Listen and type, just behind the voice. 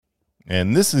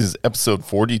And this is episode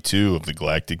 42 of the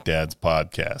Galactic Dads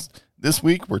podcast. This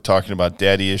week, we're talking about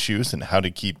daddy issues and how to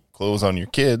keep clothes on your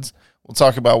kids. We'll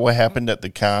talk about what happened at the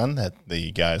con that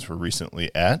the guys were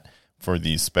recently at for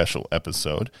the special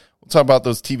episode. We'll talk about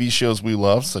those TV shows we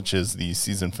love, such as the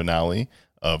season finale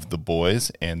of The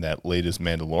Boys and that latest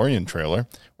Mandalorian trailer.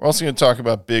 We're also going to talk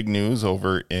about big news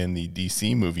over in the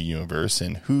DC movie universe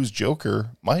and whose Joker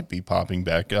might be popping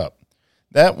back up.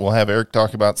 That, we'll have Eric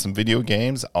talk about some video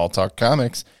games, I'll talk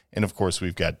comics, and of course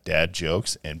we've got dad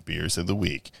jokes and beers of the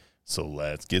week. So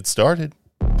let's get started.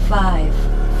 5,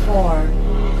 4,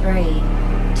 3,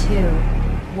 2,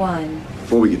 1.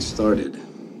 Before we get started,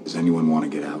 does anyone want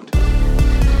to get out?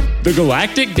 The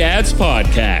Galactic Dads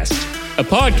Podcast, a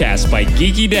podcast by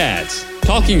geeky dads,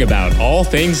 talking about all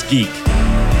things geek,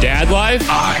 dad life,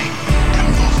 I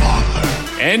am the father.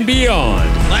 and beyond.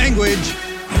 Language.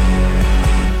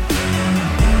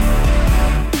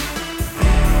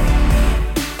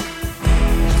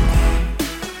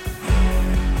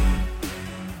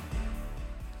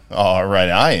 All right,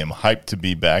 I am hyped to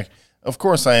be back. Of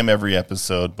course, I am every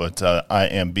episode, but I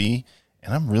am B,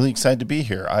 and I'm really excited to be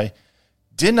here. I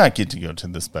did not get to go to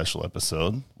the special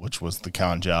episode, which was the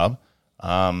con job.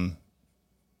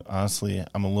 Honestly,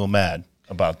 I'm a little mad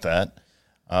about that,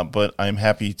 but I'm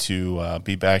happy to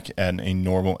be back at a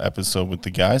normal episode with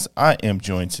the guys. I am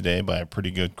joined today by a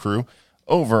pretty good crew.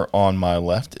 Over on my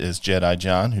left is Jedi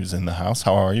John, who's in the house.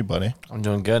 How are you, buddy? I'm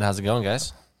doing good. How's it going,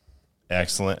 guys?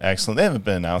 Excellent, excellent. They haven't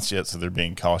been announced yet, so they're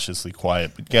being cautiously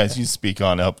quiet. But guys, you speak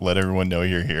on up. Let everyone know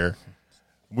you're here.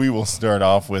 We will start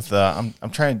off with I'm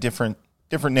trying a different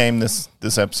name this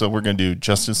episode. We're going to do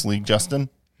Justice League Justin.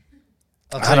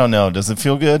 I don't know. Does it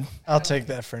feel good? I'll take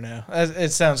that for now.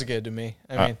 It sounds good to me.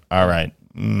 I mean, all right.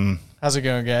 how's it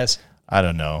going, guys? I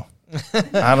don't know.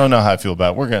 I don't know how I feel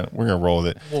about it. We're gonna roll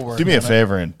with it. We'll do me a on it.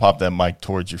 favor and pop that mic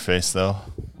towards your face, though. A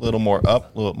little more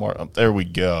up, a little more up. There we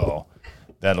go.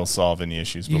 That'll solve any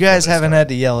issues. You guys haven't had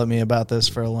to yell at me about this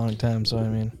for a long time, so I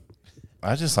mean,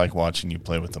 I just like watching you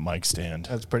play with the mic stand.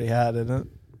 that's pretty hot, isn't it?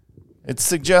 It's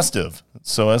suggestive.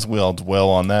 So as we all dwell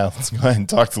on that, let's go ahead and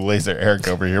talk to Laser Eric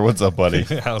over here. What's up, buddy?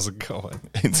 How's it going?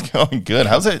 It's going good.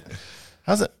 How's it?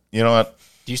 You know what?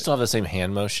 Do you still have the same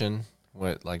hand motion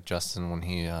with like Justin when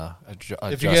he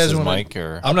adjusts you guys his wanna- mic?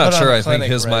 Or I'm not put sure. on I think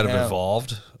clinic his right might have now.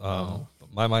 evolved.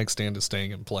 My mic stand is staying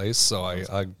in place, so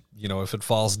I if it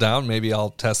falls down, maybe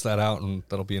I'll test that out, and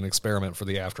that'll be an experiment for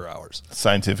the after hours.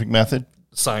 Scientific method.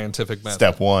 Scientific method.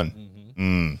 Step one.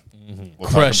 We'll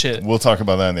Crush it. We'll talk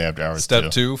about that in the after hours. Step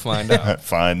too. 2, find out.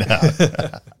 Find out. It's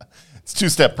a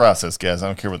 2-step process, guys. I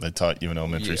don't care what they taught you in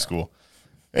elementary school.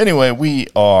 Anyway, we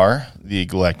are the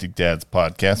Galactic Dads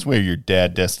podcast. We're your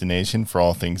dad destination for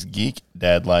all things geek,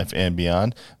 dad life, and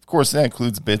beyond. Of course, that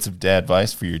includes bits of dad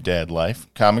advice for your dad life,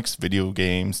 comics, video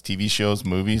games, TV shows,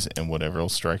 movies, and whatever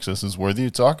else strikes us as worthy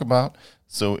to talk about.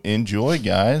 So enjoy,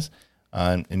 guys.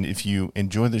 And if you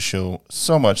enjoy the show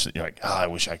so much that you're like, I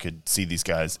wish I could see these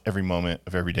guys every moment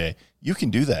of every day, you can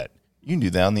do that. You can do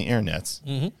that on the internets,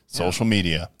 social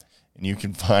media. And you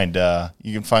can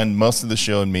find most of the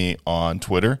show and me on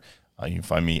Twitter. You can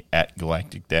find me at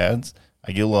Galactic Dads.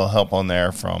 I get a little help on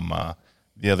there from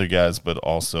the other guys, but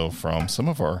also from some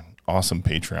of our awesome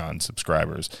Patreon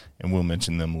subscribers. And we'll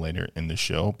mention them later in the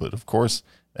show. But, of course,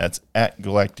 that's at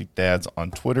Galactic Dads on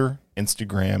Twitter,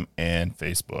 Instagram, and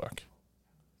Facebook.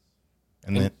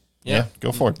 And then,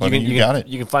 go for it, buddy. You got it.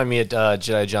 You can find me at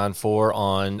Jedi John 4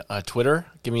 on Twitter.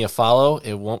 Give me a follow.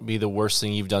 It won't be the worst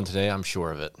thing you've done today. I'm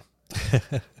sure of it.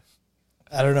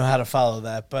 I don't know how to follow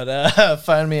that, but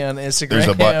find me on Instagram. There's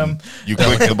a button. You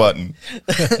click the button.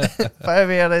 Find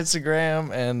me on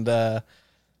Instagram and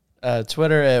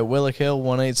Twitter at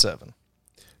WillickHill187.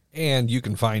 And you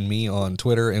can find me on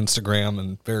Twitter, Instagram,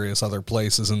 and various other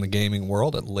places in the gaming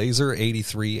world at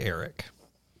Laser83Eric.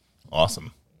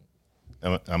 Awesome.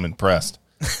 I'm impressed.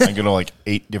 I can go to like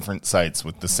 8 different sites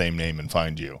with the same name and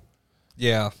find you.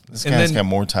 Yeah. This And guy's then- got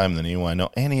more time than anyone I know,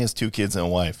 and he has 2 kids and a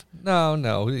wife. No,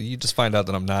 you just find out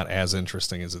that I'm not as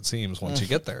interesting as it seems once you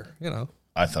get there,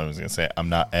 I thought I was going to say, I'm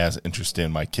not as interested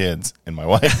in my kids and my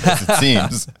wife as it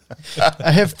seems.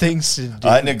 I have things to do.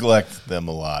 I neglect them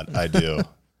a lot. I do.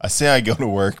 I say I go to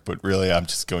work, but really I'm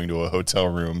just going to a hotel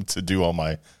room to do all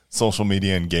my social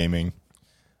media and gaming,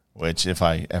 which if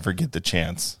I ever get the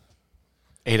chance,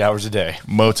 8 hours a day.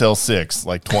 Motel 6,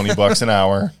 like $20 an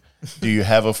hour. Do you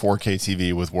have a 4K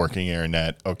TV with working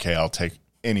internet? Okay, I'll take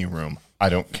any room. I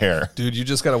don't care. Dude, you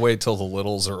just got to wait till the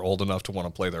littles are old enough to want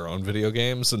to play their own video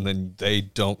games, and then they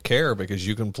don't care because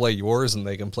you can play yours and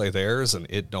they can play theirs, and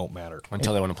it don't matter.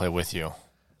 Until they want to play with you.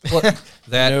 That,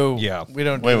 No, yeah. we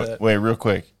don't do that. Wait, real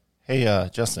quick. Hey,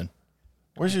 Justin,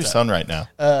 Where's your son right now?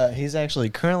 He's actually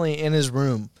currently in his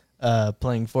room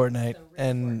playing Fortnite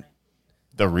and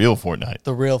The real Fortnite.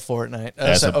 the real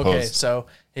Fortnite. So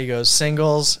he goes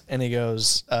singles and he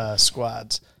goes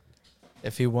squads.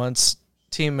 If he wants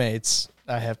teammates,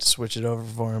 I have to switch it over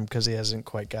for him because he hasn't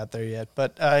quite got there yet.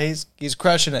 But he's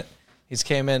crushing it. He's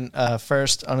came in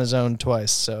first on his own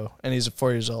twice. So and he's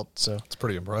 4 years old. So It's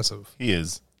pretty impressive. He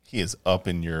is up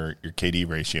in your KD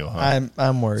ratio, huh?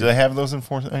 I'm worried. Do they have those in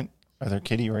Fortnite? Are there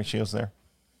KD ratios there?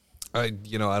 I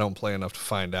don't play enough to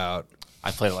find out. I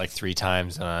played it like 3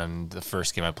 times, and on the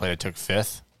first game I played, I took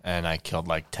 5th, and I killed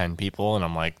like 10 people, and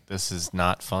I'm like, this is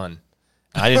not fun.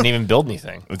 I didn't even build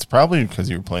anything. It's probably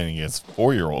because you were playing against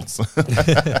 4-year-olds.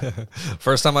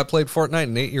 First time I played Fortnite,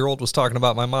 an 8-year-old was talking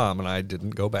about my mom, and I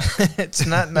didn't go back. It's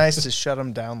not nice to shut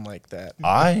him down like that.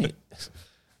 I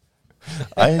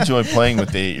enjoy playing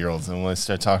with the 8-year-olds, and when I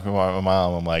start talking about my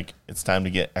mom, I'm like, it's time to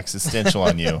get existential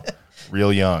on you.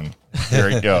 Real young. Here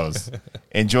it goes.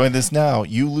 Enjoy this now.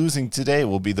 You losing today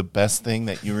will be the best thing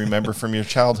that you remember from your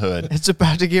childhood. It's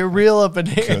about to get real up in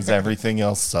here. Because everything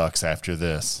else sucks after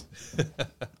this.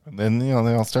 And then, they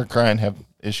all start crying, have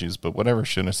issues, but whatever.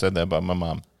 Shouldn't have said that about my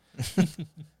mom.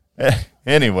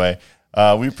 Anyway,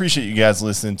 we appreciate you guys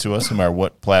listening to us no matter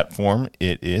what platform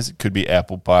it is. It could be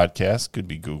Apple Podcasts, could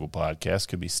be Google Podcasts,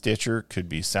 could be Stitcher, could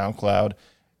be SoundCloud,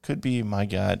 could be, my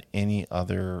God, any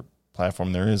other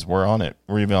platform there is. We're on it.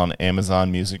 We're even on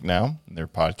Amazon Music now, their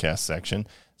podcast section.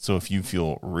 So if you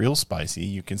feel real spicy,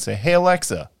 you can say, hey,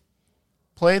 Alexa,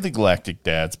 play the Galactic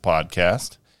Dads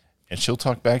podcast, and she'll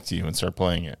talk back to you and start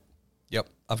playing it. Yep,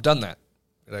 I've done that.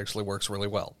 It actually works really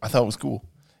well. I thought it was cool.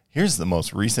 Here's the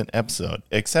most recent episode,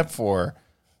 except for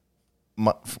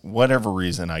whatever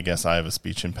reason. I guess I have a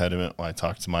speech impediment when I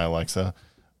talk to my Alexa,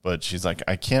 but she's like,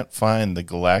 I can't find the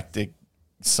Galactic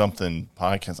something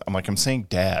podcast. I'm like, I'm saying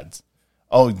dads.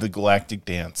 Oh, the Galactic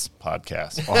Dance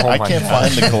podcast. I can't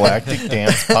find the Galactic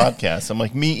Dance podcast. I'm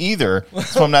like, me either.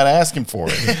 So I'm not asking for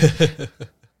it.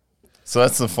 So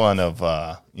that's the fun of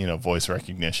voice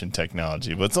recognition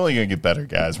technology. But it's only going to get better,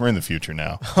 guys. We're in the future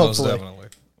now. Most definitely.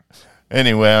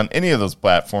 Anyway, on any of those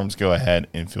platforms, go ahead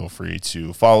and feel free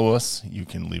to follow us. You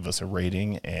can leave us a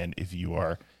rating, and if you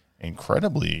are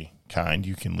incredibly kind,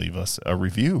 you can leave us a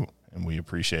review, and we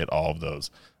appreciate all of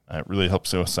those. It really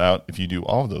helps us out if you do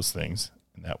all of those things,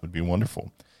 and that would be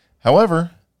wonderful.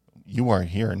 However, you are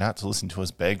here not to listen to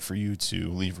us beg for you to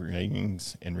leave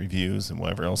ratings and reviews and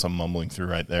whatever else I'm mumbling through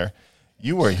right there.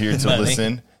 You are here to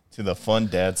listen to the fun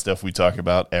dad stuff we talk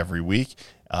about every week.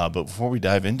 But before we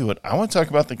dive into it, I want to talk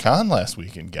about the con last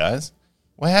weekend, guys.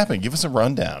 What happened? Give us a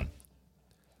rundown.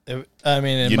 In my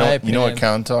opinion, you know what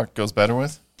con talk goes better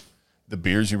with? The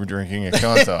beers you were drinking at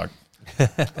con talk.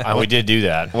 We did do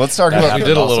that. Let's talk about. We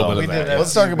did a little bit of that.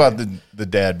 Let's talk about the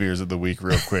dad beers of the week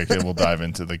real quick, and we'll dive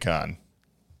into the con.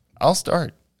 I'll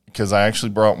start because I actually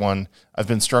brought one. I've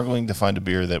been struggling to find a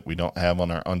beer that we don't have on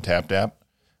our Untapped app.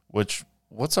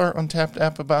 What's our Untapped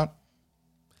app about?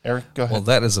 Eric, go ahead. Well,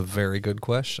 that is a very good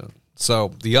question.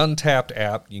 So the Untapped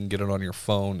app, you can get it on your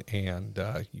phone, and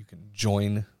you can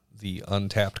join the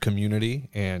Untapped community,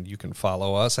 and you can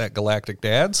follow us at Galactic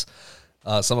Dads.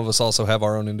 Some of us also have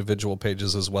our own individual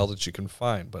pages as well that you can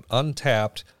find. But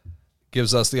Untapped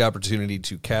gives us the opportunity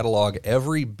to catalog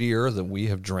every beer that we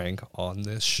have drank on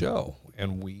this show.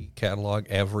 And we catalog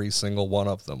every single one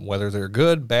of them, whether they're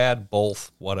good, bad,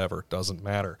 both, whatever, doesn't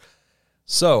matter.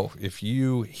 So if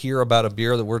you hear about a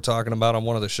beer that we're talking about on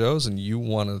one of the shows and you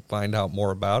want to find out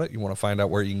more about it, you want to find out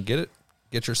where you can get it,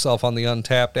 get yourself on the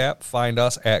Untapped app, find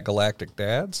us at Galactic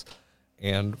Dads,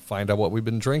 and find out what we've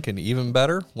been drinking. Even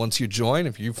better, once you join,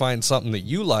 if you find something that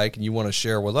you like and you want to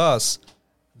share with us,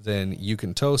 then you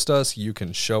can toast us, you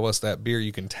can show us that beer,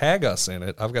 you can tag us in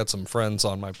it. I've got some friends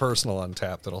on my personal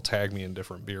Untapped that'll tag me in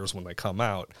different beers when they come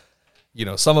out. You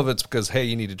know, some of it's because, hey,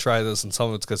 you need to try this, and some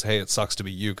of it's because, hey, it sucks to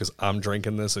be you because I'm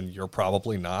drinking this and you're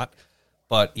probably not.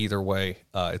 But either way,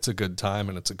 it's a good time,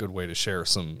 and it's a good way to share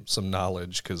some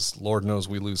knowledge because Lord knows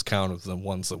we lose count of the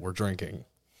ones that we're drinking.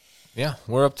 Yeah,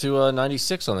 we're up to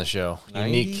 96 on the show.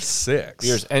 96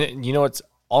 beers. And you know what's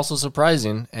also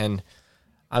surprising, and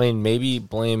I mean, maybe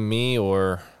blame me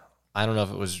or I don't know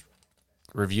if it was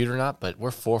reviewed or not, but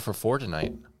we're 4 for 4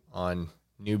 tonight on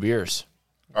new beers.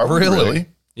 Are we really?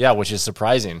 Yeah, which is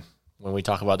surprising when we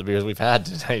talk about the beers we've had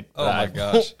tonight. Oh, my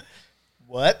gosh.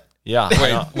 What? Yeah.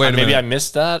 Wait a maybe minute. I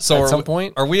missed that at some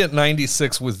point. Are we at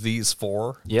 96 with these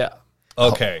 4? Yeah.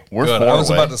 Okay. We're good. far I was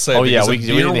away. about to say, Oh, yeah, because we if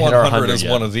didn't beer hit our 100 100 is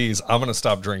yet. one of these, I'm going to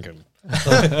stop drinking.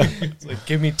 It's like,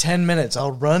 give me 10 minutes.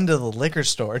 I'll run to the liquor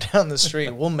store down the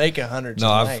street. We'll make 100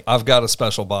 tonight. I've got a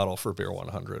special bottle for Beer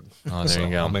 100. Oh, there you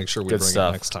go. I'll make sure we Good bring stuff.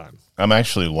 it next time. I'm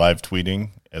actually live tweeting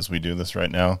as we do this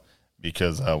right now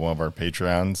because one of our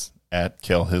Patreons at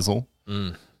Kel Hizzle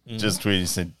just tweeted, he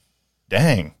said,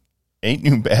 dang, 8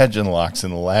 new badge unlocks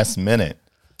in the last minute.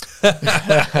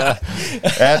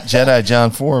 At Jedi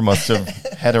John 4 must have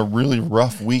had a really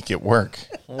rough week at work.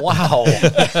 Wow.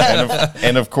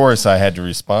 And of course, I had to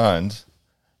respond.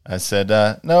 I said,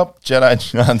 nope, Jedi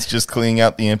John's just cleaning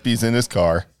out the empties in his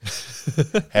car.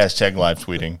 Hashtag live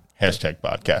tweeting. Hashtag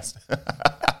podcast.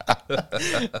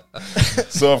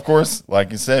 So, of course,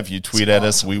 like I said, if you tweet at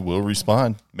us, we will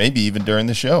respond. Maybe even during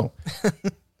the show.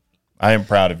 I am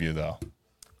proud of you, though.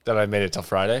 That I made it till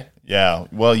Friday? Yeah.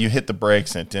 Well, you hit the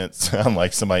brakes and it didn't sound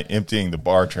like somebody emptying the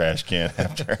bar trash can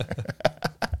after.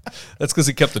 That's because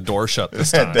he kept the door shut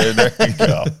this time. there you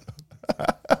go.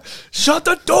 Shut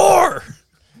the door!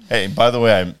 Hey, by the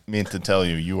way, I meant to tell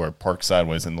you, you are parked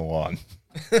sideways in the lawn.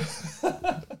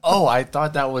 Oh, I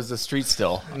thought that was the street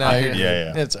still. No,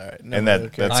 Yeah. it's all right. And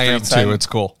that I am street sign, too. It's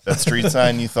cool. that street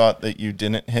sign you thought that you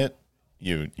didn't hit,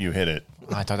 you hit it.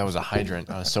 I thought that was a hydrant.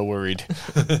 I was so worried.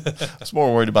 I was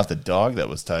more worried about the dog that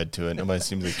was tied to it. Nobody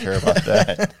seemed to care about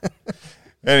that.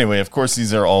 Anyway, of course,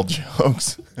 these are all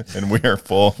jokes, and we are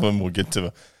full of them. We'll get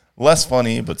to less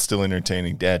funny but still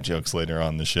entertaining dad jokes later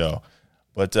on in the show.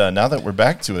 But now that we're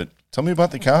back to it, tell me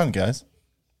about the con, guys.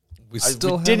 We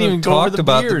still didn't haven't even go over talked the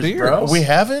about beers, the beers. bro. We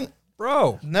haven't?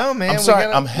 Bro. No, man. I'm sorry.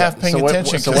 I'm half paying So what-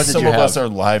 attention so what because did some you of us have? are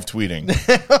live tweeting.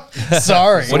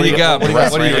 Sorry. What do you got? The B?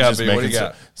 rest What do you of are got, just B? What do making you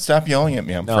got? Stop yelling at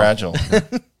me. I'm fragile.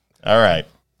 All right.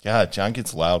 God, John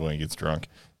gets loud when he gets drunk.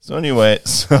 So anyway,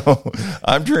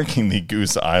 I'm drinking the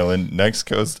Goose Island Next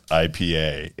Coast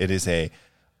IPA. It is a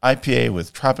IPA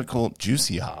with tropical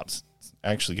juicy hops. It's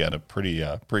actually got a pretty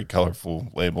colorful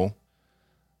label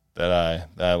that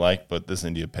I like, but this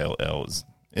India Pale Ale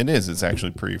it's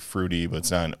actually pretty fruity, but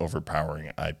it's not an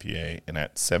overpowering IPA. And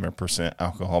at 7%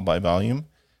 alcohol by volume,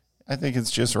 I think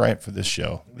it's just right for this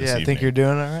show. Yeah, I think you're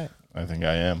doing all right. I think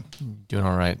I am. Doing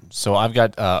all right. So I've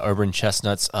got Urban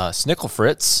Chestnuts Snickle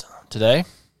Fritz today.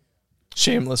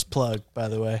 Shameless plug, by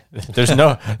the way. There's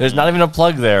not even a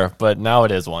plug there, but now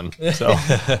it is one. So,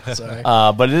 Sorry.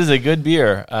 but it is a good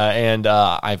beer, and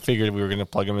I figured we were going to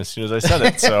plug them as soon as I said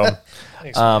it. So,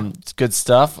 it's good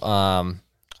stuff. I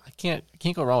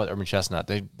can't go wrong with Urban Chestnut.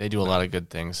 They do a lot of good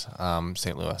things.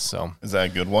 St. Louis. So Is that a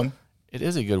good one? it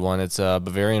is a good one. It's a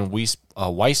Bavarian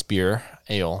Weiss beer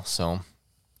ale. So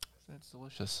it's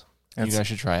delicious. You guys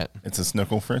should try it. It's a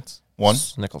Snickle Fritz? One?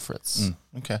 Snickle Fritz.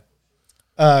 Okay.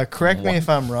 Correct me if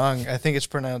I'm wrong. I think it's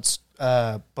pronounced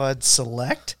Bud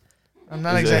Select. I'm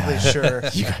not exactly sure.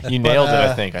 You nailed it.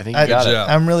 I think you got it.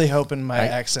 I'm really hoping my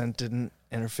accent didn't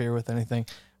interfere with anything.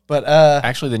 But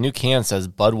Actually, the new can says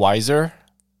Budweiser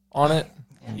on it.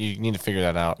 You need to figure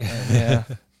that out. yeah,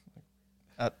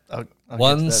 I'll get to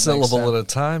One that syllable next at a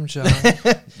time, John.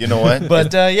 You know what?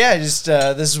 But yeah, just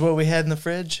this is what we had in the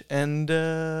fridge, and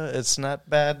it's not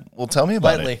bad. Well, tell me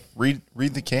about Lightly. it.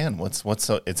 Read the can. What's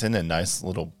so? It's in a nice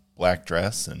little black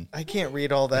dress, and I can't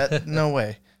read all that. No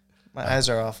way. My eyes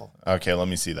are awful. okay, let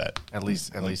me see that. At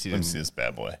least you Let me didn't. see this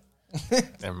bad boy.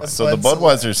 Never mind. So the Bud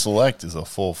Budweiser Select is a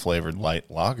full flavored light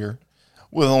lager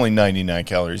with only 99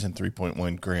 calories and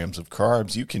 3.1 grams of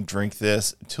carbs. You can drink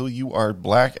this until you are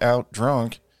blackout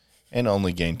drunk and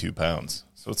only gain 2 pounds.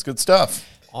 So it's good stuff.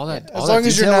 All that, As long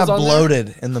as you're not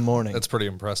bloated in the morning. That's pretty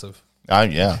impressive.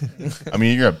 Yeah. I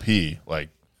mean, you're gonna pee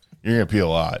a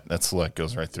lot. That Select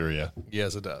goes right through you.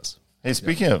 Yes, it does. Hey,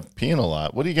 speaking of peeing a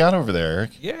lot, what do you got over there,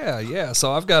 Eric? Yeah.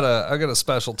 So I've got a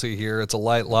specialty here. It's a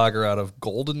light lager out of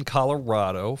Golden,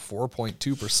 Colorado,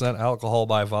 4.2% alcohol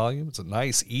by volume. It's a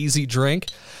nice, easy drink.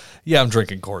 Yeah, I'm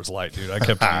drinking Coors Light, dude. I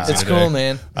kept it easy It's today. cool,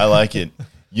 man. I like it.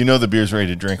 You know the beer's ready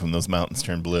to drink when those mountains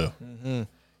turn blue.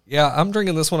 Yeah, I'm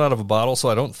drinking this one out of a bottle, so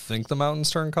I don't think the mountains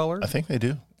turn color. I think they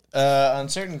do. On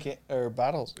certain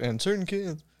bottles and certain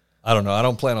cans. I don't know. I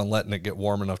don't plan on letting it get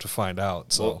warm enough to find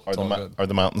out. So it's all good. Are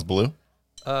the mountains blue?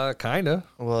 Kinda.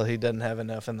 Well, he doesn't have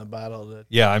enough in the bottle to.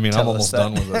 Yeah, I mean, I'm Tell us almost that.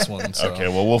 done with this one. So. Okay,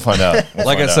 well, we'll find out.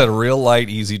 Like I said, real light,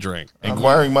 easy drink.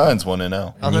 Inquiring minds want to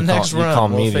know. On the next you run, call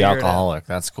we'll me the figure it out. alcoholic.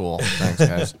 That's cool. Thanks,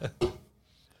 guys.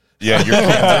 Yeah, your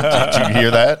cans. Did you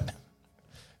hear that?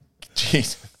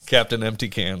 Jeez. Captain Empty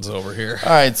Cans over here. All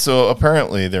right, so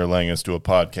apparently they're letting us do a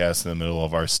podcast in the middle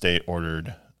of our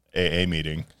state-ordered AA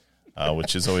meeting,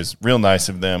 which is always real nice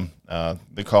of them.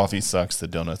 The coffee sucks, the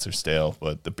donuts are stale,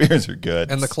 but the beers are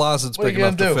good. And the closet's What are big you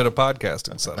enough to gonna do? fit a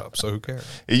podcasting setup, so who cares?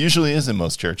 It usually is in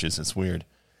most churches. It's weird.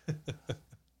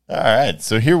 All right,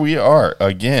 so here we are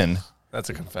again. That's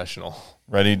a confessional.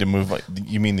 Ready to move? Like,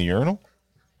 you mean the urinal?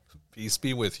 Peace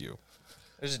be with you.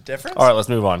 There's a difference? All right, let's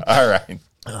move on. All right.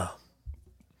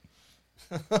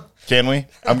 Can we?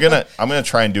 I'm gonna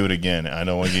try and do it again. I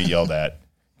don't want to get yelled at.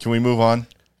 Can we move on?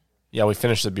 Yeah, we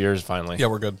finished the beers finally. Yeah,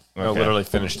 we're good. I literally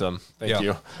finished them. Thank Yeah.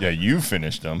 you. Yeah, you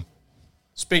finished them.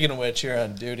 Speaking of which, you're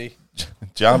on duty.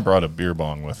 John brought a beer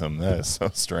bong with him. That is so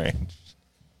strange.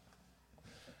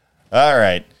 All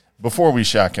right. Before we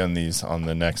shotgun these on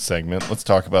the next segment, let's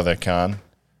talk about that con.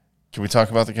 Can we talk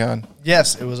about the con?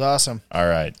 Yes, it was awesome. All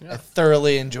right. I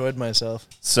thoroughly enjoyed myself.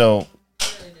 So,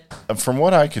 from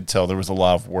what I could tell, there was a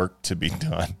lot of work to be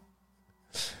done.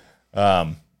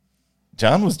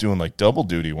 John was doing like double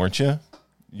duty, weren't you?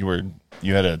 You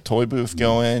had a toy booth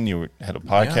going. You had a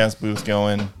podcast booth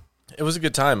going. It was a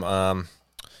good time.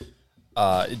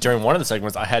 During one of the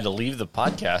segments, I had to leave the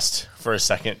podcast for a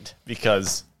second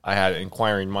because I had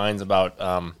inquiring minds about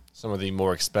some of the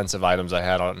more expensive items I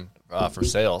had on for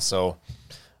sale. So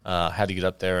I had to get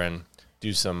up there and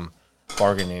do some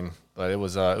bargaining. But it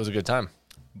was a good time.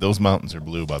 Those mountains are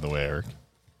blue, by the way, Eric.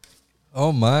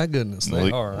 Oh my goodness, they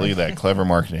Look, are. look at that clever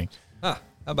marketing. How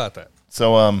about that?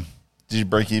 So, did you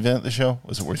break even at the show?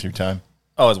 Was it worth your time?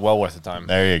 Oh, it was well worth the time.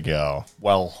 There you go.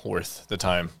 Well worth the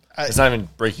time. It's not even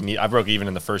breaking. I broke even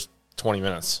in the first 20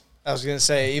 minutes. I was going to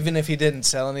say, even if he didn't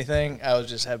sell anything, I was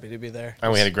just happy to be there.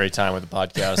 And we had a great time with the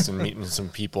podcast and meeting some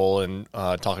people and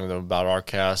talking to them about our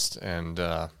cast, and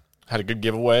had a good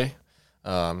giveaway.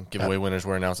 Giveaway winners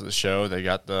were announced at the show. They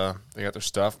got their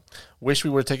stuff. Wish we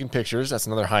would have taken pictures. That's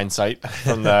another hindsight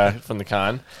from the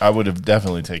con. I would have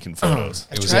definitely taken photos.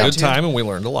 It was a good time, and we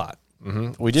learned a lot.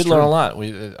 Mm-hmm. We did learn a lot.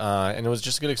 And it was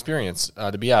just a good experience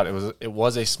to be out. It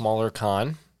was a smaller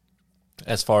con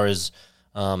as far as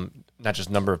not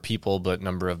just number of people, but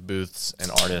number of booths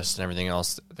and artists and everything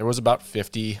else. There was about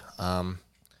 50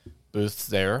 booths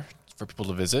there for people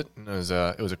to visit. It was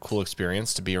a cool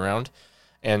experience to be around.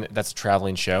 And that's a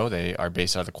traveling show. They are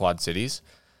based out of the Quad Cities.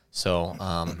 So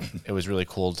it was really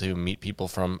cool to meet people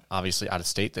from obviously out of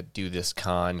state that do this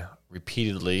con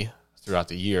repeatedly throughout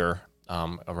the year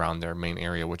around their main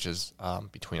area, which is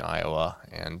between Iowa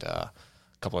and a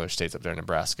couple other states up there,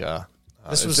 Nebraska.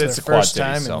 This was their first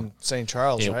time in St.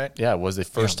 Charles, right? Yeah, it was the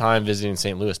first time visiting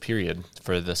St. Louis, period,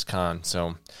 for this con.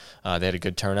 So they had a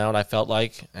good turnout, I felt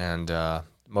like, and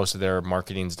most of their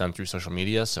marketing is done through social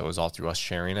media, so it was all through us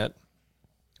sharing it.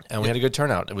 And we had a good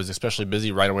turnout. It was especially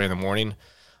busy right away in the morning.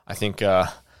 I think I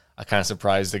kind of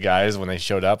surprised the guys when they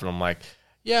showed up, and I'm like,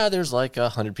 yeah, there's like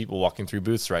 100 people walking through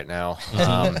booths right now.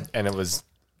 And it was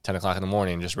 10 o'clock in the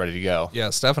morning, just ready to go.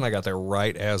 Yeah, Steph and I got there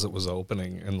right as it was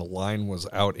opening, and the line was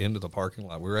out into the parking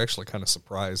lot. We were actually kind of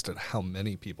surprised at how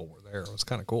many people were there. It was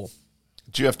kind of cool.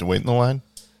 Did you have to wait in the line?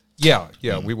 Yeah,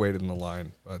 we waited in the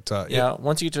line. But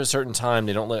once you get to a certain time,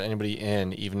 they don't let anybody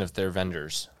in, even if they're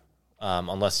vendors.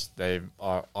 Unless they've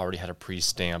already had a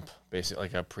pre-stamp, basically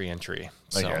like a pre-entry.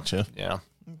 I gotcha. Yeah.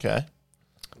 Okay.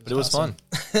 But it was fun.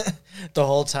 The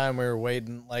whole time we were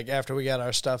waiting, like after we got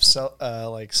our stuff set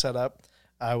up,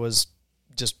 I was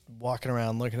just walking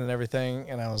around looking at everything,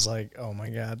 and I was like, oh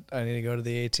my God, I need to go to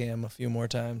the ATM a few more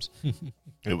times.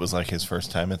 It was like his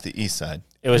first time at the East Side.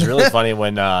 It was really funny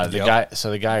when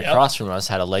the guy across from us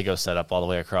had a Lego set up all the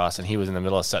way across, and he was in the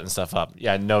middle of setting stuff up.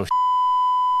 Yeah, no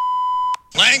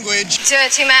Language.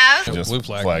 Dirty mouth. Just blue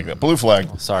flag. that. Blue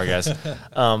flag. Sorry, guys.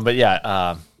 But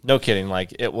yeah, no kidding.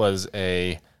 Like, it was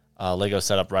a Lego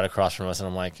setup right across from us, and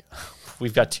I'm like,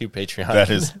 we've got 2 Patreon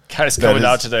guys coming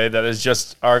out today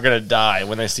that are going to die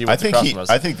when they see what's across from us.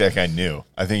 I think that guy knew.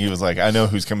 I think he was like, I know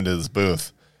who's coming to this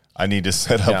booth. I need to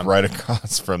set up right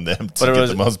across from them to get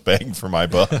the most bang for my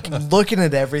buck. Looking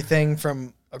at everything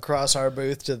from across our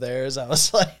booth to theirs, I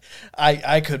was like,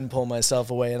 I couldn't pull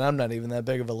myself away, and I'm not even that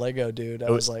big of a Lego dude.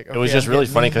 I was like, it was just really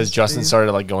funny because Justin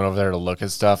started like going over there to look at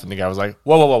stuff, and the guy was like,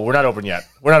 whoa, we're not open yet.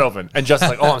 We're not open. And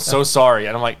Justin's like, oh, I'm so sorry.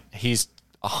 And I'm like, he's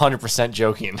 100%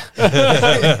 joking.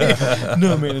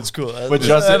 No, man, it's cool. I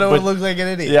don't look like an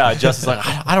idiot. Yeah, Justin's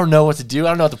like, I don't know what to do. I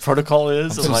don't know what the protocol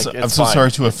is. I'm so sorry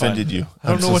to have offended you. I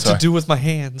don't know what to do with my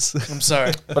hands. I'm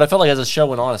sorry. But I felt like as the show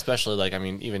went on, especially, like, I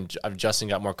mean, even Justin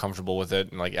got more comfortable with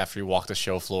it. And, like, after you walk the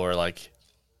show floor, like,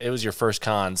 it was your first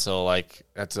con. So, like,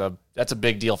 that's a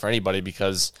big deal for anybody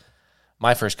because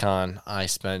my first con, I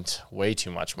spent way too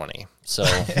much money. So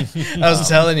I was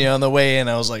telling you on the way in,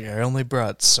 I was like, I only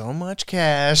brought so much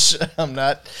cash. I'm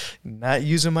not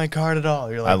using my card at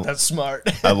all. You're like, that's smart.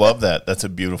 I love that. That's a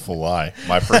beautiful lie.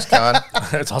 My first con.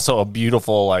 It's also a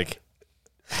beautiful, like,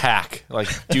 hack. Like,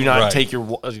 do not take your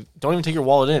don't even take your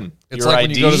wallet in. It's your like ID,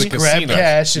 when you go to the grab casino.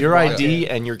 cash. your ID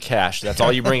and your cash. That's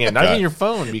all you bring in. Not even your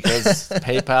phone, because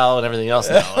PayPal and everything else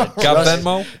now. Like, Got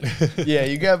Venmo? Yeah,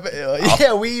 you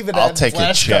got. We even I'll had take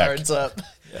a check. flashcards up.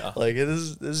 Yeah. Like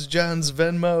this is John's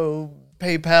Venmo,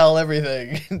 PayPal,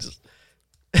 everything.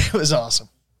 It was awesome.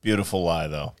 Beautiful lie,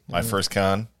 though. My first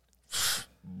con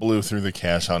blew through the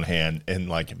cash on hand in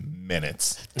like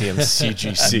minutes. damn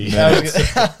CGC.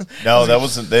 No, that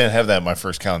wasn't. They didn't have that in my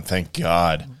first con. Thank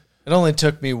God. It only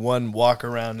took me one walk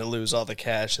around to lose all the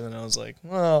cash, and then I was like,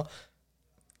 well,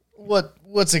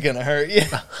 what's it gonna hurt?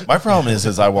 Yeah. My problem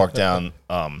is I walk down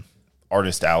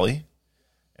Artist Alley,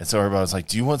 and so everybody was like,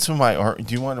 "Do you want some of my art?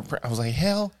 Do you want to print?" I was like,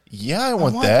 "Hell yeah, I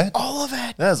want that. All of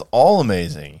it. That is all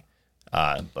amazing."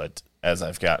 But as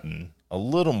I've gotten a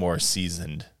little more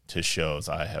seasoned to shows,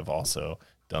 I have also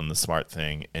done the smart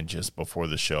thing and just before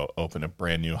the show open a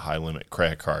brand new high limit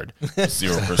credit card,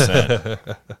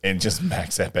 0%, and just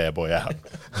max that bad boy out.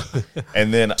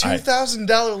 And then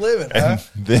 $2,000 limit, huh?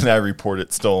 then I report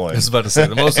it stolen. I was about to say,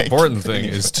 the most important thing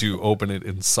is to open it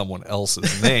in someone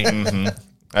else's name. Mm-hmm.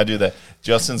 I do that.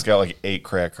 Justin's got like 8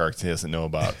 credit cards he doesn't know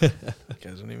about. You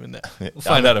guys don't even know. We'll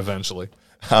find out eventually.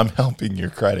 I'm helping your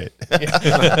credit.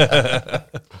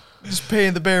 Just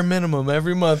paying the bare minimum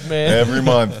every month, man. Every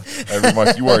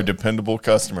month. You are a dependable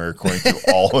customer according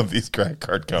to all of these credit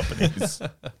card companies.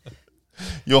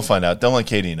 You'll find out. Don't let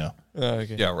Katie know.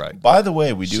 Okay. Yeah, right. By the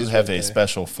way, we do have right a there.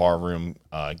 special Far Room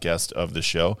guest of the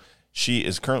show. She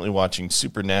is currently watching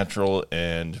Supernatural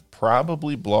and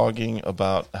probably blogging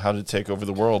about how to take over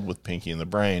the world with Pinky and the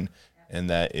Brain, and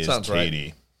that is Sounds right.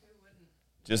 Katie.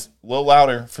 Just a little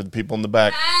louder for the people in the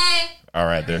back. Hi. All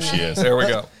right, there she is. There we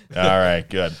go. All right,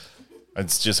 good.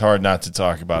 It's just hard not to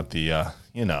talk about the,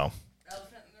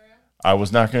 I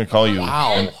was not going to call you.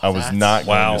 Wow. I was not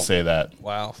going Wow. to say that.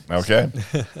 Wow. Okay.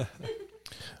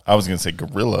 I was going to say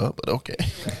gorilla, but okay.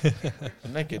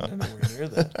 I'm not getting anywhere near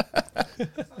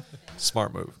that.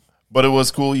 Smart move. But it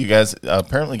was cool. You guys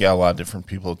apparently got a lot of different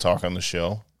people to talk on the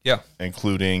show, Yeah.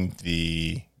 including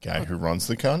the guy who runs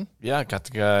the con. Yeah, got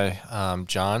the guy,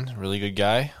 John, really good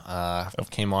guy.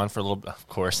 Came on for a little bit, of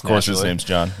course. Of course, his naturally. name's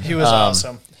John. He was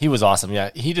awesome. He was awesome.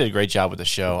 Yeah, he did a great job with the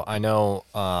show. I know.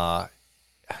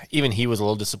 Even he was a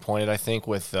little disappointed, I think,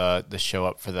 with the show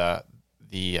up for the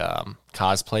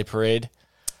cosplay parade.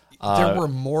 There were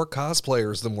more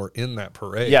cosplayers than were in that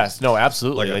parade. Yes, no,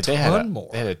 absolutely. Like a they had ton more.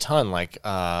 They had a ton,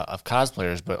 of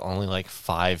cosplayers, but only like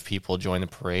 5 people joined the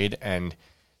parade, and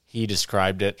he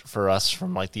described it for us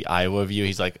from like the Iowa view.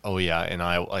 He's like, "Oh yeah, in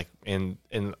Iowa, like in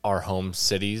our home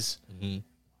cities,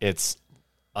 it's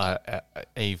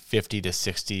a 50 to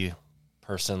 60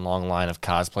 person long line of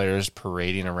cosplayers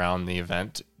parading around the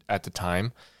event at the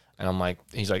time." And I'm like,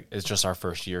 he's like, "It's just our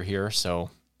first year here, so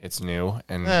it's new,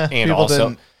 and People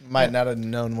also might not have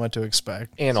known what to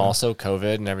expect. and also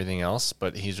COVID and everything else."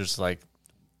 But he's just like,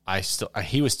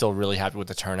 he was still really happy with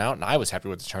the turnout, and I was happy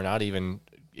with the turnout, even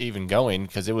going,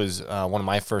 because it was one of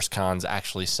my first cons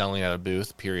actually selling at a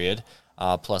booth. Period.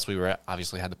 Plus, we were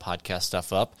obviously had the podcast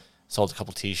stuff up, sold a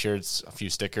couple T-shirts, a few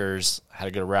stickers, had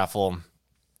a good raffle.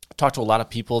 Talked to a lot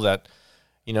of people that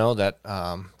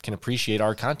can appreciate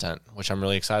our content, which I'm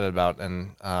really excited about,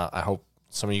 and I hope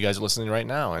some of you guys are listening right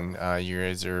now, and you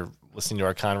guys are listening to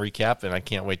our con recap, and I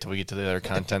can't wait till we get to the other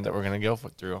content that we're going to go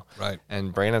through. Right.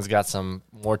 And Brandon's got some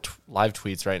more live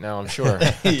tweets right now, I'm sure.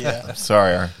 Yeah.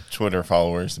 Sorry, our Twitter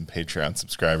followers and Patreon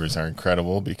subscribers are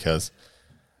incredible because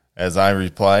as I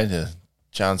replied,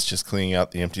 John's just cleaning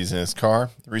out the empties in his car.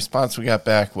 The response we got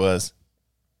back was,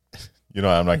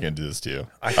 "I'm not going to do this to you.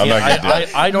 I'm not going to do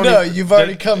it." I don't No, even- you've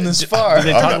already come this far. Did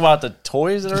they talk about the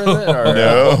toys that are in it? Or,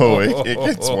 No, it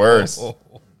gets worse.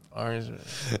 or is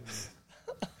it-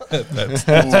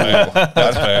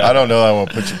 I don't know. I won't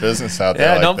put your business out there.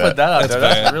 Yeah, like don't put that out there.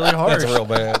 That's bad. really hard. That's real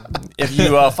bad. If you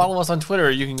follow us on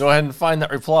Twitter, you can go ahead and find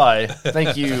that reply.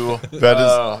 Thank you That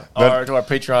is- to our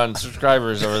Patreon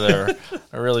subscribers over there.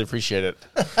 I really appreciate it.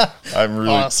 I'm really,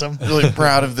 Awesome. really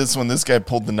proud of this one. This guy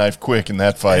pulled the knife quick in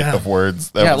that fight of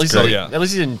words. That At was least, great. yeah. at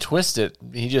least he didn't twist it.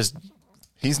 He just.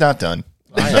 He's not done.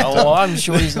 I know. Well, I'm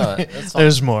sure he's not. That's fine.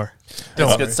 There's more.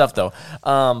 It's good stuff, though.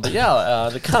 But yeah,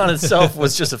 the con itself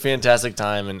was just a fantastic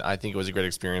time, and I think it was a great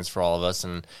experience for all of us.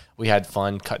 And we had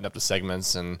fun cutting up the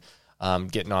segments and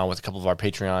getting on with a couple of our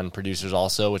Patreon producers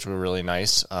also, which were really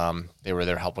nice. They were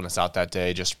there helping us out that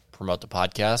day, just promote the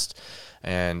podcast,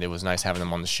 and it was nice having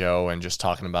them on the show and just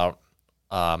talking about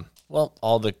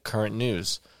all the current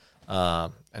news.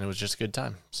 And it was just a good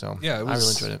time. So Yeah, I really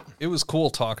enjoyed it. It was cool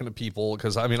talking to people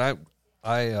because I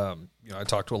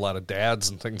talked to a lot of dads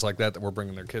and things like that were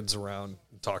bringing their kids around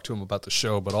and talk to them about the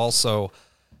show, but also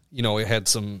it had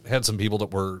some people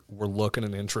that were looking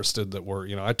and interested that were,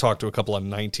 I talked to a couple of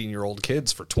 19-year-old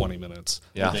kids for 20 minutes.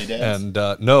 Yeah. Were they dads?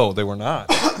 And no, they were not.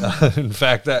 In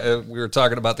fact, that we were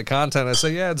talking about the content. I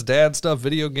say, yeah, it's dad stuff,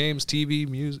 video games, TV,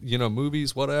 music,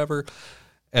 movies, whatever.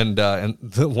 And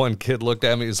the one kid looked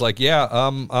at me. He's like, "Yeah,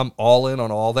 I'm all in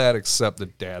on all that except the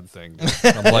dad thing."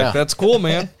 I'm like, "That's cool,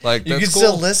 man. Like, You that's can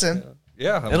cool. still listen.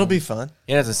 Yeah, It'll be fun.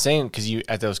 Yeah, it's insane because you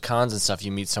at those cons and stuff,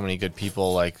 you meet so many good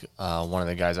people. Like one of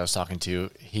the guys I was talking to,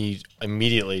 he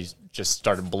immediately just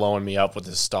started blowing me up with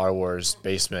his Star Wars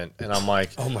basement, and I'm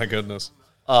like, oh my goodness.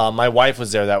 my wife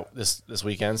was there this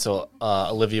weekend, so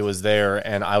Olivia was there,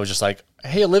 and I was just like,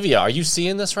 "Hey, Olivia, are you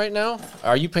seeing this right now?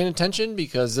 Are you paying attention?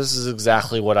 Because this is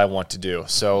exactly what I want to do.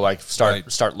 So like,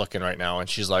 start looking right now." And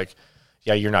she's like,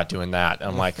 "Yeah, you're not doing that." And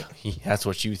I'm like, "That's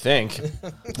what you think."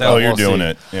 You're doing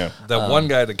it. Yeah. That one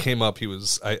guy that came up, he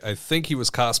was, I think he was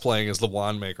cosplaying as the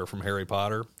wand maker from Harry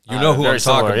Potter. You know who I'm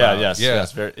talking about.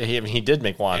 Yes. He did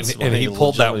make wands. And he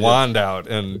pulled that wand out,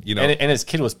 and and his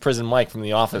kid was Prison Mike from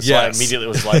The Office. Yes. So I immediately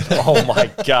was like, "Oh my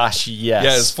gosh, yes!"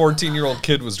 Yeah, his 14-year-old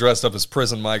kid was dressed up as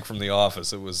Prison Mike from The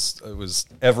Office. It was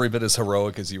every bit as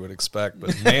heroic as you would expect.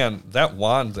 But man, that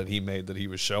wand that he made that he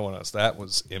was showing us, that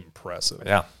was impressive.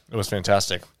 Yeah, it was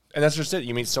fantastic. And that's just it.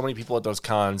 You meet so many people at those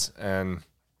cons, and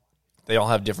they all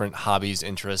have different hobbies,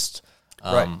 interests,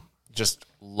 just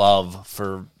love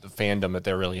for the fandom that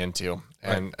they're really into.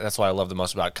 And that's what I love the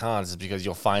most about cons is because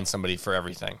you'll find somebody for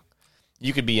everything.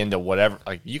 You could be into whatever,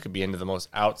 like you could be into the most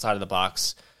outside of the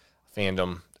box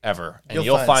fandom ever, and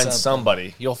you'll find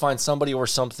somebody. You'll find somebody or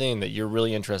something that you're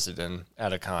really interested in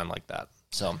at a con like that.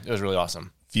 So it was really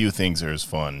awesome. Few things are as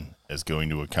fun as going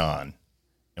to a con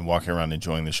and walking around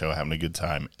enjoying the show, having a good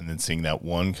time, and then seeing that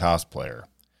one cosplayer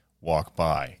walk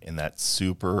by in that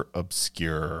super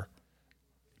obscure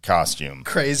costume.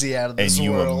 Crazy out of this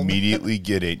world. And you immediately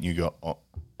get it, and you go,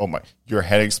 oh my, your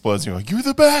head explodes, and you're like, "You're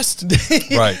the best."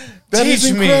 Right. That is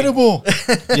incredible.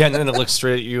 Yeah, and then it looks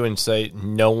straight at you and say,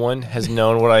 "No one has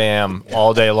known what I am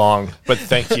all day long, but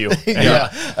thank you." Yeah,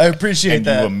 I appreciate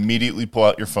that. And you immediately pull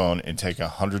out your phone and take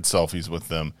 100 selfies with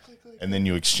them, and then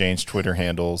you exchange Twitter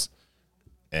handles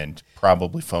and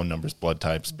probably phone numbers, blood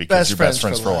types, because you're best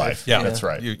friends for life. Yeah, that's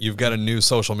right. You've got a new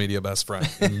social media best friend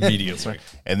immediately.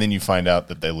 And then you find out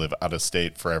that they live out of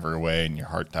state forever away, and your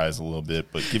heart dies a little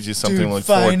bit, but gives you something to look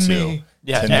forward to.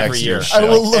 Yeah, to every year. Show. I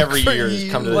will look every for year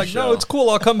you. come to the Like, show. no, it's cool.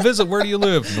 I'll come visit. Where do you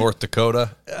live? North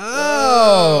Dakota.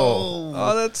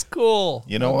 Oh, that's cool.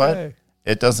 You know what?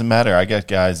 It doesn't matter. I got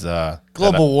guys.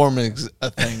 Global warming's a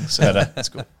thing, so that's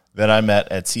cool. That I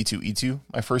met at C2E2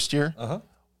 my first year.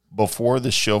 Before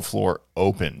the show floor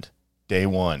opened, day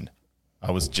one,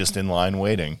 I was just in line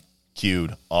waiting,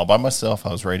 queued, all by myself. I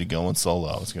was ready to go in solo.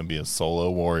 I was going to be a solo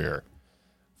warrior.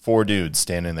 4 dudes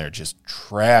standing there just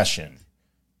trashing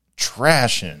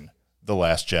The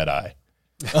Last Jedi.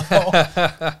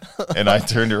 And I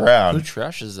turned around. Who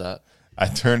trashes that? I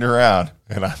turned around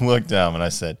and I looked down and I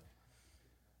said,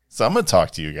 "So I'm going to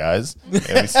talk to you guys."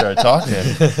 And we started talking.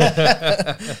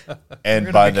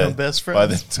 And by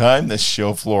the time the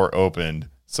show floor opened,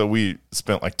 so we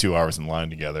spent like 2 hours in line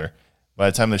together. By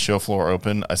the time the show floor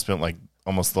opened, I spent like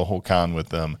almost the whole con with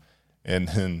them. And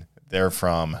then they're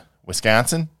from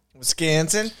Wisconsin.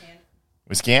 Wisconsin?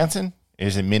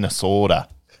 Is in Minnesota.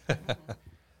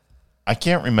 I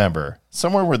can't remember.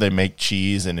 Somewhere where they make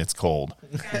cheese and it's cold.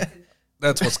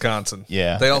 That's Wisconsin.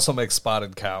 Yeah. They also make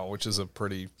Spotted Cow, which is a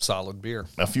pretty solid beer.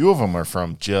 A few of them are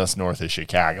from just north of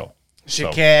Chicago.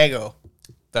 Chicago.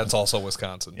 That's also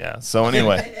Wisconsin. Yeah. So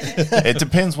anyway, it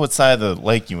depends what side of the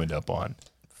lake you end up on.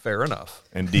 Fair enough.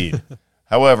 Indeed.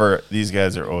 However, these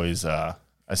guys are always, I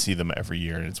see them every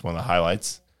year, and it's one of the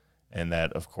highlights. And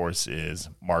that, of course, is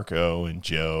Marco and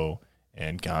Joe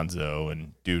and Gonzo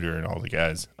and Duder and all the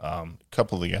guys. A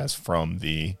couple of the guys from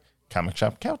the Comic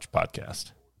Shop Couch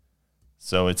podcast.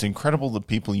 So it's incredible the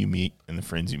people you meet and the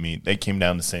friends you meet. They came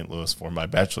down to St. Louis for my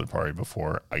bachelor party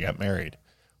before I got married,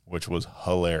 which was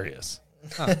hilarious.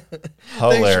 Thanks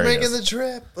for making the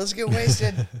trip. Let's get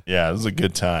wasted. Yeah, it was a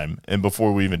good time. And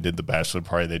before we even did the bachelor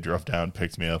party, they drove down,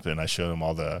 picked me up, and I showed them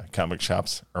all the comic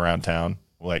shops around town.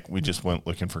 Like, we just went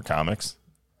looking for comics.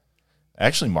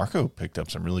 Actually, Marco picked up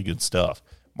some really good stuff.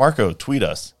 Marco, tweet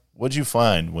us. What'd you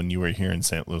find when you were here in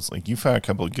St. Louis? Like, you found a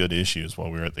couple of good issues while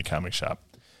we were at the comic shop.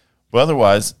 But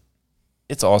otherwise,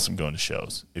 it's awesome going to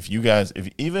shows. If you guys,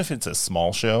 even if it's a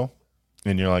small show,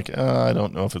 and you're like, I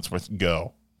don't know if it's worth,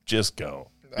 go. Just go.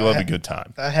 You'll have a good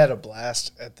time. I had a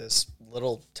blast at this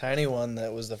little tiny one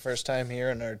that was the first time here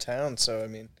in our town. So, I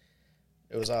mean,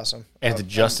 it was awesome. And to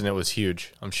Justin, it was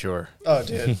huge, I'm sure. Oh,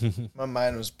 dude. My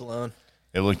mind was blown.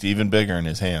 It looked even bigger in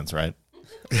his hands, right?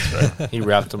 He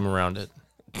wrapped them around it.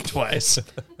 Twice.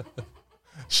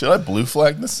 Should I blue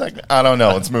flag this segment? I don't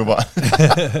know. Let's move on.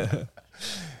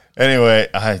 Anyway,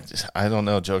 I don't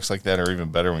know. Jokes like that are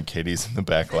even better when Katie's in the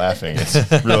back laughing.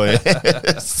 It really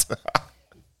is.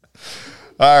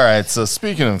 All right. So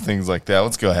speaking of things like that,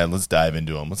 let's go ahead. Let's dive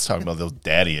into them. Let's talk about those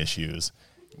daddy issues.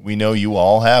 We know you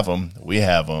all have them. We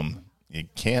have them. You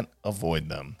can't avoid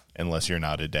them unless you're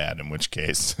not a dad, in which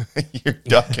case you're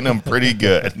ducking them pretty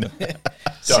good.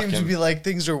 Seems to be like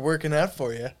things are working out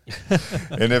for you.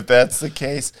 And if that's the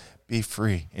case, be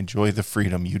free. Enjoy the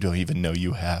freedom you don't even know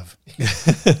you have. All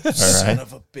right? Son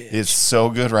of a bitch. It's so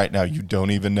good right now, you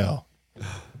don't even know.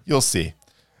 You'll see.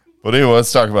 But anyway,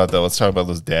 let's talk about that. Let's talk about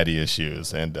those daddy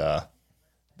issues. And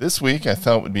this week, I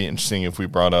thought it would be interesting if we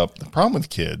brought up the problem with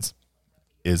kids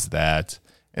is that,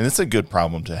 and it's a good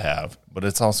problem to have, but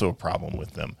it's also a problem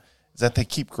with them, is that they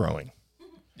keep growing.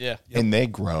 Yeah. And they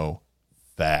grow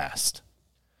fast.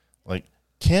 Like,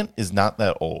 Kent is not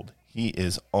that old. He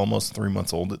is almost 3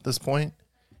 months old at this point.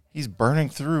 He's burning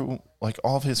through, like,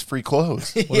 all of his free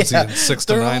clothes. What is he, in 6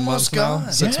 to They're 9 almost months now?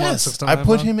 gone. 6 months, 6 to 9 I put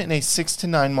months? him in a 6 to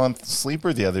 9 month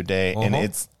sleeper the other day, and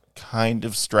it's kind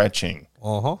of stretching.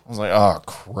 Uh-huh. I was like, oh,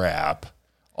 crap.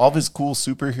 All of his cool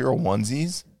superhero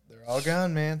onesies. They're all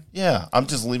gone, man. Yeah, I'm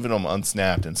just leaving them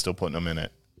unsnapped and still putting them in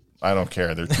it. I don't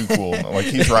care. They're too cool. Like,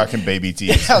 he's rocking baby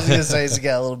tees. I was going to say he's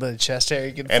got a little bit of chest hair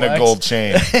you can And flex. a gold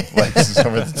chain. Like, this is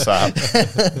over the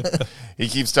top. He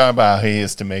keeps talking about how he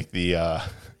has to make the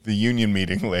union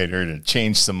meeting later to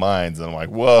change some minds. And I'm like,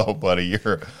 whoa, buddy,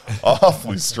 you're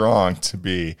awfully strong to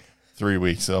be 3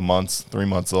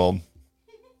 months old.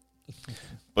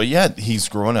 But yeah, he's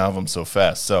growing out of them so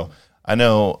fast. So I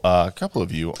know a couple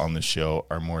of you on the show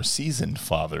are more seasoned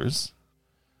fathers.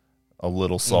 A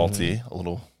little salty, a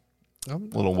little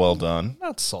well done.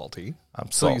 Not salty.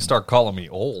 I'm So salty. you start calling me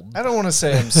old. I don't want to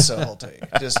say I'm salty.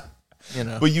 Just,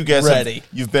 But you guys, ready.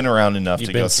 you've been around enough You've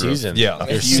to been go through seasoned. Yeah.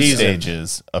 a You're few seasoned.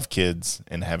 stages of kids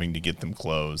and having to get them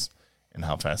clothes and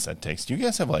how fast that takes. Do you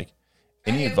guys have like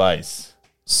any advice?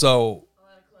 So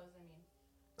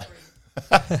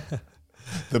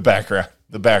The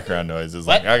background noise is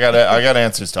like I got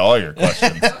answers to all your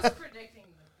questions.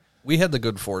 we had the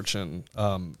good fortune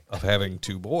of having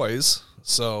 2 boys.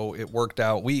 So it worked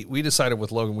out. We decided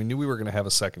with Logan, we knew we were going to have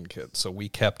a second kid. So we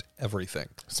kept everything.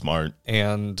 Smart.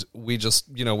 And we just,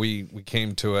 we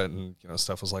came to it and,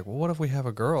 Steph was like, well, what if we have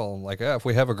a girl? I'm like, yeah, if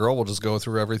we have a girl, we'll just go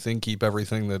through everything, keep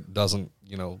everything that doesn't,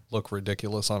 look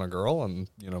ridiculous on a girl and,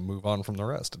 move on from the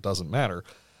rest. It doesn't matter.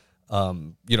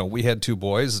 We had 2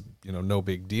 boys, no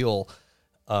big deal.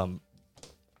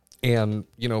 And,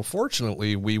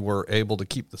 fortunately, we were able to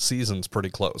keep the seasons pretty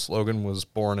close. Logan was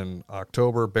born in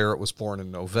October, Barrett was born in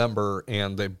November,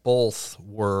 and they both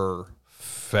were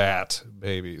fat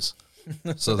babies.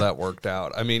 So that worked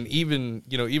out. I mean, even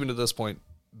to this point,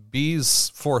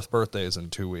 B's 4th birthday is in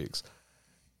 2 weeks.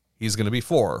 He's going to be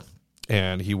 4,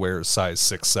 and he wears size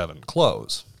 6-7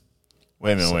 clothes.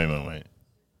 Wait a minute.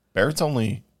 Barrett's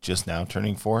only just now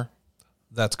turning 4?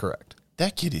 That's correct.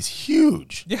 That kid is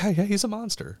huge. Yeah, he's a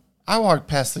monster. I walked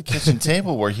past the kitchen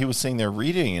table where he was sitting there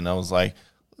reading, and I was like,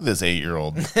 look at this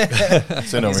 8-year-old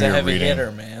sitting over he's a here heavy reading.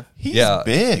 hitter, man. He's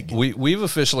big. We've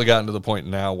officially gotten to the point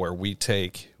now where we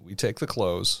take the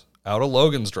clothes out of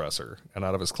Logan's dresser and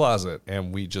out of his closet,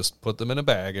 and we just put them in a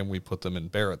bag and we put them in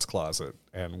Barrett's closet,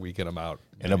 and we get them out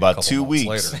In maybe a about couple 2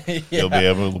 months weeks, later. you'll be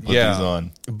able to put these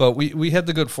on. But we had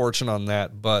the good fortune on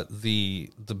that. But the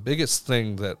biggest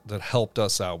thing that helped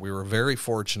us out, we were very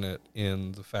fortunate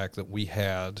in the fact that we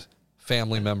had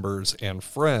family members and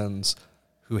friends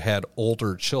who had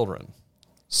older children.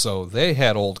 So they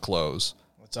had old clothes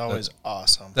It's always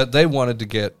awesome. that they wanted to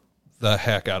get the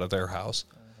heck out of their house.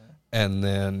 And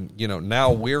then,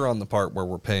 now we're on the part where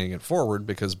we're paying it forward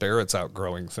because Barrett's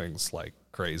outgrowing things like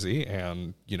crazy.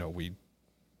 And, we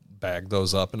bag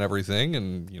those up and everything.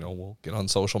 And, we'll get on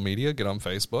social media, get on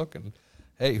Facebook. And,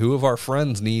 hey, who of our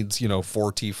friends needs,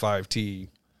 4T, 5T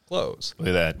clothes? Look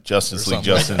at that. Justice League something.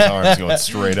 Justin's arms going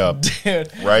straight up. Dude.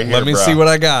 Right here, Let me bro. see what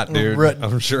I got, dude.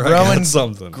 I'm sure I Rowan got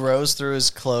something. grows through his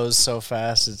clothes so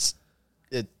fast.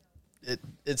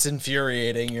 It's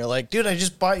infuriating. You're like, dude, I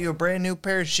just bought you a brand new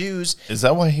pair of shoes. Is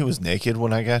that why he was naked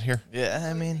when I got here? Yeah,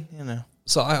 I mean,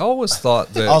 So I always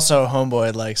thought that... Also,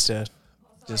 homeboy likes to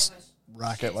just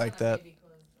rock it like that.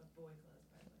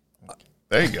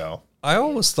 There you go. I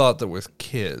always thought that with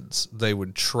kids, they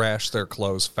would trash their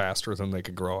clothes faster than they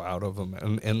could grow out of them.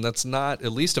 And that's not,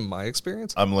 at least in my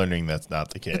experience, I'm learning that's not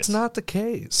the case. it's not the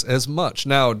case as much.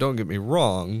 Now, don't get me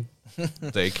wrong,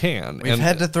 they can. We've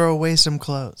had to throw away some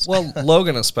clothes. Well,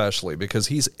 Logan especially, because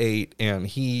he's 8 and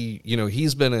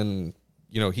he's been in,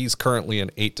 he's currently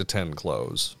in 8 to 10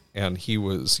 close. And he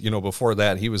was, before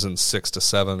that, he was in 6 to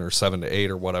 7 or 7 to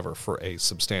 8 or whatever for a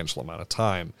substantial amount of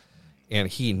time. And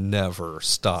he never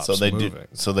stops moving.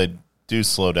 So they do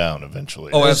slow down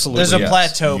eventually. Oh, absolutely. There's a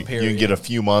plateau period. You can get a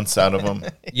few months out of them.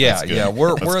 Yeah.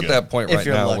 We're at that point If right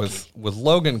you're now lucky. with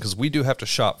Logan, because we do have to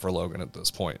shop for Logan at this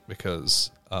point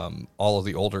because all of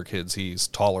the older kids he's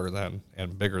taller than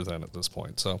and bigger than at this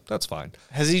point. So that's fine.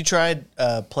 Has he tried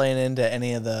playing into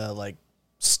any of the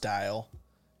style?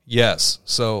 Yes.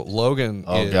 So Logan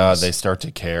God, they start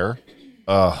to care.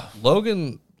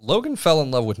 Logan fell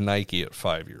in love with Nike at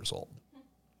 5 years old,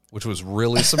 which was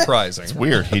really surprising.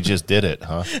 Weird. He just did it,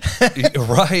 huh?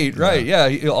 Right.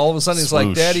 Yeah. All of a sudden he's like,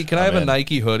 Swoosh. Daddy, can I have I'm a in.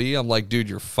 Nike hoodie? I'm like, dude,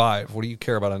 you're 5. What do you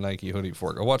care about a Nike hoodie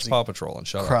for? Go watch Paw Patrol and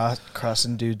shut up.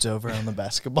 Crossing dudes over on the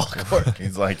basketball court.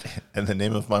 He's like, in the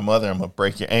name of my mother, I'm gonna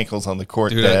break your ankles on the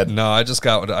court, Dude, Dad. I just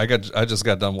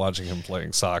got done watching him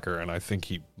playing soccer, and I think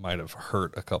he might have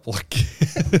hurt a couple of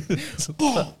kids.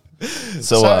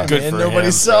 So Sorry, good man, for nobody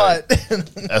him. saw it.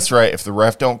 That's right. If the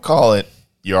ref don't call it,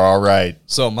 you're all right.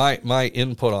 So my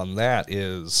input on that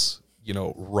is,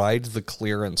 ride the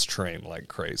clearance train like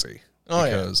crazy. Oh, yeah.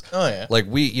 Because, Oh, yeah. Like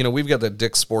we've got the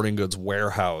Dick's Sporting Goods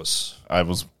warehouse. I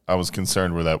was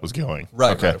concerned where that was going.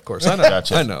 Right, of course. I know.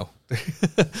 Gotcha. I know.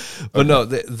 But no,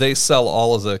 they sell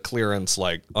all of the clearance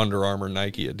like Under Armour,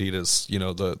 Nike, Adidas,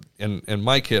 and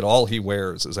my kid, all he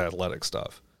wears is athletic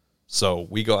stuff. So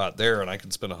we go out there and I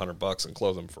can spend $100 and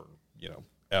clothe him for,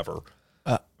 ever.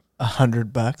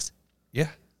 $100? Yeah.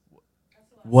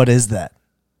 What is that?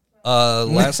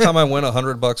 Last time I went,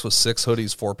 $100 was 6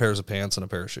 hoodies, 4 pairs of pants, and a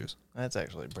pair of shoes. That's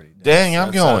actually pretty dope. Dang,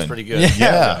 I'm That sounds going. pretty good.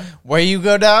 Yeah. Where you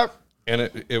go, Doc? And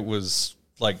it was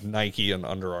like Nike and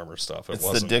Under Armour stuff. It It's the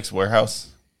wasn't. Dick's Warehouse.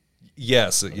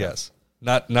 Yes.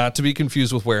 Not to be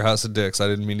confused with Warehouse at Dick's. I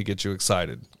didn't mean to get you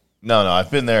excited. No, I've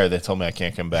been there. They told me I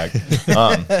can't come back. But you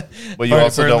Already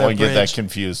also burned don't that want to get that bridge.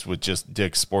 confused with just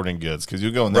Dick's Sporting Goods because you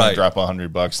go in there and Right. drop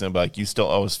 $100 and be like, you still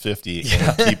owe us $50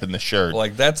 and we're keeping the shirt.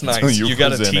 Like, that's Until nice. You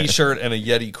got a present it. T-shirt and a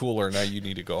Yeti cooler. Now you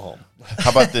need to go home. How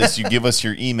about this? You give us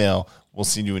your email. We'll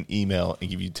send you an email and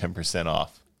give you 10%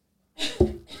 off.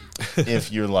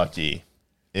 If you're lucky.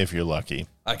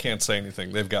 I can't say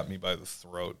anything. They've got me by the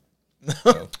throat.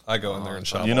 So I go in there and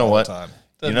shop You know all what? the time.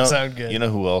 Doesn't sound good. You know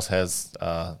who else has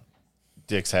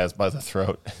Dick's has by the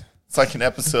throat? It's like an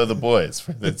episode of The Boys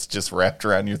that's just wrapped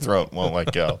around your throat and won't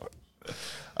let go.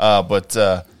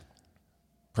 But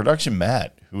Production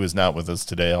Matt, who is not with us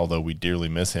today, although we dearly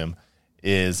miss him,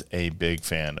 is a big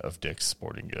fan of Dick's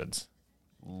Sporting Goods.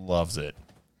 Loves it.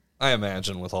 I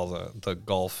imagine with all the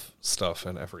golf stuff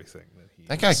and everything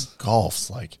That guy golfs.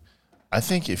 Like, I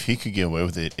think if he could get away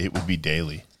with it, it would be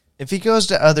daily. If he goes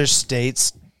to other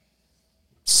states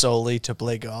solely to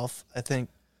play golf, I think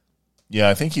Yeah,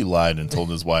 I think he lied and told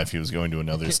his wife he was going to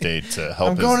another state to help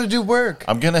I'm going to do work.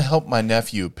 I'm going to help my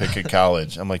nephew pick a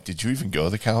college. I'm like, did you even go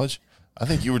to college? I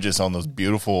think you were just on those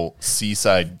beautiful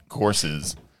seaside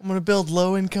courses. I'm going to build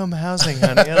low-income housing,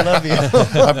 honey. I love you.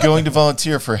 I'm going to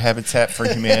volunteer for Habitat for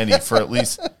Humanity for at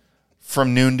least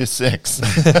from noon to 6.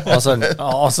 All of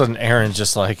a sudden, Aaron's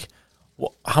just like,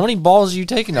 well, how many balls are you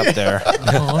taking up there?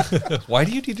 Why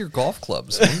do you need your golf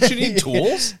clubs? Don't you need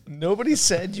tools? Nobody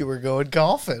said you were going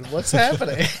golfing. What's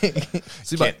happening?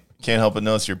 See, but Can't help but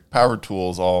notice your power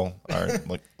tools all are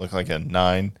look like a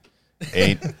 9,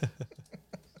 8,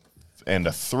 and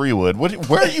a 3 wood.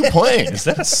 Where are you playing? is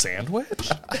that a sandwich?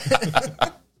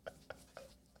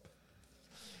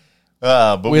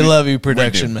 But We love you, we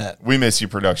Production do. Matt. We miss you,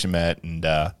 Production Matt, and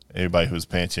everybody who's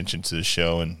paying attention to the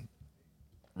show and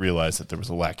realized that there was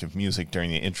a lack of music during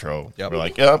the intro. Yep. We're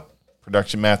like, yep,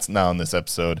 Production Matt's now in this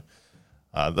episode.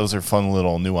 Those are fun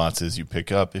little nuances you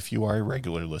pick up if you are a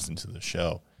regular listener to the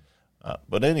show.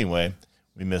 But anyway,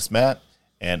 we miss Matt,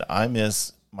 and I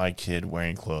miss my kid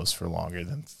wearing clothes for longer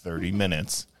than 30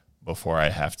 minutes before I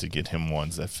have to get him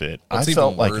ones that fit. That's I even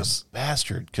felt like worse. a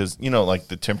bastard because, like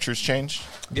the temperatures changed,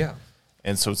 Yeah.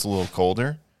 and so it's a little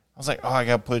colder. I was like, I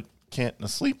got to put Kent in a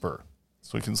sleeper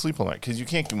so he can sleep all night because you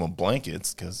can't give him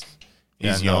blankets because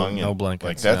he's Yeah, no- young. no and, blankets,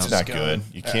 Like, that's no. not good.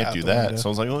 You can't out do the that. window. So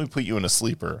I was like, let me put you in a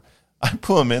sleeper. I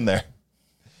put him in there.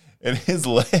 And his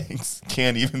legs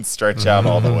can't even stretch out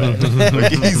all the way.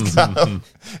 Like, he's got 'em.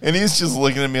 And he's just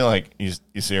looking at me like, you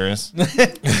serious? You're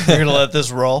going to let this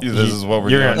roll? This is what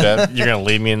we're You're doing, gonna, Dad? you're gonna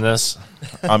leave me in this?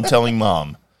 I'm telling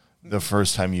Mom the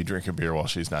first time you drink a beer while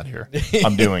she's not here.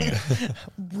 I'm doing it.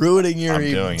 Ruining your I'm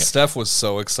evening. doing it. Steph was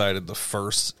so excited the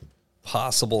first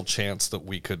possible chance that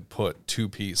we could put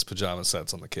 2-piece pajama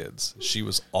sets on the kids. She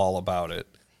was all about it.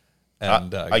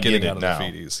 And I getting get out it of now. the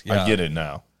feeties. Yeah. I get it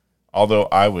now. Although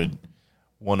I would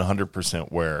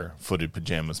 100% wear footed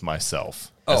pajamas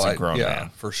myself as a grown man.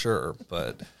 For sure.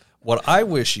 But what I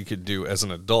wish you could do as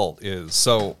an adult is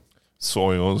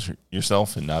soil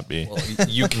yourself and not be. Well,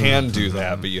 you can do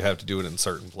that, but you have to do it in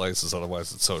certain places.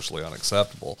 Otherwise, it's socially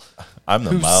unacceptable. I'm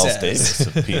the Miles Davis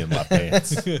of peeing my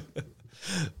pants.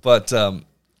 But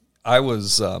I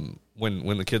was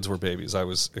when the kids were babies, I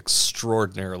was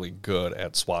extraordinarily good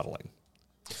at swaddling.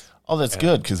 Oh, that's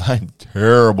good because I'm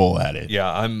terrible at it.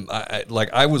 Yeah,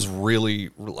 I was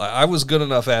good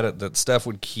enough at it that Steph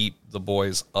would keep the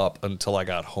boys up until I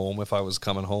got home if I was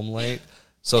coming home late,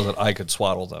 so that I could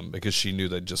swaddle them because she knew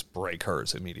they'd just break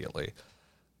hers immediately.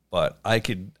 But I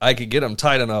could get them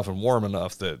tight enough and warm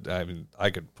enough that I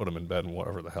could put them in bed in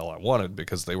whatever the hell I wanted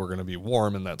because they were going to be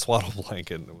warm in that swaddle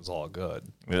blanket and it was all good.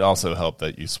 It also helped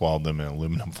that you swaddled them in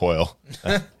aluminum foil.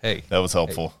 Hey, that was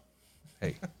helpful.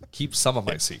 Hey, keep some of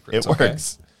my secrets. It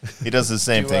works. He does the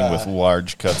same thing with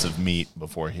large cuts of meat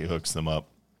before he hooks them up.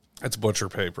 It's butcher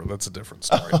paper. That's a different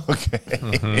story.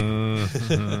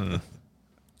 Okay.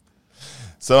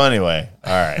 So anyway,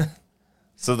 all right.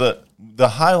 So the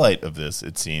highlight of this,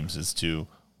 it seems, is to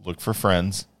look for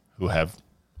friends who have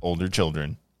older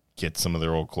children, get some of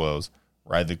their old clothes,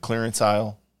 ride the clearance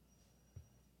aisle,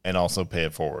 and also pay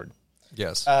it forward.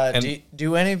 Yes.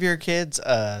 Do any of your kids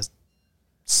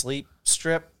sleep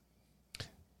strip?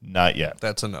 Not yet.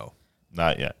 That's a no.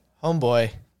 Not yet.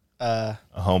 Homeboy. A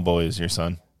homeboy is your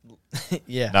son?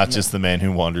 Yeah. Not just the man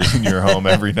who wanders in your home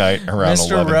every night around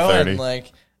Mr. 11:30. Rowan,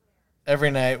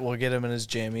 every night we'll get him in his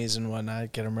jammies and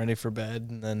whatnot, get him ready for bed,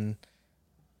 and then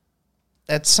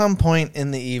at some point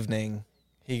in the evening,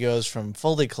 he goes from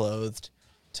fully clothed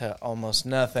to almost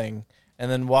nothing, and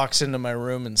then walks into my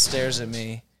room and stares at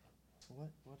me.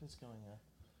 What is going on?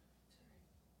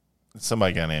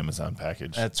 Somebody got an Amazon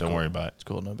package. Don't worry about it. It's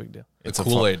cool, no big deal. It's a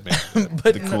Kool-Aid man.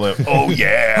 But the Kool-Aid. Oh,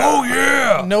 yeah. Oh,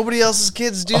 yeah. Nobody else's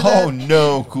kids do that. Oh,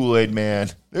 no, Kool-Aid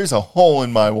man. There's a hole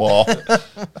in my wall.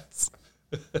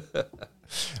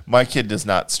 My kid does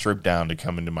not strip down to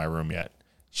come into my room yet.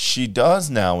 She does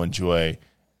now enjoy,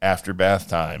 after bath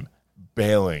time,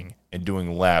 bailing and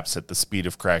doing laps at the speed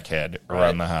of crackhead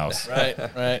around the house.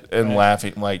 Right. And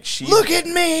laughing like she... Look at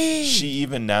me! She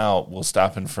even now will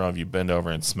stop in front of you, bend over,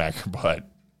 and smack her butt,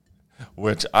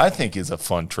 which I think is a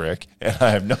fun trick, and I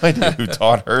have no idea who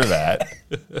taught her that.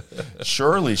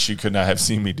 Surely she could not have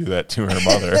seen me do that to her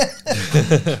mother.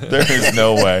 There is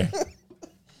no way.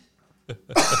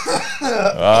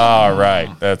 All right.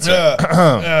 That's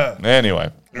it.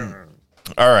 Anyway.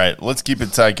 All right. Let's keep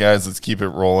it tight, guys. Let's keep it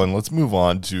rolling. Let's move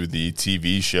on to the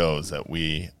TV shows that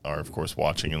we are, of course,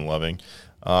 watching and loving.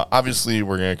 Obviously,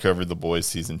 we're going to cover The Boys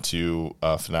Season 2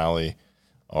 finale.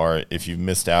 Or if you've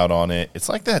missed out on it, it's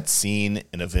like that scene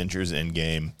in Avengers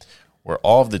Endgame where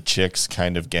all of the chicks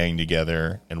kind of gang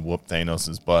together and whoop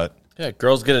Thanos' butt. Yeah,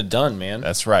 girls get it done, man.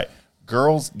 That's right.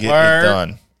 Girls get it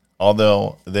done.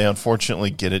 Although they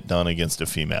unfortunately get it done against a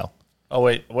female. Oh,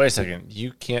 wait a second.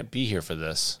 You can't be here for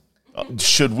this.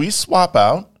 Should we swap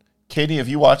out? Katie, have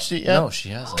you watched it yet? No, she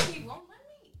hasn't. Oh, he won't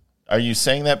let me. Are you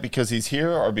saying that because he's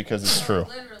here or because it's true?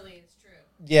 Literally, it's true.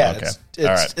 Yeah, Okay. it's All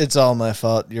right. it's all my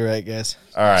fault. You're right, guys.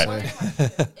 All right. It's too late. I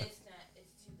can't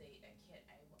watch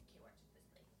it this late.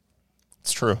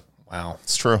 It's true. Wow.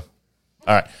 It's true.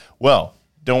 All right. Well,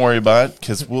 don't worry about it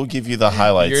because we'll give you the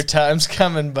highlights Your time's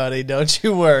coming, buddy. Don't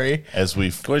you worry. as we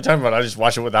What are you talking about? I just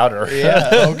watch it without her.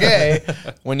 Yeah, okay.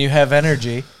 When you have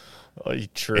energy. Oh,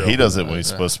 true. He does it when he's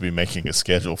supposed to be making a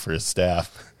schedule for his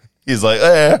staff. He's like,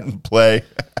 play.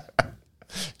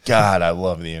 God, I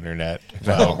love the internet.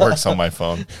 It works on my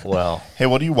phone. Well, Hey,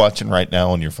 what are you watching right now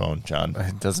on your phone, John?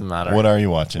 it doesn't matter. What are you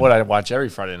watching? What I watch every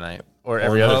Friday night or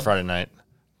every other Pornhub? Friday night.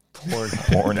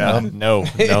 Pornhub? No.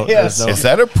 Yes. There's no. Is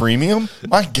that a premium?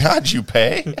 My God, you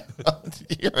pay?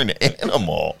 You're an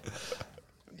animal.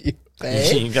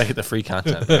 You gotta get the free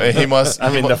content. He must.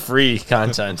 the free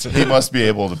content. He must be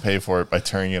able to pay for it by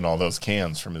turning in all those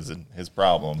cans from his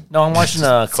problem. No, I'm watching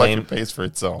a It's like claim. it pays for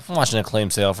itself. I'm watching a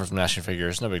claim sale for some action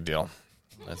figures. No big deal.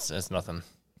 It's nothing.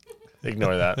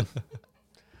 Ignore that.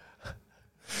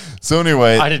 So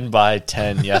anyway, I didn't buy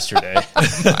 10 yesterday.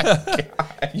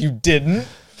 You didn't?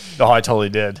 No, I totally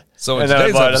did. So in And then I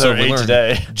today's bought episode, another we 8 learned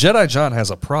today. Jedi John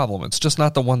has a problem. It's just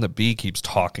not the one that B keeps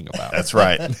talking about. that's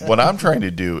right. What I'm trying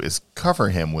to do is cover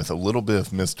him with a little bit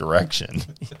of misdirection.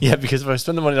 Yeah, because if I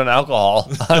spend the money on alcohol,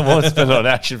 I won't spend it on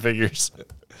action figures.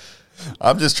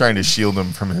 I'm just trying to shield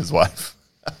him from his wife.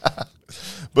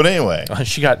 But anyway,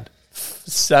 She got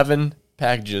 7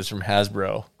 packages from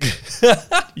Hasbro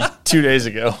 2 days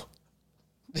ago.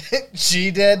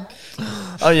 She did.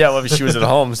 Oh, yeah, well, she was at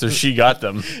home, so she got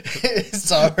them.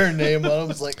 Saw her name on it.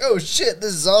 Was like, oh shit,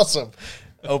 this is awesome.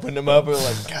 Opened them up and we're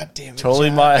like, God damn it. Totally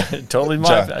John.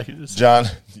 my packages. John,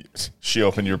 she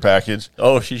opened your package.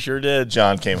 Oh, she sure did.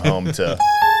 John came home to.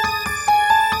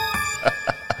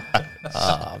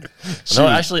 No,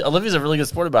 actually, Olivia's a really good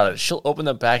sport about it. She'll open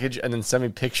the package and then send me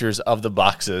pictures of the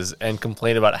boxes and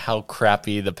complain about how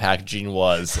crappy the packaging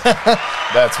was.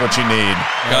 That's what you need.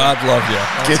 God love you.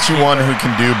 Get you one who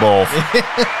can do both.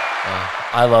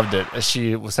 I loved it.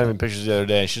 She was sending me pictures the other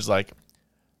day, and she's like,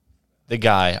 the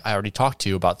guy I already talked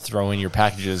to about throwing your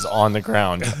packages on the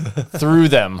ground threw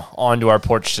them onto our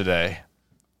porch today.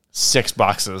 6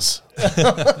 boxes.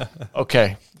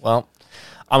 Okay, well,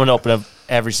 I'm going to open up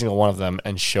every single one of them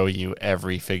and show you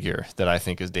every figure that I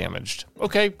think is damaged.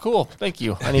 Okay, cool. Thank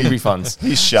you. I need refunds.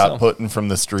 He's shot putting from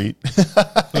the street.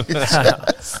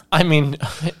 I mean,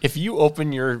 if you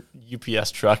open your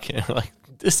UPS truck and you're like,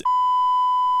 this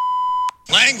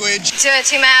Language. Do it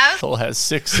to mouth. asshole has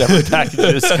 6 separate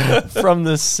packages from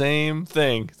the same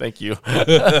thing. Thank you.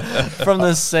 From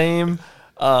the same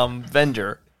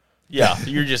vendor. Yeah,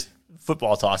 you're just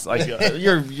football toss. Like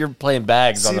you're playing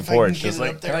bags on the porch. Just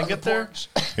like, can I get there?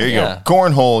 Here you go.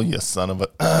 Cornhole, you son of a.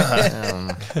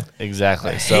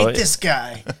 Exactly. I hate this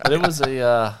guy. But it was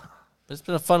it's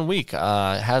been a fun week.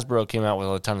 Hasbro came out with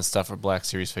a ton of stuff for Black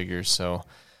Series figures, so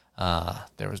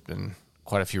there has been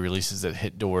quite a few releases that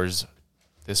hit doors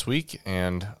this week,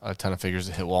 and a ton of figures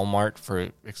that hit Walmart for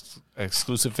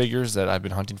exclusive figures that I've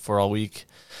been hunting for all week.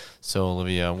 So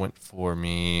Olivia went with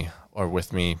me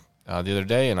the other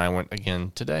day, and I went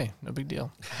again today. No big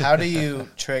deal. How do you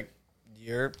trick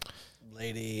your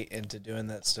lady into doing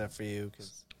that stuff for you?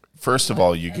 'Cause First of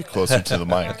all, you get closer to the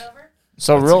mic.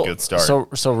 So That's a good start.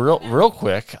 So real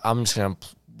quick, I'm just gonna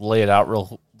lay it out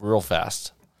real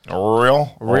fast. Real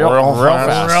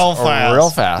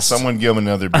fast. Someone give him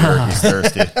another beer. He's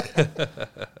thirsty.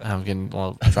 I'm getting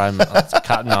dry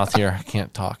cotton mouth here. I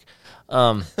can't talk.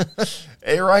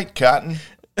 Hey, right, Cotton.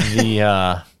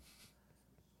 You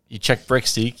check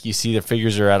Brickseek, you see the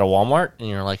figures are at a Walmart, and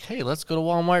you're like, hey, let's go to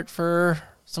Walmart for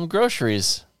some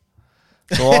groceries.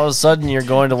 So all of a sudden, you're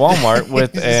going to Walmart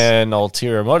with an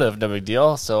ulterior motive, no big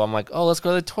deal. So I'm like, oh, let's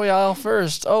go to the toy aisle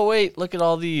first. Oh, wait, look at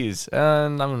all these.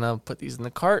 And I'm going to put these in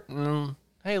the cart, and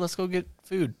hey, let's go get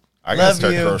food. I got to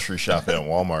start grocery shopping at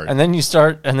Walmart. And then you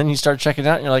start checking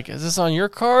out, and you're like, is this on your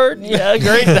card? Yeah,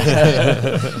 great.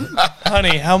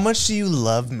 honey, how much do you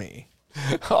love me?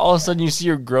 All of a sudden, you see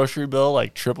your grocery bill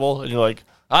like triple, and you're like,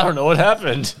 I don't know what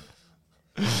happened.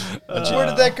 Where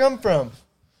did that come from?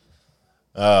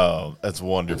 Oh, that's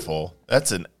wonderful.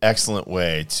 That's an excellent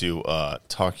way to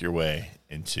talk your way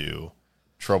into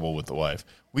trouble with the wife.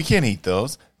 We can't eat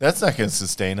those. That's not going to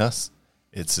sustain us.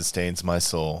 It sustains my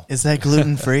soul. Is that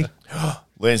gluten-free?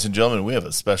 Ladies and gentlemen, we have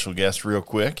a special guest real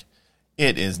quick.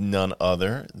 It is none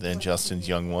other than Justin's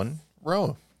young one,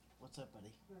 Ro. What's up,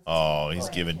 buddy? Oh, he's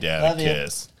giving Dad a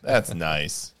kiss. That's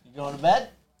nice. You going to bed?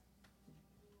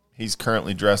 He's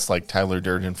currently dressed like Tyler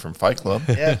Durden from Fight Club.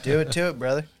 Yeah, do it to it,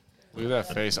 brother. Look at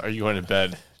that face. Are you going to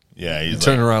bed? Yeah, he's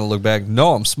Turn around and look back.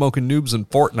 No, I'm smoking noobs in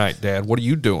Fortnite, Dad. What are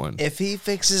you doing? If he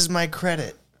fixes my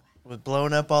credit with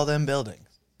blowing up all them buildings.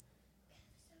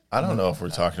 I don't know if we're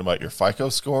talking about your FICO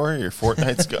score or your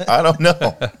Fortnite score. I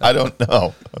don't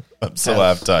know. I'm so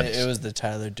half touched. It was the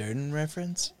Tyler Durden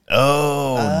reference.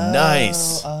 Oh,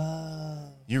 nice.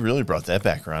 You really brought that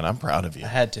back around. I'm proud of you. I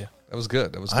had to. That was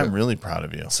good. I'm really proud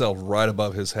of you. Sailed right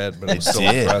above his head, but it was still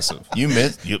Did. impressive. You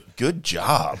missed. Good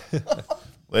job.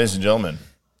 Ladies and gentlemen,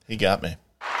 he got me.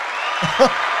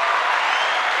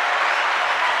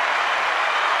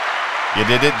 You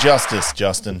did it justice,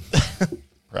 Justin.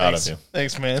 Proud of you.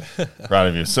 Thanks, man. Proud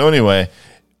of you. So anyway,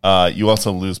 you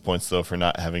also lose points, though, for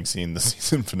not having seen the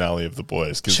season finale of The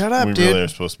Boys. Shut up, we dude. really are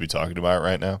supposed to be talking about it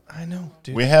right now. I know,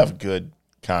 dude. We have good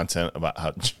content about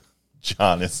how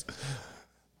John is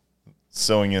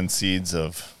sowing in seeds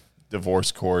of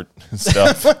divorce court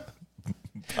stuff.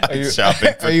 Are you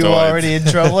shopping for toys. already in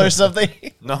trouble or something?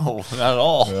 No, not at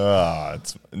all.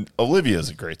 Olivia is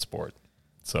a great sport,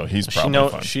 so he's probably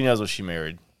fun. She knows what she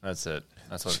married. That's it.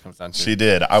 That's what it comes down to. She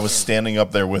did. I was standing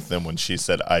up there with them when she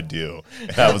said, I do.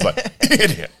 And I was like,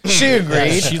 idiot. She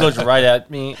agreed. She looked right at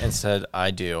me and said,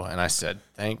 I do. And I said,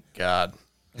 thank God.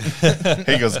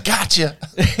 He goes, gotcha.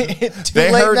 Too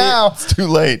late now. It's too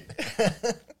late.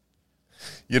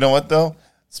 You know what, though?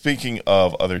 Speaking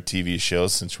of other TV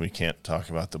shows, since we can't talk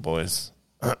about The Boys.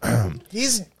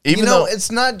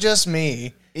 It's not just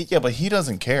me. Yeah, but he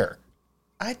doesn't care.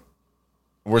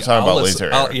 We're talking about laser.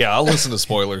 I'll listen to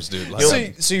spoilers, dude.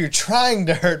 So you're trying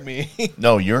to hurt me.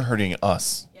 No, you're hurting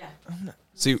us. Yeah.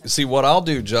 See, what I'll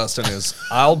do, Justin, is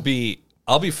I'll be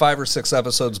I'll be 5 or 6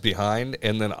 episodes behind,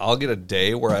 and then I'll get a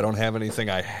day where I don't have anything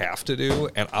I have to do,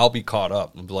 and I'll be caught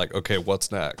up and be like, okay,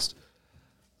 what's next?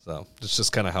 So it's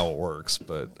just kind of how it works.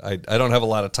 But I don't have a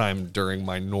lot of time during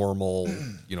my normal,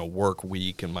 work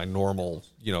week and my normal,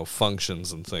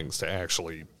 functions and things to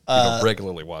actually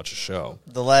regularly watch a show.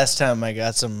 The last time I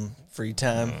got some free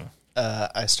time,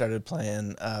 I started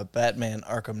playing Batman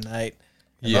Arkham Knight.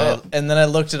 And then I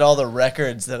looked at all the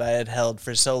records that I had held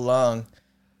for so long,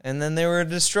 and then they were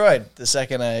destroyed the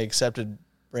second I accepted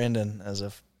Brandon as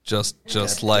a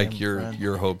just like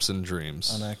your hopes and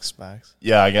dreams on Xbox.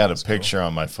 Yeah, I got a picture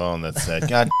on my phone that said,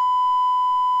 God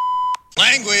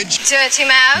Language. Dirty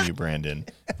mouth. you, Brandon.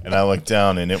 And I looked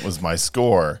down, and it was my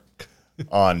score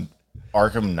on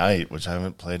Arkham Knight, which I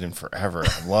haven't played in forever.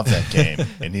 I love that game.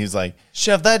 And he's like,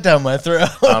 Shove that down my throat.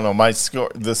 I don't know,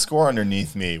 the score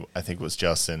underneath me, I think was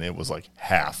Justin. It was like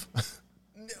half.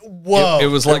 Whoa. It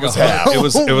was like half. It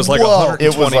was like Whoa. 120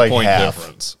 It was like point half.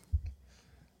 difference.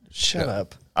 Shut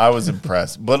up. I was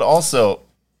impressed. But also,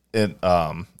 it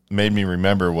made me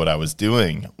remember what I was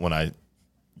doing when I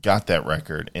got that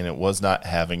record, and it was not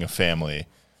having a family.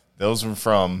 Those were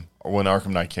from when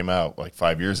Arkham Knight came out like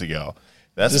 5 years ago.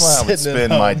 That's Just why I would sitting at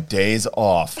spend my home. days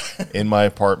off in my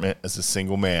apartment as a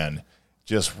single man,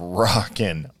 just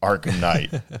rocking Arkham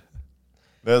Knight.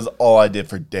 That was all I did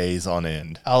for days on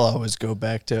end. I'll always go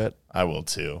back to it. I will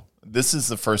too. This is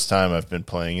the first time I've been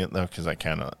playing it though, because I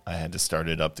had to start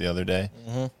it up the other day.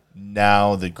 Mm-hmm.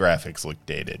 Now the graphics look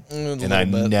dated, and I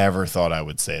never thought I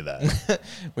would say that.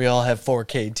 We all have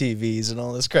 4K TVs and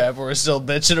all this crap. We're still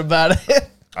bitching about it.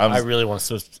 I really want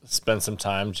to spend some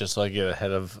time just so I get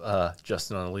ahead of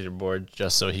Justin on the leaderboard,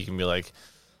 just so he can be like,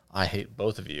 I hate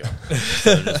both of you.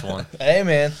 Instead of just one. Hey,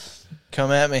 man.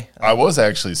 Come at me. I was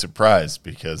actually surprised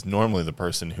because normally the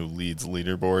person who leads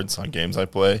leaderboards on games I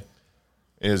play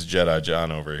is Jedi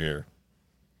John over here.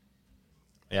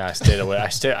 Yeah, I stayed away.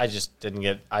 I just didn't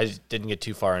get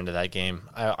too far into that game.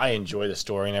 I enjoy the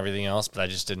story and everything else, but I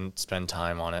just didn't spend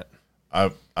time on it.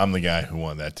 I'm the guy who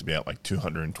wanted that to be at like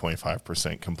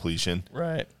 225% completion.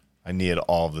 Right. I needed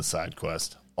all of the side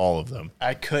quests, all of them.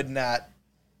 I could not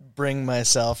bring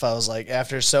myself. I was like,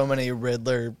 after so many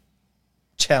Riddler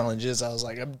challenges, I was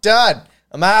like, I'm done.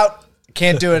 I'm out. I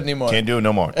can't do it anymore. Can't do it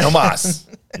no more. No mas.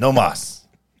 No mas.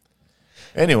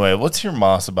 Anyway, let's hear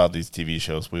moss about these TV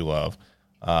shows we love.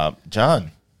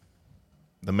 John,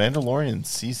 The Mandalorian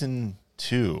Season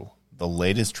 2, the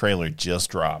latest trailer just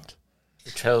dropped.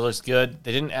 The trailer looks good.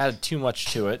 They didn't add too much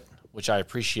to it, which I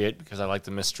appreciate because I like the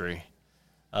mystery.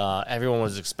 Everyone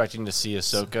was expecting to see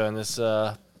Ahsoka in this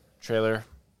trailer.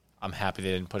 I'm happy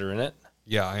they didn't put her in it.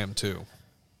 Yeah, I am too.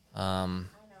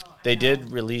 They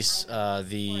did release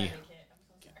the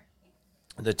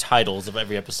titles of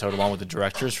every episode along with the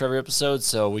directors for every episode,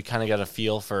 so we kind of got a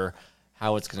feel for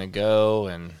how it's going to go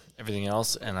and everything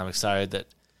else, and I'm excited that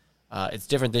it's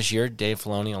different this year. Dave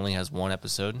Filoni only has one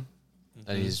episode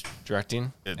that he's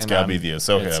directing. It's got to be the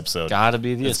Ahsoka episode. It's got to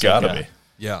be the Ahsoka. It's got to be.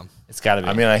 Yeah. It's got to be.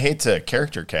 I mean, I hate to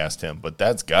character cast him, but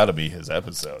that's got to be his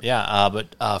episode. Yeah,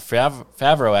 but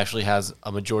Favreau actually has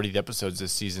a majority of the episodes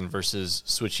this season versus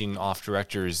switching off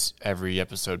directors every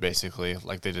episode, basically,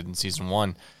 like they did in season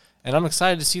 1. And I'm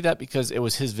excited to see that because it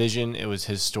was his vision, it was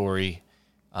his story.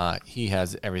 He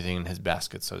has everything in his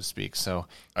basket, so to speak. So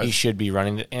he should be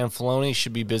running it. And Filoni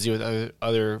should be busy with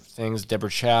other things. Deborah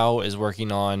Chow is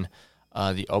working on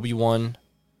the Obi-Wan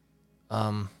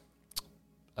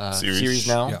series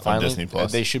now. Yeah, finally, on Disney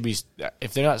Plus. They should be,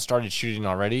 if they're not started shooting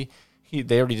already.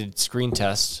 They already did screen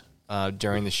tests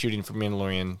during the shooting for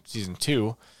Mandalorian season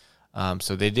 2.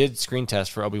 So they did screen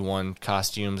tests for Obi-Wan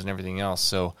costumes and everything else.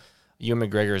 So Ewan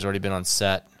McGregor has already been on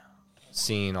set,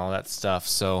 seeing all that stuff.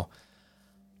 So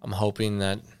I'm hoping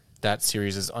that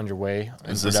series is underway.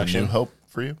 Is this a new hope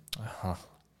for you?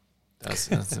 That's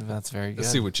very good. I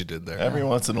see what you did there. Every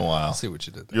once in a while, I see what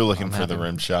you did there. you're looking for the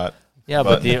rim shot. Yeah,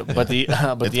 but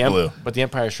the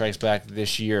Empire Strikes Back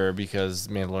this year because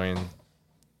Mandalorian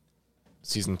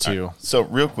season 2. Right. So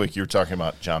real quick, you were talking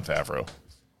about Jon Favreau,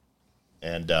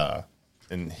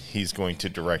 and he's going to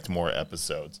direct more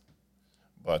episodes.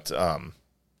 But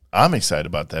I'm excited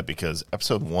about that because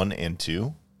episode 1 and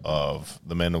 2 of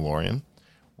The Mandalorian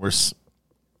were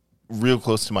real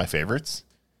close to my favorites,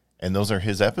 and those are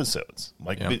his episodes.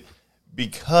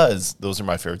 Because those are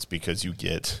my favorites because you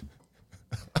get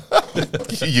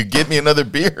you get me another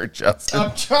beer, Justin.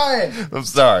 I'm trying. I'm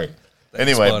sorry.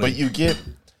 Anyway, funny. but you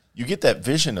get that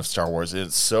vision of Star Wars.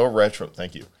 It's so retro.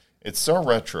 Thank you. It's so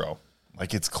retro,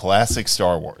 like it's classic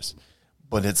Star Wars,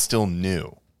 but it's still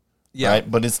new. Yeah. Right?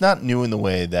 But it's not new in the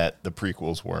way that the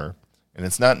prequels were, and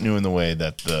it's not new in the way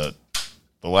that the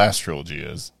last trilogy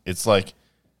is. It's like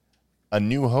A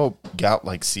New Hope got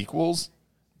like sequels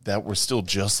that were still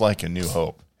just like A New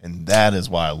Hope. And that is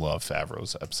why I love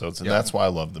Favreau's episodes. And that's why I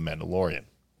love The Mandalorian.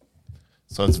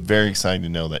 So it's very exciting to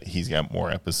know that he's got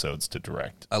more episodes to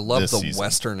direct. I love the season.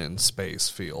 Western in space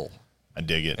feel. I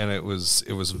dig it. And it was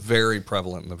very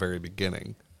prevalent in the very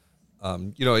beginning.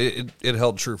 It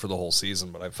held true for the whole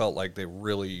season, but I felt like they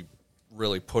really,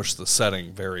 really pushed the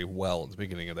setting very well at the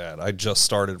beginning of that. I just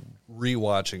started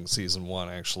rewatching season 1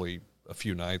 actually a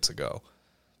few nights ago.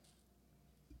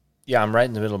 Yeah, I'm right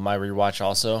in the middle of my rewatch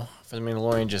also for The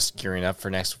Mandalorian, just gearing up for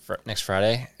next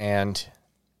Friday. And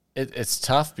it's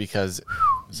tough because...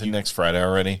 Is it next Friday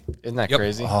already? Isn't that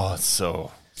crazy? Oh, it's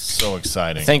so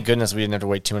exciting. Thank goodness we didn't have to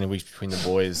wait too many weeks between The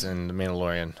Boys and The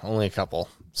Mandalorian. Only a couple.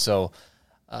 So,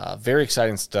 very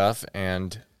exciting stuff.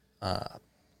 And,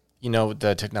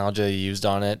 the technology they used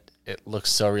on it, it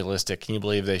looks so realistic. Can you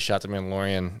believe they shot The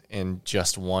Mandalorian in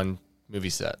just one movie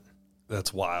set?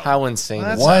 That's wild. How insane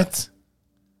is What? that?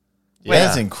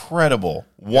 That's incredible.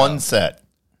 One set.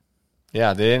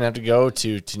 Yeah, they didn't have to go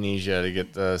to Tunisia to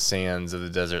get the sands of the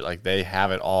desert. Like, they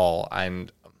have it all.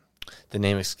 And the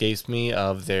name escapes me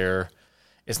of their...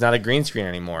 It's not a green screen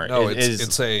anymore. No,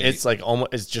 it's like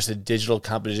almost... It's just a digital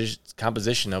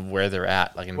composition of where they're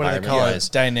at, like what do they call it?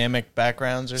 Dynamic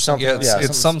backgrounds or something? Yeah,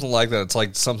 it's something like that. It's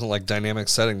like something like dynamic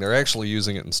setting. They're actually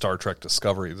using it in Star Trek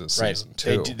Discovery this season,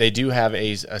 too. They do have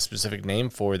a specific name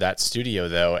for that studio,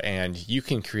 though, and you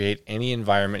can create any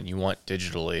environment you want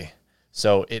digitally.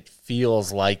 So it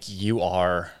feels like you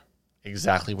are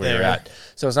exactly where you're at.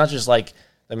 So it's not just like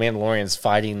the Mandalorian's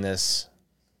fighting this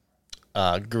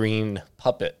green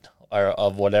puppet or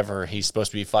of whatever he's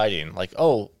supposed to be fighting. Like,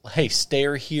 oh, hey,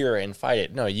 stare here and fight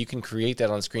it. No, you can create that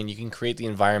on screen. You can create the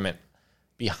environment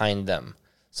behind them.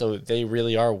 So they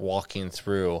really are walking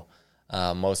through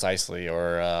Mos Eisley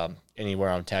or anywhere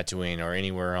on Tatooine or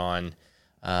anywhere on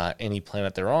any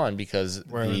planet they're on, because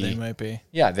wherever they might be.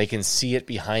 Yeah, they can see it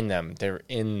behind them. They're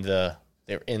in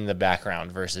the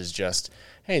background versus just,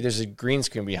 hey, there's a green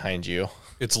screen behind you.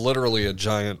 It's literally a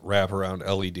giant wraparound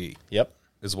LED. Yep.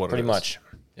 Is what pretty it is. much.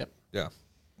 Yep. Yeah.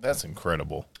 That's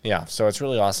incredible. Yeah, so it's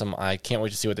really awesome. I can't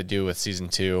wait to see what they do with season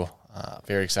 2.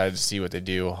 Very excited to see what they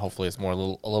do. Hopefully it's a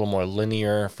little more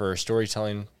linear for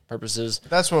storytelling purposes.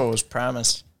 That's what was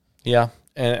promised. Yeah,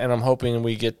 and I'm hoping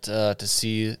we get to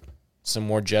see some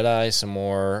more Jedi, some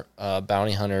more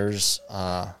bounty hunters.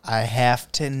 I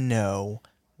have to know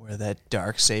where that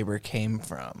Darksaber came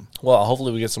from. Well,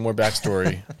 hopefully we get some more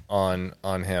backstory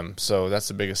on him. So that's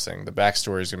the biggest thing. The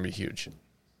backstory is going to be huge.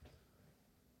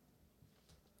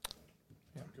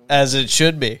 As it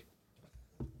should be.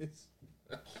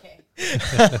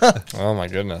 Oh, my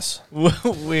goodness.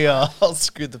 We all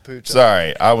screwed the pooch up.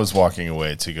 Sorry, I was walking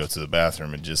away to go to the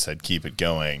bathroom and just said, keep it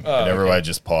going. And everybody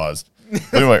just paused.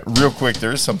 But anyway, real quick,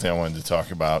 there is something I wanted to talk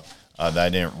about that I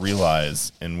didn't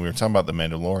realize. And we were talking about The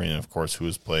Mandalorian, of course, who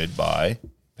was played by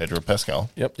Pedro Pascal.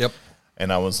 Yep.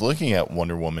 And I was looking at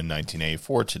Wonder Woman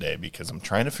 1984 today because I'm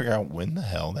trying to figure out when the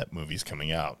hell that movie's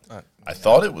coming out. I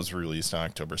thought it was released on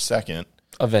October 2nd.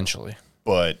 Eventually.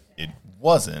 But it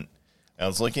wasn't. And I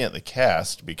was looking at the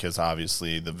cast because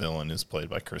obviously the villain is played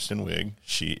by Kristen Wiig.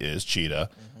 She is Cheetah.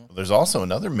 Mm-hmm. But there's also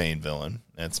another main villain.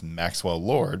 That's Maxwell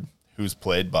Lord, who's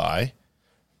played by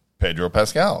Pedro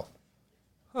Pascal.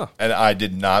 Huh. And I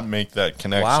did not make that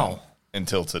connection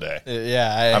until today.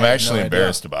 I'm actually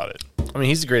embarrassed about it. I mean,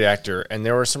 he's a great actor, and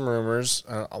there were some rumors.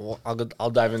 I'll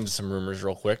dive into some rumors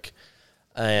real quick.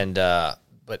 And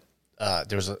but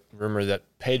there was a rumor that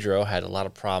Pedro had a lot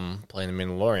of problem playing the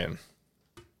Mandalorian.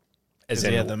 As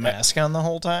he had the mask on the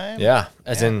whole time? Yeah,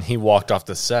 as in he walked off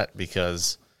the set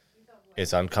because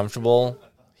it's uncomfortable.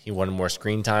 He wanted more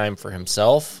screen time for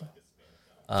himself.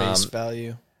 Face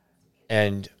value.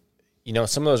 And,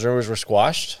 some of those rumors were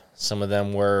squashed. Some of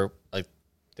them were, like,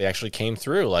 they actually came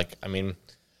through. Like, I mean,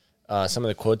 some of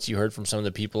the quotes you heard from some of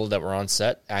the people that were on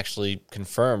set actually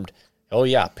confirmed, oh,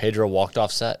 yeah, Pedro walked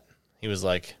off set. He was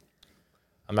like,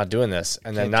 I'm not doing this.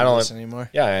 And then not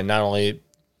only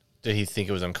did he think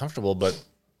it was uncomfortable, but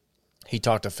he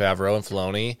talked to Favreau and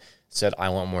Filoni, said, I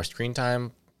want more screen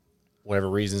time, whatever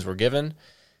reasons were given,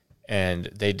 and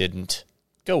they didn't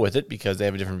go with it because they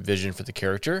have a different vision for the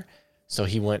character. So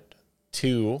he went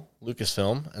to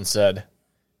Lucasfilm and said,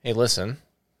 hey, listen,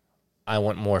 I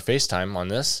want more FaceTime on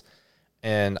this,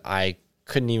 and I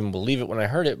couldn't even believe it when I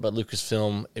heard it, but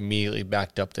Lucasfilm immediately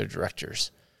backed up their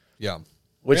directors. Yeah.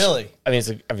 Which, really? I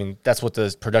mean, that's what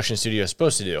the production studio is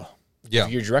supposed to do. Yeah.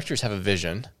 If your directors have a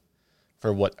vision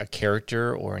for what a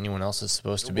character or anyone else is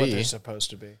supposed to be. What they're supposed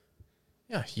to be.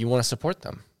 Yeah, you want to support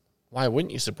them. Why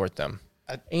wouldn't you support them?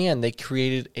 And they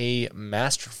created a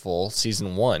masterful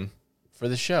season 1 for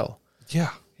the show. Yeah.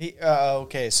 He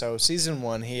okay, so season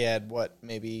 1 he had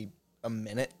maybe a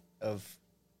minute of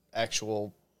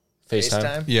actual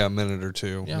FaceTime. Yeah, a minute or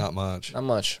two. Yeah. Not much. Not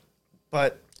much.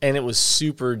 And it was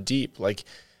super deep. Like,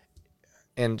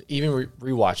 and even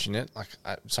rewatching it, like,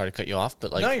 I'm sorry to cut you off,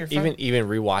 but like, No, you're fine. even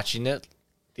rewatching it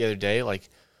the other day, like,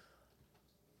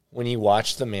 when he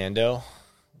watched the Mando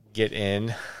get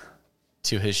in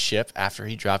to his ship after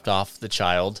he dropped off the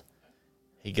child,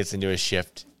 he gets into his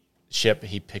ship.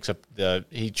 He picks up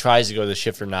he tries to go to the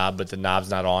shifter knob, but the knob's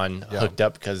not on, hooked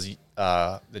up because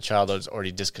the child has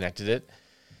already disconnected it.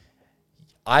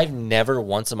 I've never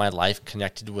once in my life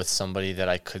connected with somebody that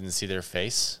I couldn't see their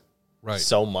face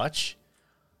so much.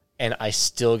 And I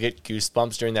still get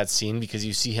goosebumps during that scene because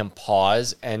you see him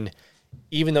pause. And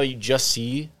even though you just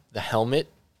see the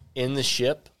helmet in the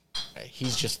ship,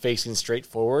 he's just facing straight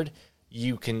forward.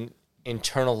 You can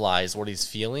internalize what he's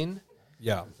feeling.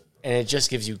 Yeah. And it just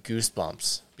gives you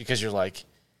goosebumps because you're like,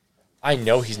 I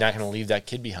know he's not going to leave that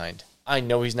kid behind. I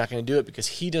know he's not going to do it because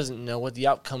he doesn't know what the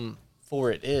outcome for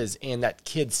it is. And that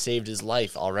kid saved his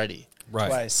life already. Right.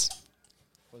 twice.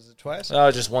 Was it twice?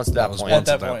 Just once at that point. Once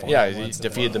at that point. Yeah, he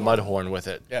defeated the Mudhorn with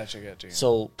it. Gotcha.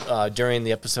 So during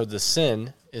the episode The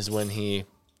Sin is when he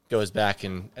goes back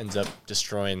and ends up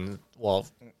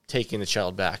taking the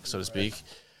child back, so to speak.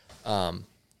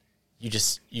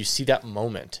 You see that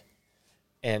moment.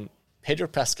 And Pedro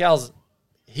Pascal's,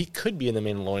 he could be in the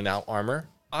Mandalorian armor.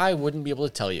 I wouldn't be able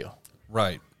to tell you.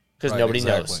 Right. Because nobody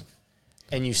knows.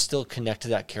 And you still connect to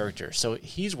that character. So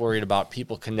he's worried about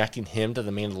people connecting him to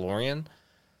the Mandalorian.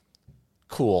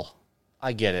 Cool.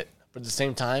 I get it. But at the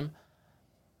same time,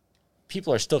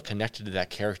 people are still connected to that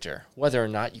character, whether or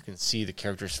not you can see the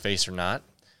character's face or not.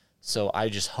 So I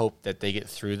just hope that they get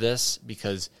through this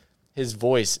because his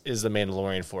voice is the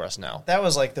Mandalorian for us now. That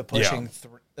was like the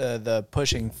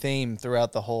pushing theme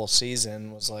throughout the whole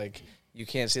season was like, you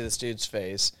can't see this dude's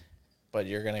face, but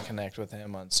you're going to connect with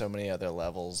him on so many other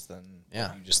levels than you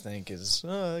just think is,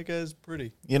 that guy's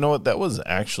pretty. You know what? That was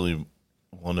actually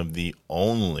one of the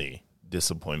only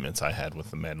disappointments I had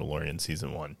with The Mandalorian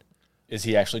Season 1. Is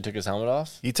he actually took his helmet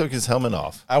off? He took his helmet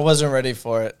off. I wasn't ready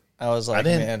for it. I was like,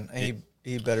 man,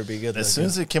 he better be good. As soon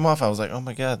as it came off, I was like, oh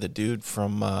my God, the dude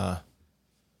from the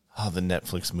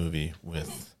Netflix movie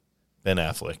with Ben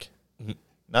Affleck. Mm-hmm.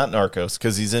 Not Narcos,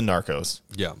 because he's in Narcos.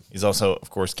 Yeah. He's also, of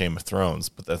course, Game of Thrones,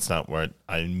 but that's not where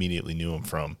I immediately knew him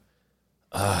from.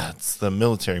 It's the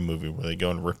military movie where they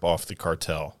go and rip off the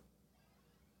cartel.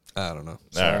 I don't know.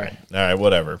 All right,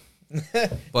 whatever.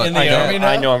 But in the army now?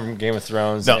 I know him from Game of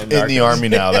Thrones. No, and in the army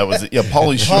now. That was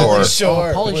Pauly Shore.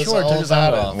 Pauly Shore took his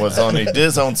helmet off. Was on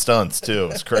his own stunts too.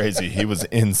 It's crazy. He was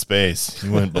in space.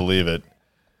 You wouldn't believe it.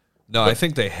 No, I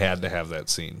think they had to have that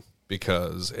scene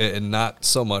because, and not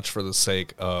so much for the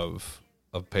sake of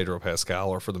Pedro Pascal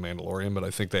or for the Mandalorian, but I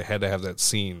think they had to have that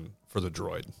scene for the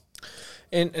droid.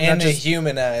 And they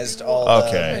humanized all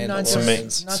the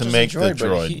Mandalorians. To make the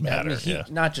droid matter.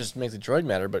 Not just make the droid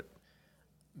matter, but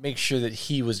make sure that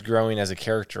he was growing as a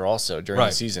character also during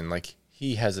the season. Like,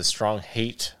 he has a strong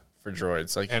hate for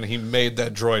droids. And he made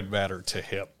that droid matter to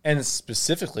him. And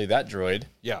specifically that droid.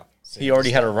 Yeah. He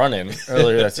already had a run-in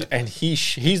earlier, and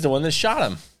he's the one that shot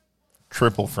him.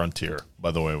 Triple Frontier,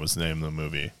 by the way, was the name of the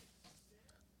movie.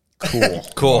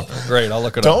 Cool. Great. I'll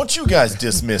look it up. Don't you guys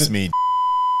dismiss me.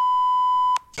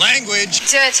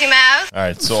 Language. Dirty mouth. All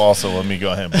right, so also let me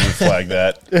go ahead and blue flag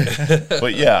that.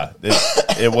 But yeah,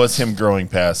 it was him growing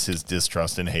past his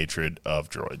distrust and hatred of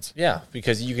droids. Yeah,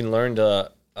 because you can learn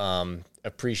to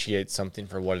appreciate something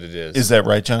for what it is. Is that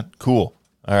right, John? Cool.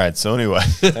 All right, so anyway.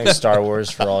 Thanks, Star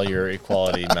Wars, for all your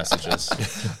equality messages.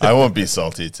 I won't be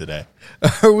salty today.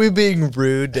 Are we being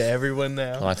rude to everyone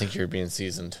now? Well, I think you're being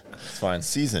seasoned. It's fine.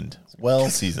 Seasoned. Well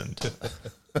seasoned.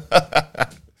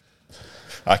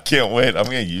 I can't wait. I'm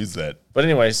going to use that. But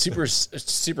anyway, super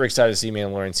excited to see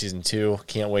Mandalorian Season 2.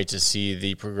 Can't wait to see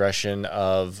the progression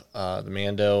of the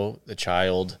Mando, the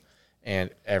child,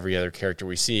 and every other character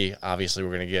we see. Obviously,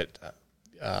 we're going to get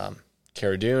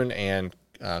Cara Dune and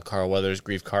Carl Weathers,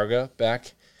 Grief Karga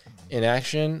back in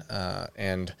action.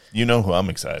 And you know who I'm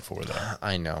excited for, though.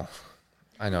 I know.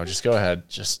 Just go ahead.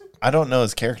 I don't know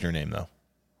his character name, though.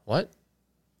 What?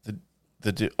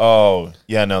 Oh,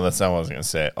 yeah, no, that's not what I was going to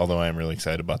say, although I am really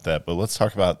excited about that. But let's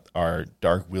talk about our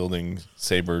dark-wielding,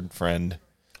 sabered friend.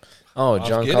 Oh,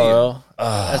 Giancarlo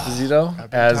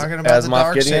Esposito as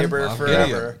Moff Gideon.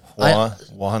 Forever.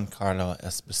 Juan Carlo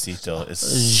Esposito is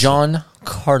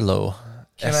Giancarlo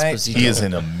Esposito. He is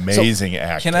an amazing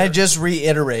actor. Can I just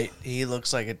reiterate? He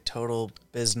looks like a total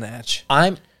biznatch.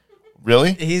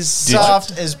 Really? He's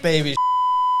soft as baby.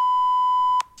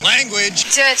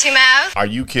 Language. Do it, Team Out. Are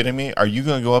you kidding me? Are you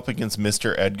going to go up against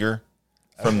Mr. Edgar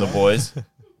from The Boys?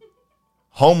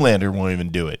 Homelander won't even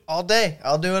do it. All day.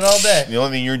 I'll do it all day. The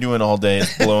only thing you're doing all day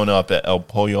is blowing up at El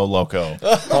Pollo Loco.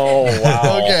 Oh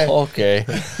wow. Okay.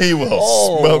 Okay. He will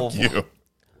smoke you.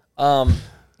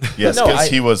 Yes, No, because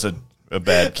he was a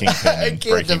bad kingpin I in can't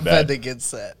Breaking defend Bad.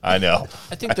 against that. I know.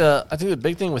 I think the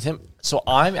big thing with him. So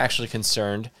I'm actually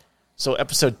concerned. So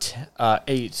episode 8,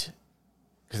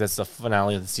 because that's the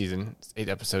finale of the season, it's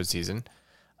 8-episode season,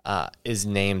 is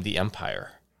named The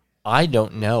Empire. I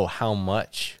don't know how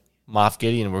much Moff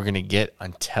Gideon we're gonna get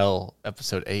until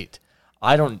episode 8.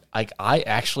 I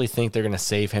actually think they're gonna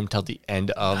save him till the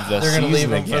end of the They're season going to leave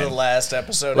him again. for the last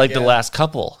episode. Like again. the last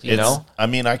couple, you know. I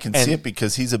mean, I can see it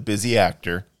because he's a busy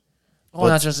actor. Well,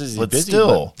 not just is he but busy,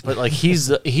 still. but like he's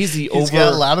the He's over.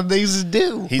 got a lot of things to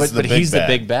do. He's but he's the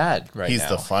big bad right He's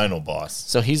now. the final boss.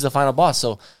 So he's the final boss.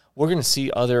 So we're going to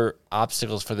see other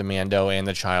obstacles for the Mando and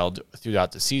the child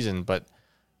throughout the season, but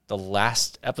the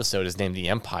last episode is named The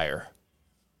Empire.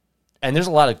 And there's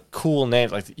a lot of cool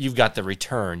names. Like you've got the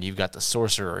Return, you've got the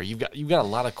Sorcerer, you've got a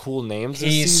lot of cool names. This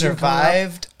He season coming up.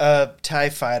 survived a TIE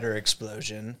fighter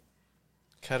explosion,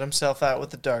 cut himself out with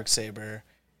the Darksaber.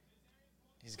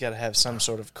 He's got to have some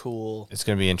sort of cool. It's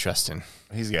going to be interesting.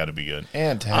 He's got to be good.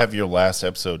 And to have your last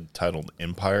episode titled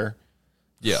Empire,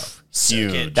 Yeah.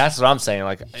 huge. That's what I'm saying.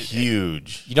 Like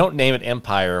Huge. you don't name it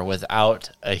Empire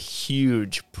without a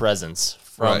huge presence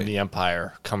from Right. the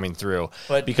Empire coming through.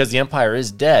 But- because the Empire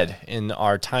is dead in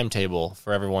our timetable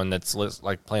for everyone that's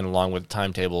like playing along with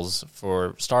timetables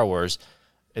for Star Wars.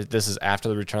 This is after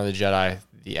the Return of the Jedi.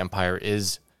 The Empire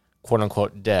is quote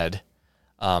unquote dead,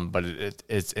 but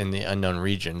it's in the unknown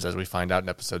regions as we find out in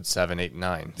episode 7, 8, and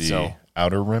 9. The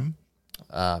Outer Rim?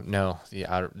 No, the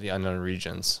unknown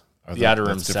regions. Are The that- Outer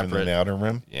Rim's that's different separate. than the Outer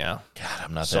Rim? Yeah. God,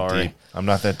 I'm not Sorry. that deep. I'm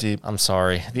not that deep. I'm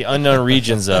sorry. The unknown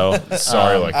regions, though.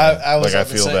 Sorry, I was I at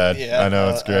the feel same- bad. Yeah, I know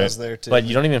it's I great. was there too. But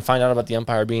you don't even find out about the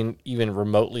Empire being even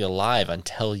remotely alive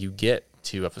until you get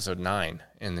to episode 9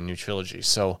 in the new trilogy.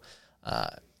 So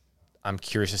I'm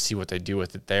curious to see what they do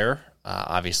with it there.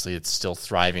 Obviously, it's still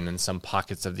thriving in some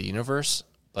pockets of the universe,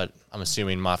 but I'm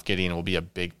assuming Moff Gideon will be a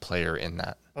big player in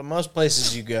that. But most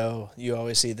places you go, you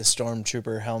always see the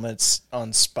stormtrooper helmets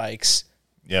on spikes.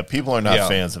 Yeah, people are not Yeah.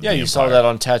 fans of Yeah, the you saw Empire. that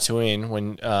on Tatooine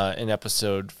when in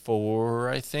episode 4,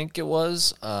 I think it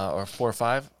was, or 4 or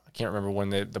 5. I can't remember when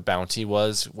the bounty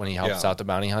was, when he helps Yeah. out the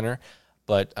bounty hunter.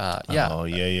 But yeah. Oh,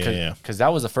 yeah. Because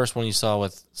that was the first one you saw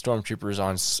with stormtroopers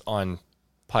on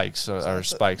pikes or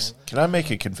spikes. Can I make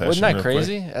a confession? Wasn't that real quick?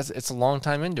 crazy? It's a long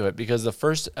time into it because the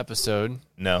first episode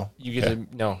No. you get to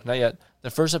no, not yet. The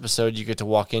first episode you get to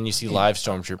walk in, you see live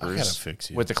stormtroopers I gotta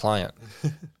fix you. with the client.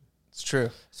 It's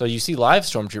true. So you see live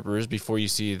stormtroopers before you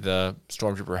see the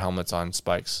stormtrooper helmets on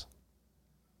spikes.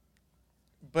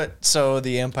 But so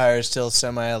the Empire is still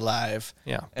semi-alive.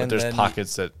 Yeah, but And there's then-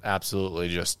 pockets that absolutely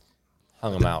just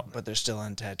hung them out. But they're still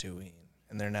on Tatooine,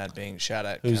 and they're not being shot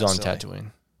at. Who's on constantly.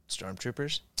 Tatooine?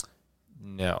 Stormtroopers?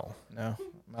 No. No,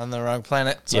 I'm on the wrong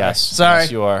planet. Sorry. Yes. Sorry.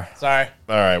 Yes, you are. Sorry.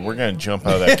 All right, we're going to jump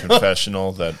out of that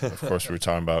confessional that, of course, we were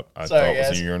talking about. I Sorry, thought was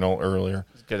guys. a urinal earlier.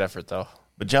 Good effort, though.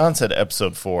 But John said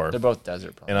episode 4, They're both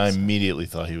desert and I planets. immediately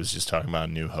thought he was just talking about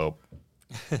New Hope.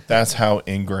 That's how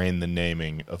ingrained the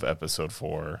naming of episode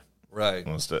 4 Right.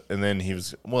 was. And then he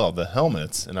was, well, the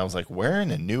helmets. And I was like, where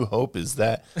in A New Hope is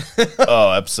that?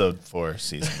 Oh, episode 4,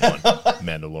 season 1,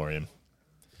 Mandalorian.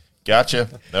 Gotcha.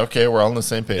 Okay, we're all on the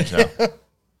same page now.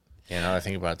 Yeah, now that I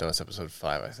think about it, though, it's episode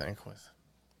 5, I think, with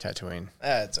Tatooine.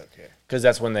 That's okay. Because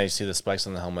that's when they see the spikes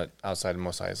on the helmet outside of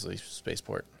Mos Eisley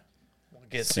Spaceport. We'll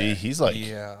get See, there. he's like,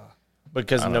 Yeah.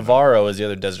 Because Navarro is the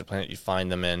other desert planet you find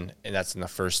them in, and that's in the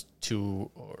first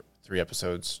 2 or 3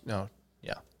 episodes. No,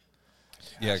 yeah.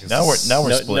 Yeah. 'cause now we're No,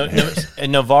 splitting no, hairs.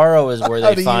 and Navarro is where How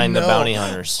they do you find the know bounty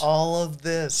hunters. all of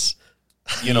this.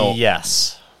 You know,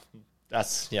 Yes.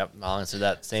 Yep, I'll answer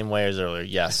that same way as earlier.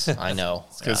 Yes, I know.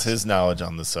 because his knowledge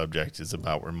on the subject is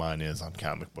about where mine is on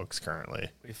comic books currently.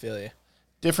 We feel you.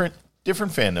 Different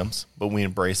fandoms, but we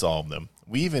embrace all of them.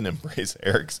 We even embrace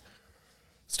Eric's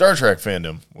Star Trek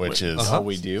fandom, which is Oh,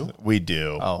 we do? we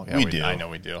do. Oh, yeah, we do. I know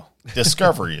we do.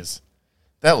 Discoveries.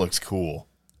 That looks cool.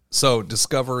 So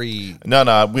Discovery. No,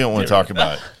 we don't want to talk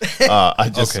about it. I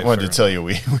just Okay, wanted fair to tell you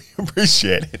we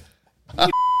appreciate it.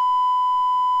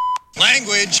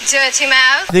 Language. Do it, Team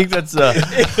Out. I think that's.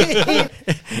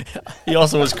 He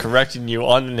also was correcting you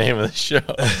on the name of the show.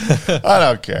 I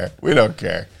don't care. We don't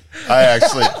care. I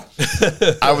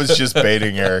was just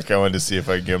baiting Eric. I wanted to see if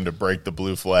I could get him to break the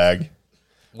blue flag.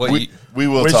 What We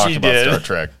will Which talk he about did. Star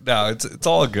Trek. No, it's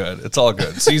all good. It's all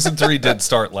good. Season 3 did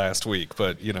start last week,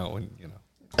 but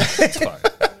it's fine.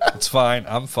 It's fine.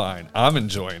 I'm fine. I'm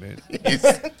enjoying it. He's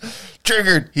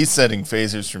triggered. He's setting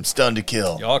phasers from stun to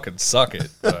kill. Y'all can suck it,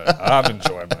 but I'm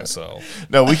enjoying myself.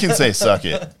 No, we can say suck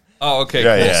it. Oh, okay.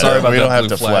 Yeah, Cool. yeah. Sorry about we that. don't have blue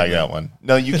to flag that one.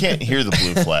 No, you can't hear the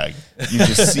blue flag. You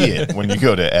just see it when you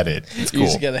go to edit. It's You cool.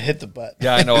 just gotta hit the button.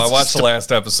 Yeah, I know. I watched the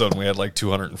last episode and we had like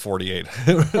 248.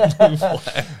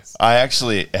 I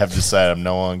actually have decided I'm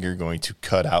no longer going to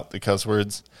cut out the cuss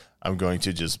words. I'm going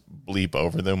to just bleep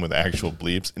over them with actual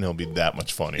bleeps, and it'll be that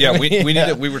much funnier. Yeah, we need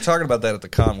to, we were talking about that at the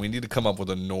con. We need to come up with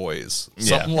a noise.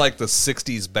 Something like the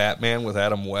 60s Batman with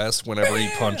Adam West whenever he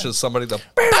punches somebody. The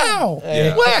Pow!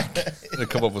 Yeah. Whack! to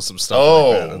come up with some stuff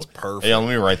like that. That's perfect. Yeah, let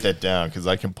me write that down because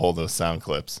I can pull those sound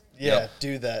clips. Yeah,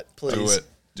 do that, please.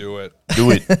 Do it. Do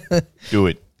it. Do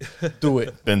it. Do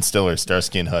it. Ben Stiller,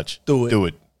 Starsky and Hutch. Do it. Do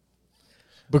it.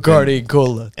 Bacardi and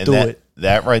Cola. And Do that, it.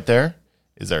 that right there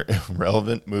is our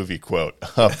relevant movie quote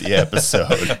of the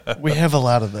episode. We have a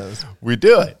lot of those. We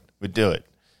do it. We do it.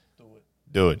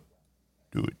 Do it.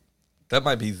 Do it. That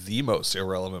might be the most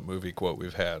irrelevant movie quote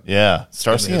we've had. Yeah.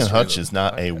 Starsky and history of Hutch the is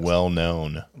not a podcast.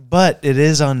 well-known. But it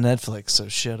is on Netflix, so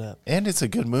shut up. And it's a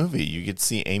good movie. You get to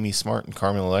see Amy Smart and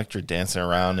Carmen Electra dancing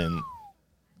around in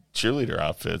cheerleader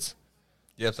outfits.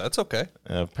 Yeah, that's okay.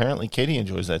 Apparently, Katie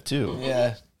enjoys that too.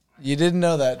 Yeah. You didn't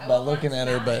know that by looking at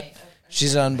her, but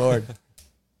she's on board.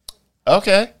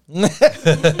 Okay.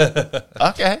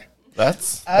 Okay.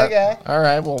 That's Okay. all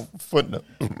right. Well, footnote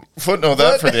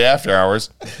that for the after hours.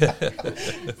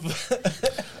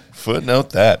 Footnote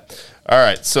that. All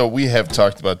right. So we have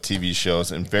talked about TV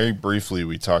shows, and very briefly,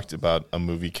 we talked about a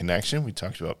movie connection. We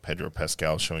talked about Pedro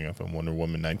Pascal showing up in Wonder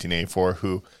Woman 1984,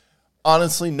 who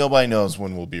honestly nobody knows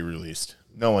when will be released.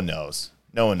 No one knows.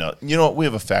 No one knows. You know what? We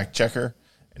have a fact checker,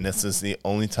 and this is the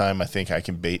only time I think I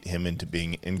can bait him into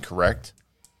being incorrect.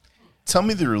 Tell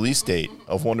me the release date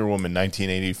of Wonder Woman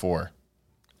 1984.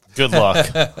 Good luck.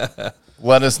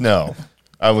 Let us know.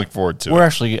 I look forward to We're it.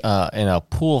 actually in a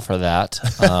pool for that.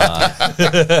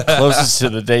 Closest to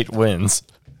the date wins.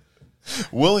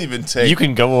 We'll even take. You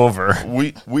can go over.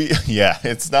 We yeah.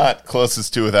 It's not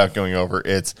closest to without going over.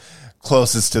 It's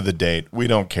closest to the date. We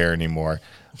don't care anymore.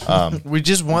 We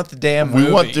just want the damn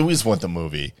movie. We just want the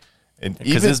movie, and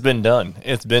Because it's been done.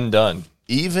 It's been done.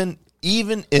 even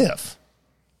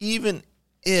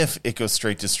if it goes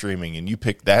straight to streaming and you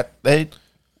pick that date,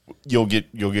 you'll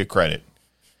get credit.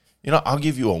 You know, I'll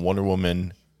give you a Wonder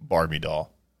Woman Barbie doll.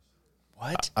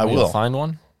 What? I Will you will. find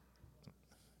one?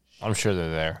 I'm sure they're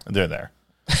there. They're there.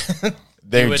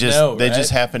 They would just know, they right?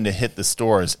 just happened to hit the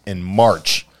stores in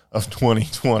March of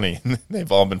 2020.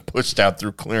 They've all been pushed out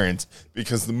through clearance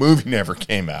because the movie never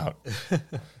came out.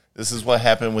 This is what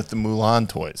happened with the Mulan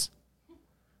toys.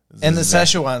 And the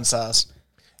Szechuan sauce.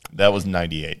 That was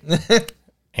 98.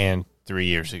 And 3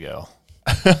 years ago.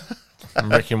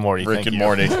 Rick and Morty. Rick thank and you.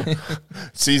 Morty.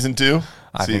 Season 2?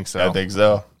 I think so. I think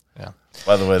so. Yeah.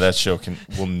 By the way, that show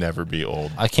will never be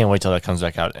old. I can't wait till that comes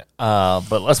back out.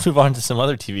 But let's move on to some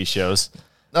other TV shows.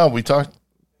 No, we talked.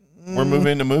 We're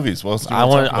moving into movies. What else do you I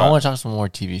want want to to talk some more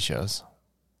TV shows.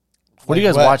 What do Like you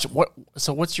guys what? watch?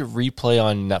 So what's your replay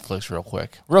on Netflix? Real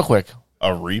quick. A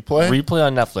replay? Replay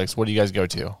on Netflix. What do you guys go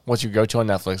to? What's your go-to on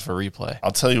Netflix for replay? I'll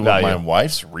tell you what Value. my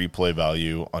wife's replay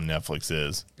value on Netflix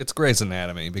is. It's Grey's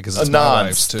Anatomy because A it's my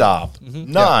wife's too. non-stop.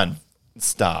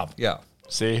 Non-stop. Yeah,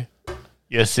 See,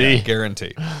 you see.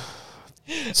 guaranteed.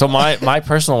 So my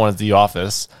personal one is The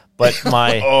Office, but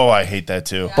my Oh, I hate that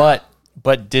too.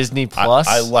 but Disney Plus.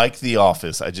 I like The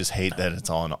Office. I just hate that it's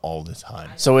on all the time.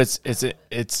 So it's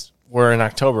we're in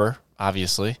October,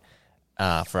 obviously.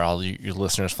 For all your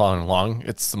listeners following along,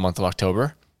 it's the month of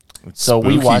October. So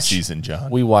we Spooky watch season,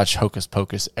 John. We watch Hocus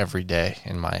Pocus every day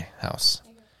in my house,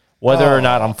 whether or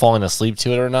not I'm falling asleep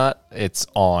to it or not. It's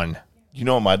on. You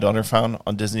know what my daughter found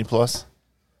on Disney Plus?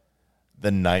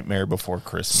 The Nightmare Before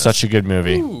Christmas. Such a good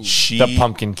movie. She The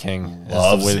Pumpkin King is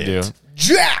loves the way to do it. it.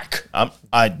 Jack.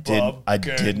 I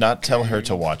did not tell her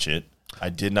to watch it. I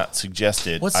did not suggest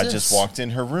it. What's I this? just walked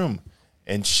in her room,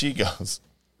 and she goes.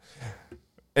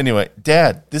 Anyway,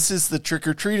 Dad, this is the trick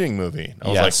or treating movie. I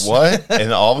was Yes. like, what?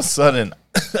 And all of a sudden,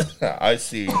 I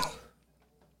see.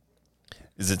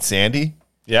 Is it Sandy?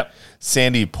 Yep.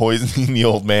 Sandy poisoning the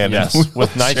old man. Yes, in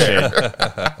with Nightshade.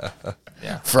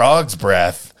 Frog's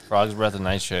breath. Frog's Breath and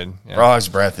Nightshade. Yeah. Frog's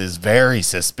breath is very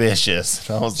suspicious.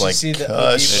 And I was you like, see the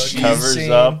 "Cush." Oogie Boogie Covers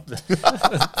scene? up.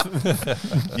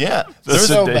 Yeah.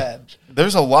 So bad.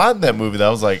 There's a lot in that movie that I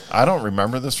was like, I don't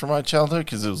remember this from my childhood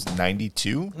because it was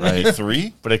 92,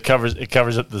 93. But it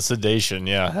covers up the sedation.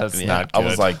 Yeah, that's not good. I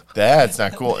was like, that's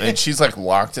not cool. And she's like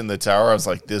locked in the tower. I was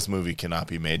like, this movie cannot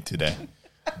be made today.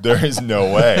 There is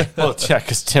no way. well, yeah,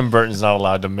 because Tim Burton's not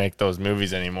allowed to make those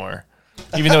movies anymore.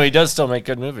 Even though he does still make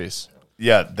good movies.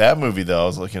 Yeah, that movie though, I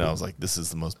was like, this is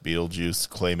the most Beetlejuice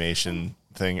claymation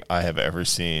thing I have ever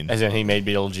seen. As in, he made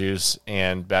Beetlejuice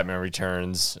and Batman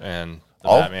Returns and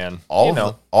Batman. All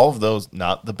of those,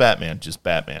 not the Batman, just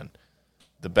Batman.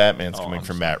 The Batman's coming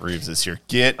from Matt Reeves this year.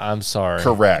 I'm sorry.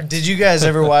 Correct. Did you guys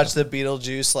ever watch the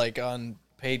Beetlejuice like on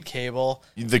paid cable?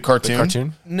 The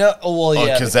cartoon? No, well,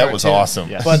 yeah, because that was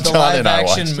awesome. Yeah. But the John live and I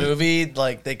action watched it. movie,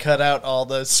 like they cut out all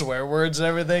the swear words and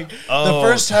everything. Oh. The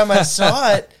first time I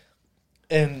saw it,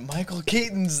 and Michael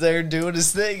Keaton's there doing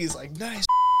his thing. He's like, nice.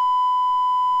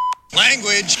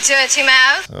 Language.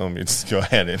 Let me just go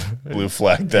ahead and blue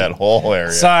flag that whole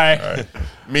area. Sorry. All right.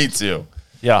 Me too.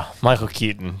 Yeah, Michael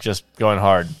Keaton just going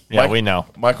hard. Yeah, we know.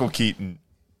 Michael Keaton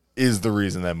is the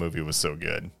reason that movie was so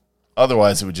good.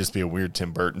 Otherwise, it would just be a weird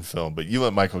Tim Burton film. But you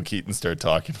let Michael Keaton start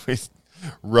talking, he's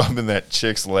rubbing that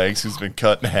chick's legs who's been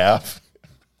cut in half.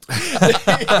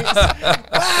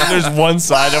 There's one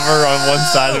side of her on one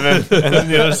side of him, and then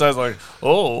the other side's like,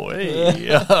 oh,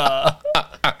 hey.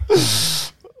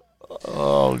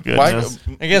 Oh, goodness.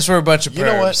 I guess we're a bunch of You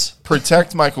know what? pervs.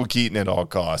 Protect Michael Keaton at all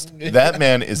costs. That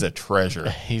man is a treasure.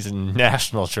 He's a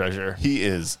national treasure. He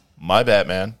is my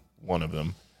Batman, one of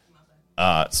them.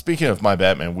 Speaking of my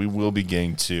Batman, we will be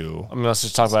getting to... I mean, let's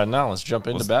just talk about it now. Let's jump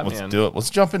into Batman. Let's do it. Let's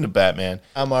jump into Batman.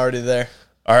 I'm already there.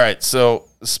 All right, so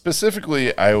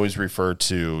specifically, I always refer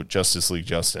to Justice League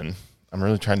Justin. I'm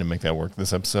really trying to make that work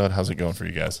this episode. How's it going for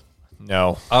you guys?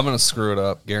 No. I'm going to screw it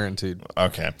up, guaranteed.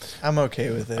 Okay. I'm okay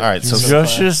with it. All right, so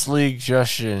Justice League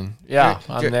Justin. Yeah,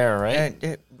 I'm there,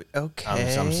 right?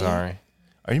 Okay. I'm sorry.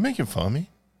 are you making fun of me?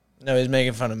 No, he's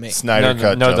making fun of me. Snyder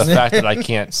Cut No, the Justin. fact that I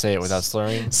can't say it without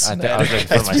slurring. I think I was making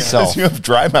fun of Because myself. you have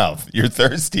dry mouth. You're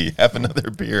thirsty. Have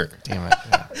another beer. Damn it.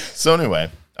 Yeah. So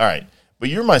anyway, all right. But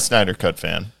you're my Snyder Cut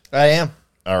fan. I am.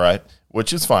 All right,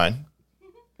 which is fine.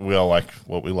 We all like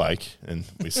what we like, and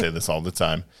we say this all the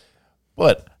time.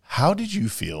 But how did you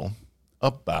feel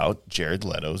about Jared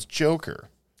Leto's Joker?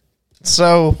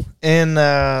 So in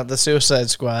the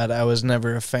Suicide Squad, I was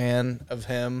never a fan of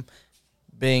him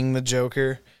being the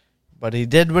Joker, but he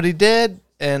did what he did,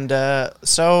 and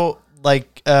so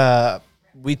like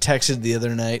we texted the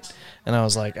other night, and I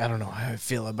was like, I don't know how I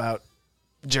feel about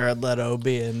Jared Leto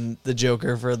being the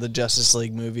Joker for the Justice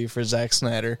League movie for Zack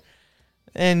Snyder.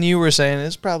 And you were saying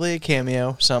it's probably a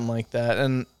cameo, something like that.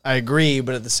 And I agree,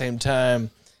 but at the same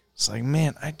time, it's like,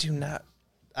 man,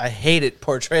 I hate it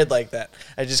portrayed like that.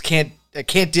 I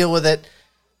can't deal with it.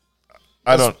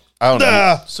 I don't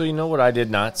know. So you know what I did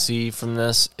not see from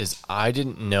this is I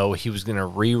didn't know he was going to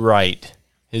rewrite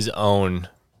his own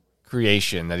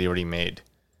creation that he already made.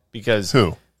 Because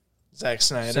Who? Zack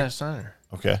Snyder. Zack Snyder.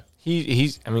 Okay.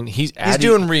 He's adding, He's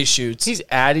doing reshoots. He's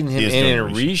adding him He is in doing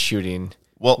and reshooting.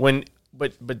 Well-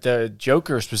 But the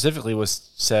Joker specifically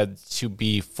was said to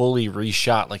be fully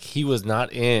reshot. Like he was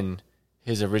not in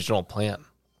his original plan,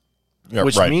 Yeah,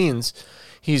 which right. means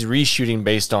he's reshooting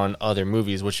based on other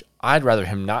movies, which I'd rather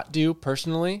him not do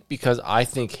personally because I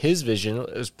think his vision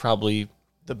is probably,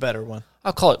 the better one.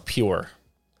 I'll call it pure.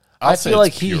 I'll I say feel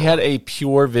like it's he pure. had a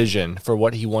pure vision for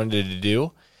what he wanted to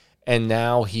do, and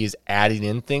now he's adding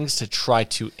in things to try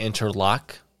to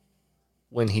interlock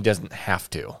when he doesn't have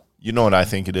to. You know what I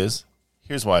think it is?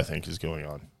 Here's what I think is going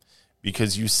on.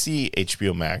 Because you see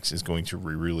HBO Max is going to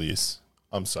re-release.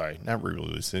 I'm sorry, not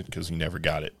re-release it because you never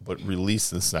got it, but release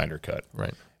the Snyder Cut.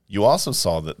 Right. You also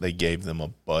saw that they gave them a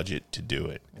budget to do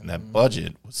it. And that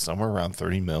budget was somewhere around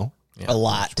 $30 million. A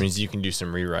lot. Which means you can do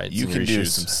some rewrites. You and can do reshoots.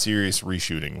 some serious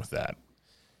reshooting with that.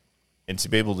 And to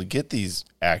be able to get these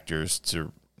actors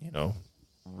to,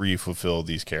 re-fulfill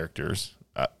these characters,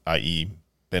 i.e.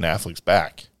 Ben Affleck's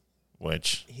back,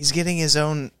 which... He's getting his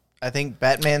own, I think,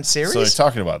 Batman series. So they're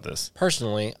talking about this.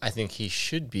 Personally, I think he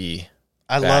should be.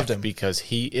 I back loved him. because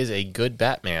he is a good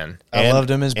Batman. I loved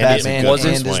him as and he's a Batman good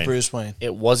and Bruce as Wayne. Bruce Wayne.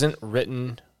 It wasn't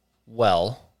written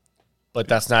well, but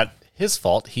that's not his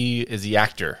fault. He is the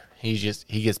actor. He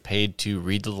gets paid to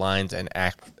read the lines and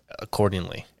act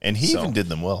accordingly. And he even did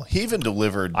them well. He even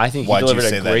delivered. I think he Why'd delivered you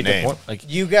say a great that name? like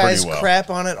You guys Pretty well. crap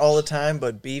on it all the time,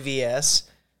 but BVS,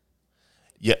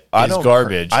 Yeah, I It's don't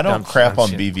garbage. I don't I'm- crap I'm on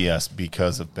seeing- BVS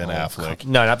because of Ben Affleck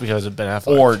No, not because of Ben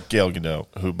Affleck. or Gal Gadot,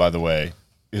 who, by the way,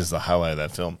 is the highlight of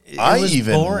that film. I was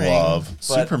even boring, love but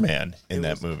Superman in it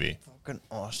that was movie. fucking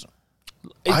awesome.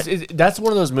 That's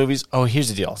one of those movies. Oh, here's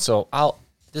the deal. So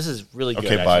this is really good.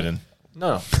 Okay, actually. Biden.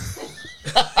 No.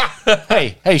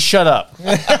 hey, shut up.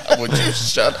 Would you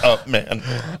shut up, man?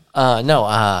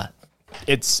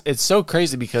 It's so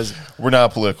crazy because We're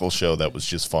not a political show. That was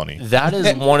just funny. that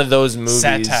is one of those movies.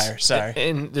 Satire, sorry.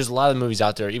 And there's a lot of movies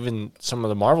out there. Even some of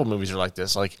the Marvel movies are like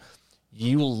this. Like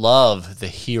you love the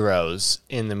heroes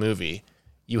in the movie,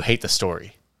 you hate the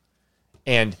story.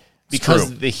 And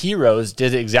because the heroes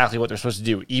did exactly what they're supposed to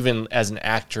do, even as an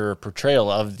actor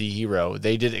portrayal of the hero,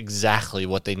 they did exactly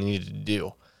what they needed to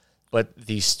do. But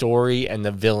the story and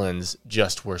the villains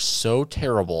just were so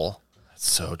terrible.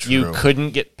 So true. You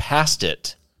couldn't get past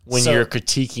it when you're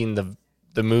critiquing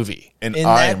the movie. And in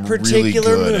I that am particular really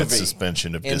good movie, at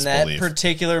suspension of in disbelief. that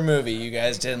particular movie, you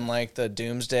guys didn't like the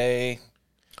Doomsday.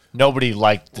 Nobody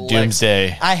liked the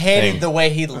Doomsday. I hated thing. the way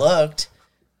he looked.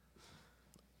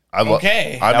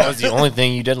 Okay. That was the only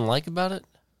thing you didn't like about it?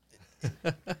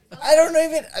 I don't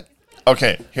even.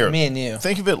 Okay, here. Me and you.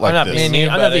 Think of it like I'm not this. being mean.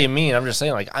 I'm not buddy. being mean. I'm just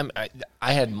saying, like,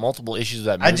 I had multiple issues with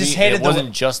that movie. I just hated it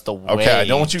wasn't just the way. Okay, I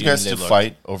don't want you guys to Doomsday looked.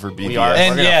 fight over BVS. We are.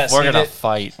 And yes, we're you gonna did-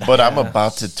 fight. But I'm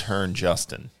about to turn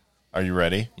Justin. Are you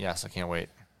ready? Yes, I can't wait.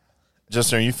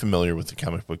 Justin, are you familiar with the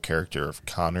comic book character of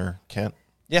Connor Kent?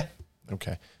 Yeah.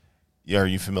 Okay. Yeah, are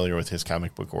you familiar with his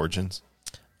comic book origins?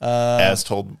 As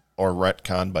told or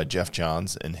retconned by Jeff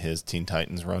Johns in his Teen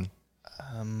Titans run?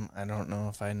 I don't know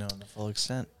if I know the full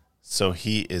extent. So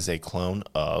he is a clone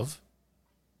of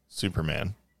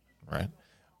Superman, right?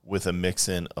 With a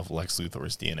mix-in of Lex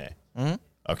Luthor's DNA. Mm-hmm.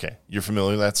 Okay. You're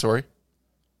familiar with that story?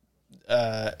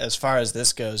 As far as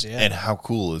this goes, yeah. And how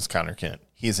cool is Connor Kent?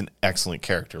 He is an excellent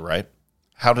character, right?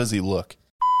 How does he look?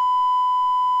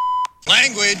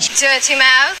 Language. Dirty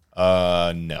mouth.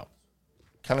 No.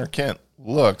 Connor Kent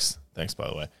looks, thanks by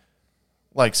the way,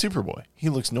 like Superboy. He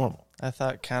looks normal. I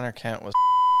thought Connor Kent was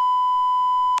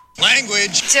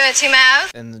Language. Dirty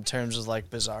mouth. in the terms of like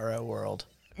Bizarro World.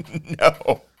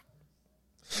 No.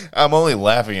 I'm only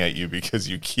laughing at you because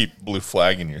you keep blue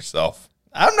flagging yourself.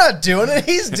 I'm not doing it.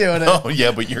 He's doing it. Oh,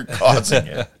 yeah, but you're causing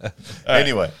it.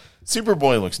 Anyway,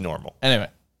 Superboy looks normal. Anyway.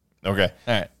 Okay.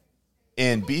 All right.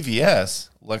 In BVS,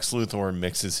 Lex Luthor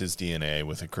mixes his DNA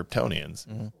with the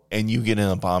Kryptonians, and you get an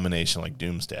abomination like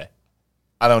Doomsday.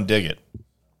 I don't dig it.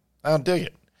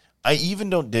 I even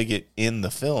don't dig it in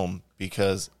the film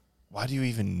because why do you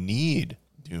even need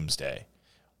Doomsday?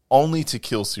 Only to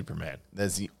kill Superman.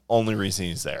 That's the only reason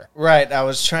he's there. Right. I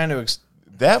was trying to.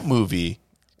 That movie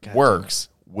works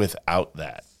without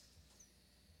that,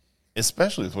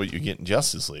 especially with what you get in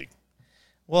Justice League.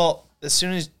 Well, as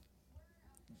soon as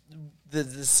the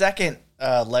second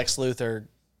Lex Luthor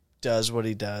does what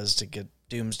he does to get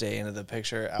Doomsday into the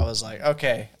picture, I was like,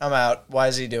 okay, I'm out. Why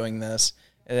is he doing this?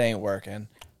 It ain't working.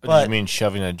 But you mean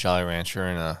shoving a Jolly Rancher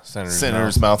in a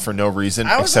senator's mouth for no reason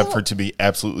except for it to be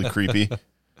absolutely creepy?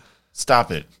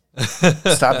 Stop it.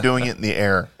 Stop doing it in the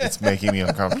air. It's making me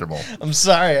uncomfortable. I'm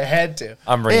sorry, I had to.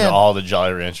 I'm bringing all the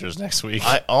Jolly Ranchers next week.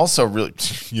 I also really,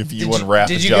 if you unwrap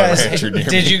a Did you Jolly guys? Rancher near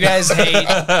Did me. you guys hate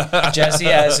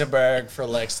Jesse Eisenberg for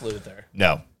Lex Luthor?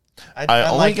 No. I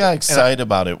only got excited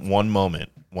about it one moment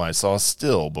when I saw a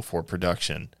still before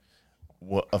production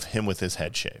of him with his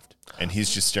head shaved. And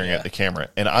he's just staring at the camera.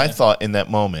 And I thought in that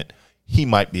moment, he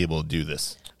might be able to do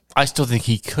this. I still think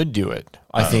he could do it.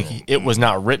 I think it was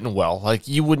not written well. Like,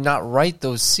 you would not write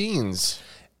those scenes.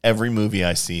 Every movie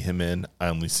I see him in, I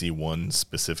only see one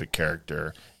specific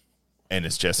character, and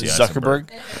it's Jesse Eisenberg.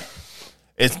 Zuckerberg?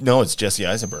 It's Jesse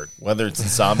Eisenberg. Whether it's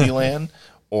Zombieland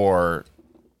or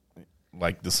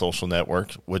like The Social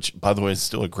Network, which, by the way, is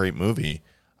still a great movie.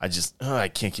 I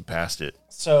can't get past it.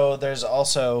 So there's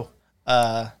also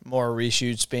more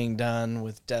reshoots being done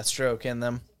with Deathstroke in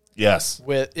them. Yes.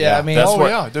 I mean,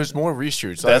 that's there's more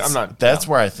reshoots. That's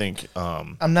where I think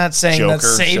I'm not saying Joker that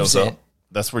saves shows it. up.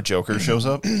 That's where Joker shows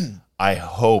up. I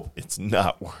hope it's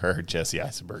not where Jesse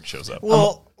Eisenberg shows up.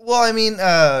 Well, I mean,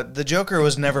 the Joker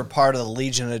was never part of the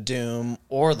Legion of Doom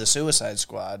or the Suicide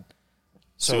Squad.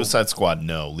 So Suicide Squad,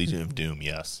 no. Legion of Doom,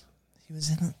 yes. he was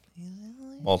in.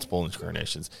 Multiple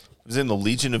incarnations. He was in the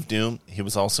Legion of Doom. He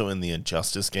was also in the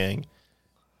Injustice Gang.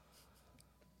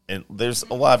 And there's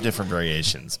a lot of different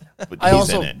variations, but he's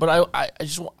in it. But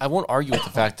I won't argue with the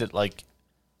fact that, like,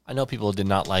 I know people did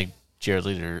not like Jared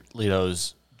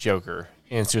Leto's Joker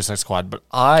in Suicide Squad, but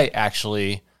I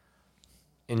actually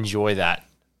enjoy that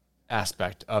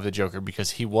aspect of the Joker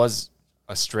because he was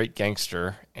a straight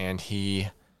gangster and he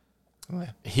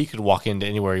could walk into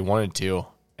anywhere he wanted to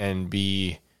and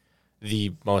be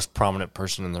the most prominent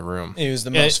person in the room. He was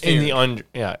the most in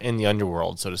the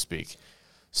underworld, so to speak.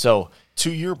 So,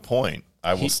 to your point,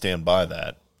 I will stand by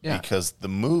that because the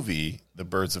movie, The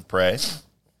Birds of Prey,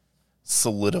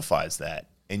 solidifies that.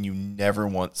 And you never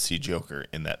once see Joker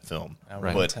in that film.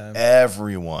 But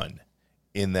everyone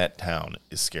in that town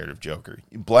is scared of Joker.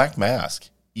 Black Mask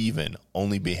even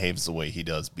only behaves the way he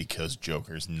does because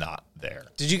Joker's not there.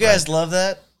 Did you guys love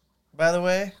that, by the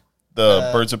way? The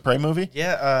Birds of Prey movie?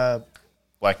 Yeah.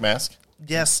 Black Mask?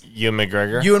 Yes. Ewan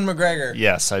McGregor. Ewan McGregor.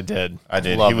 Yes, I did. I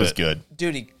did. Love He was it. good.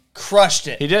 Dude, he crushed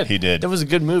it. He did. He did. It was a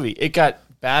good movie. It got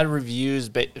bad reviews.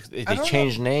 They don't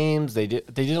changed names. They did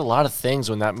a lot of things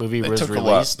when that movie was They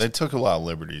released. took a lot of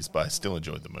liberties, but I still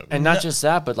enjoyed the movie. And not just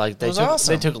that, but like was they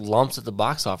awesome. took lumps at the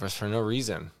box office for no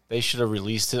reason. They should have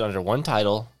released it under one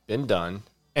title, been done.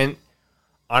 And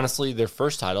honestly, their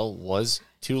first title was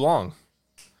too long.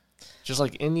 Just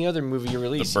like any other movie you The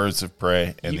release. Birds of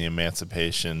Prey and the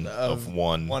Emancipation of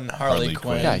one Harley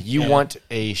Quinn. Yeah, you want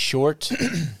a short,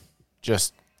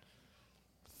 just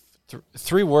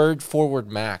 3-word, 4-word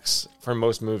max for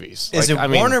most movies. Is Like,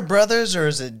 it Warner Brothers or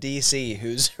is it DC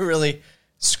who's really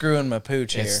screwing my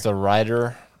pooch here? It's the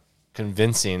writer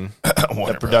convincing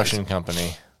Warner the production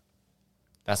company.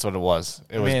 That's what it was.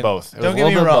 It was I mean, both. It was don't a get me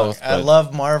little bit wrong. both, I but-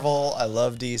 love Marvel. I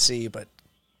love DC, but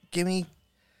give me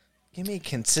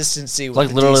consistency with like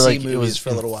the literally DC like movies it was for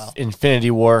a little while.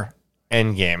 Infinity War,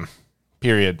 Endgame,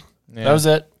 period. Yeah. That was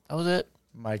it. That was it.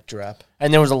 Mic drop.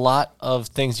 And there was a lot of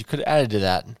things you could have added to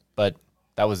that, but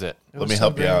that was it. Let me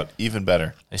help you out. Even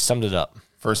better. They summed it up.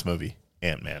 First movie,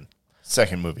 Ant-Man.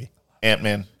 Second movie,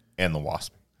 Ant-Man and the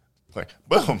Wasp. Like,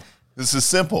 boom. This is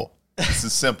simple. This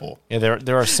is simple. Yeah,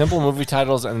 there are simple movie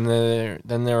titles, and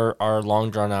then there are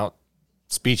long drawn out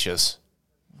speeches.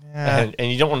 Yeah.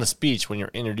 And you don't want a speech when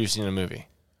you're introducing a movie.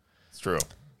 It's true.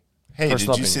 Hey,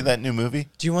 Personal did you see opinion. that new movie?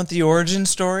 Do you want the origin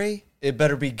story? It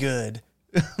better be good.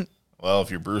 Well,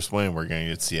 if you're Bruce Wayne, we're going to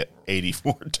get to see it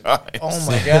 84 times. Oh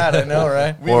my god, I know,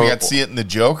 right? We even got to see it in The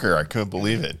Joker. I couldn't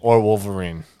believe it. Or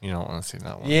Wolverine. You don't want to see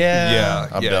that one. Yeah,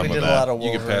 I'm done we with did that. a lot of You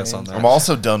Wolverine. can pass on that. I'm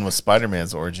also done with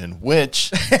Spider-Man's origin, which,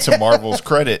 to Marvel's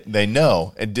credit, they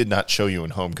know and did not show you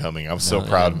in Homecoming. I was so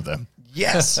proud of them.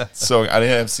 Yes. So I didn't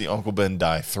have to see Uncle Ben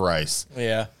die thrice.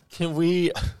 Yeah. Can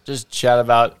we just chat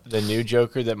about the new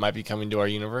Joker that might be coming to our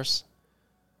universe?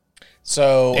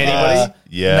 So Anybody?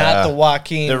 Yeah. not the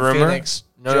Joaquin The rumor? Phoenix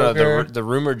No, Joker. the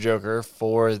rumored Joker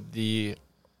for the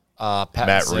Matt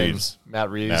Pattinson- Reeves. Matt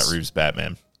Reeves Matt Reeves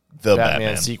Batman. The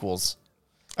Batman. sequels.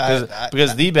 I-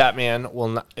 Because the Batman will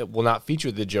not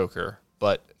feature the Joker,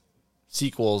 but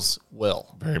sequels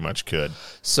will. Very much could.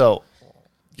 So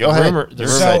Go ahead. rumor- the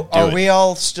You're rumor- right. So Do are it. we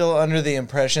all still under the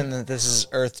impression that this is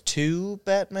Earth 2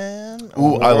 Batman?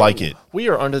 Ooh, I like it. we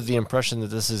are under the impression that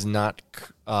this is not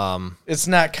It's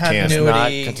not Canon.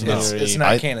 continuity. It's not continuity. It's not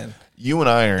I- canon. You and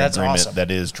I are in That's agreement awesome. that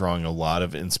is drawing a lot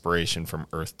of inspiration from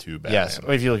Earth 2 Batman. yes.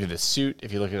 If you look at his suit,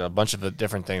 if you look at a bunch of the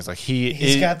different things, like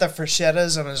He's got the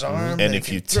freschettas on his arm. And that if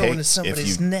he you can throw take into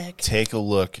somebody's if you neck. take a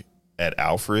look at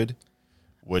Alfred,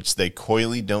 which they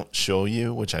coyly don't show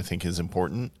you, which I think is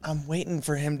important. I'm waiting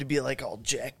for him to be like all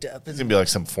jacked up. He's gonna be like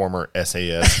some former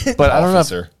SAS But I don't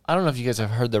officer. know. I don't know if you guys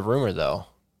have heard the rumor though.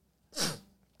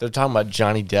 They're talking about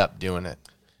Johnny Depp doing it.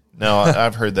 No,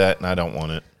 I've heard that, and I don't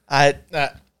want it.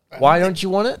 Why don't you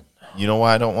want it? You know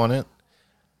why I don't want it?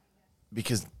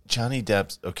 Because Johnny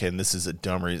Depp's okay, and this is a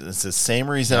dumb reason. It's the same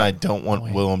reason I don't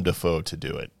want Willem Dafoe to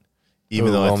do it,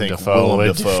 even though I Willem think Dafoe Willem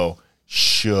would- Dafoe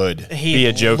should. he Be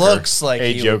a Joker. looks like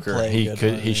a he Joker. Would play a He good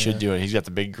could. one, He yeah. should do it. He's got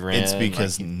the big grin. It's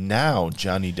because like, now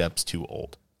Johnny Depp's too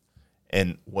old,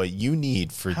 and what you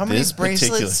need for How many this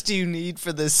particular, bracelets do you need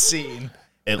for this scene?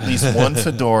 at least one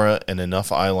fedora and enough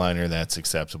eyeliner, that's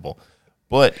acceptable.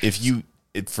 But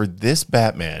for this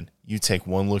Batman, you take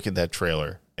one look at that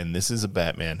trailer, and this is a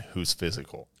Batman who's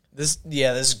physical. This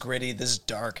is gritty. This is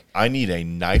dark. I need a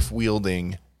knife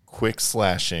wielding, quick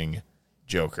slashing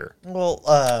Joker. Well,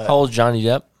 how old Johnny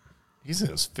Depp? He's in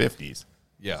his 50s.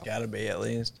 Yeah. gotta be at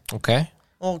least. Okay.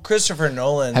 Well, Christopher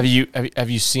Nolan. Have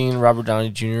you seen Robert Downey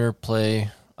Jr.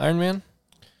 play Iron Man?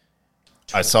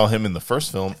 I saw him in the first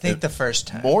film. I think the first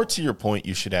time. More to your point,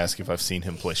 you should ask if I've seen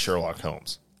him play Sherlock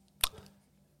Holmes.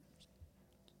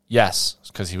 Yes,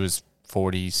 because he was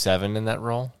 47 in that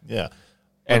role, Yeah.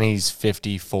 and he's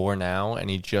 54 now, and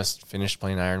he just finished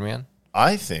playing Iron Man.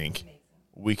 I think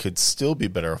we could still be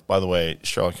better off. By the way,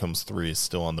 Sherlock Holmes 3 is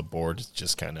still on the board. It's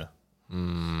just kind of.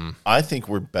 I think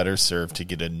we're better served to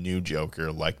get a new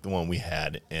Joker like the one we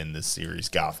had in the series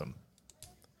Gotham.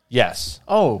 Yes.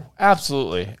 Oh,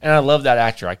 absolutely. And I love that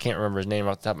actor. I can't remember his name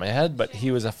off the top of my head, but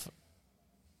he was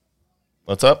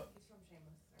What's up?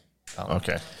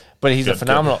 Okay. but he's a Good,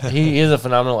 phenomenal. He is a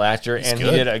phenomenal actor, and he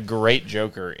good. did a great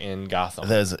Joker in Gotham.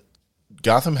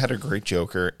 Gotham had a great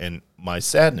Joker, and my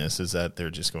sadness is that they're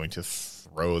just going to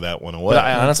throw that one away. But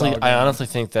I honestly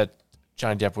think that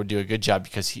Johnny Depp would do a good job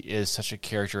because he is such a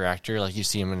character actor. Like you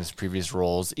see him in his previous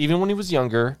roles, even when he was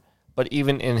younger, but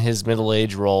even in his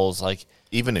middle-aged roles, like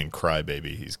Even in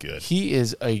Crybaby, he's good. he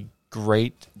is a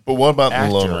great. But what about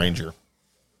the Lone Actor. Ranger?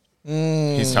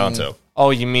 He's Tonto. Oh,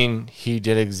 you mean he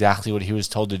did exactly what he was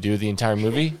told to do the entire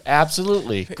movie?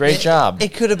 Absolutely. Great job.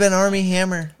 It could have been Armie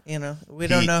Hammer. You know, we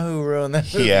don't know who ruined that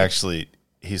movie.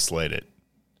 He slayed it.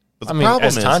 But the I mean, problem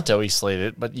as is, Tonto, he slayed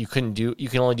it, but you can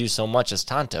only do so much as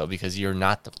Tonto because you're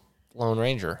not the Lone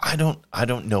Ranger. I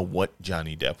don't know what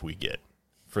Johnny Depp we get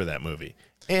for that movie.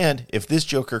 And if this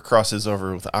Joker crosses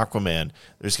over with Aquaman,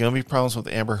 there's going to be problems with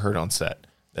Amber Heard on set.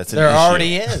 That's an issue.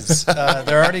 Already is.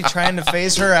 They're already trying to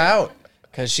phase her out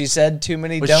because she said too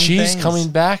many dumb things. But she's coming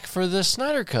back for the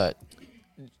Snyder Cut.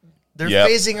 They're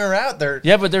phasing her out.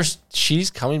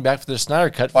 She's coming back for the Snyder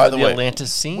Cut By for the the way,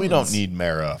 Atlantis scenes. We don't need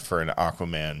Mara for an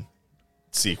Aquaman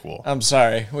sequel. I'm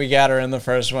sorry. We got her in the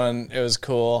first one. It was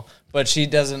cool. But she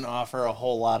doesn't offer a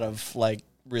whole lot of, like,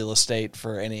 real estate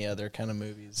for any other kind of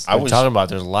movies. I was talking about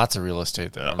there's lots of real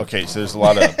estate there. Okay, so there's a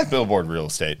lot of billboard real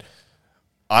estate.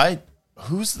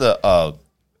 Who's the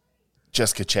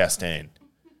Jessica Chastain?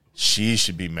 She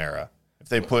should be Mara. If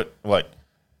they put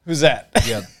Who's that?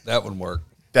 Yeah, that would work.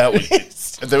 that would.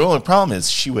 The only problem is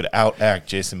she would outact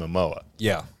Jason Momoa.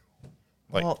 Yeah.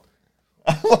 Look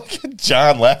at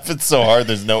John laughing so hard.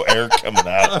 There's no air coming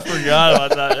out. I forgot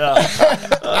about that.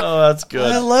 Yeah. Oh, that's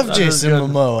good. I love Jason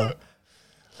Momoa.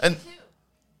 And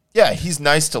yeah, he's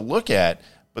nice to look at,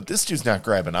 but this dude's not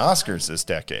grabbing Oscars this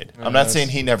decade. I'm not saying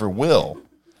he never will.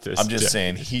 I'm just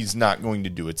saying he's not going to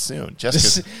do it soon.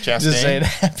 Jessica Chastain, Just ain't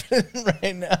happening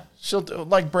right now. she'll do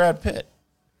like Brad Pitt.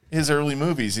 His early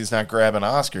movies, he's not grabbing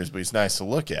Oscars, but he's nice to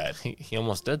look at. He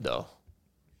almost did, though.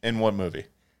 In what movie?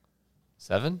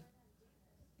 7?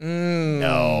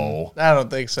 No. I don't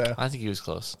think so. I think he was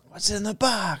close. What's in the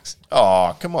box?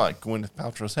 Oh, come on. Gwyneth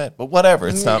Paltrow's head. But whatever.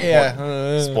 It's not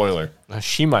spoiler.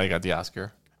 She might have got the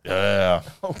Oscar. Yeah.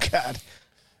 Oh, God.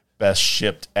 Best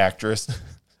shipped actress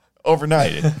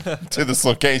overnighted to this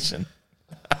location.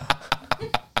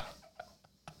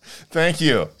 Thank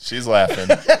you. She's laughing.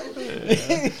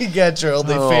 You got your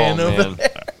only fan over man.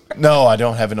 there. No, I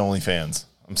don't have an OnlyFans.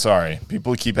 I'm sorry.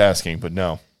 People keep asking, but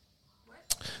no.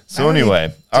 So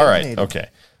anyway, all right, okay.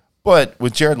 But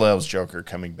with Jared Leto's Joker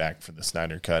coming back for the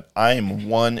Snyder Cut, I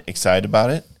am excited about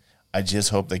it. I just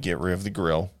hope they get rid of the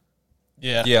grill.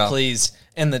 Yeah. Please.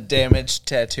 And the damaged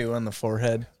tattoo on the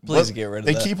forehead. Please get rid of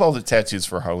that. They keep all the tattoos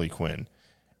for Harley Quinn,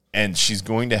 and she's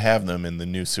going to have them in the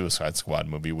new Suicide Squad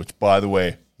movie, which, by the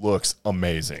way, looks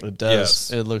amazing. It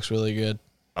does. Yes. It looks really good.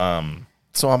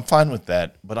 So I'm fine with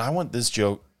that, but I want this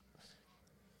joke.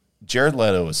 Jared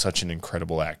Leto is such an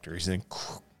incredible actor. He's an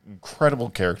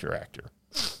incredible character actor.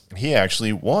 He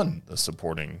actually won the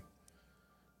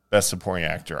Best Supporting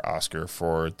Actor Oscar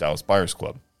for Dallas Buyers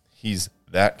Club. He's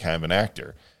that kind of an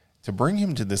actor. To bring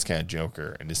him to this kind of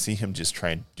Joker and to see him just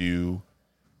try and do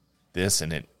this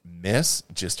and it miss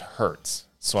just hurts.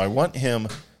 So I want him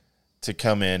to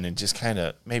come in and just kind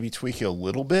of maybe tweak it a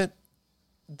little bit.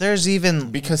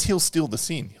 Because he'll steal the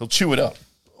scene. He'll chew it up.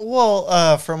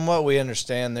 Well, from what we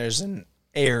understand, there's an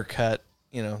Ayer cut,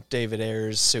 David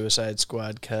Ayer's Suicide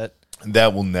Squad cut.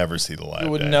 That will never see the light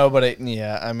of day. Nobody,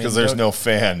 I mean... Because there's no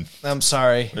fan. I'm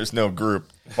sorry. There's no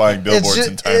group buying billboards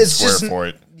in Times Square for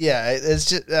it. Yeah, it's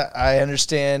just... I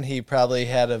understand he probably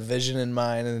had a vision in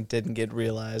mind and it didn't get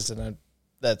realized, and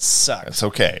that sucks. It's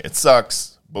okay. It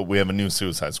sucks, but we have a new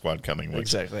Suicide Squad coming,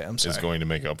 which I'm sorry. is going to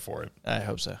make up for it. I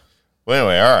hope so. Well,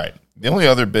 anyway, all right. The only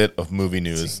other bit of movie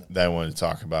news that I wanted to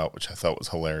talk about, which I thought was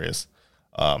hilarious,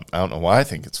 I don't know why I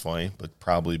think it's funny, but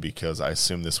probably because I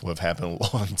assume this would have happened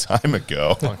a long time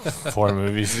ago. 4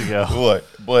 movies ago.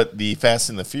 But the Fast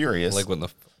and the Furious... Like when the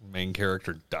main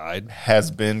character died? ...has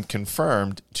been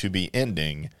confirmed to be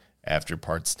ending after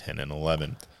parts 10 and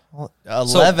 11. 11.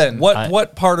 So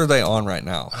what part are they on right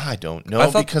now? I don't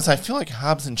know, because I feel like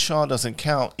Hobbs and Shaw doesn't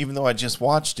count, even though I just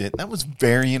watched it. That was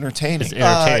very entertaining. It's an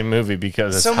entertaining movie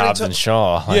because it's Hobbs and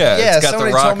Shaw. Yeah, it's got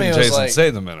The Rock and Jason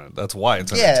Statham in it. That's why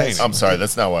it's entertaining. I'm sorry,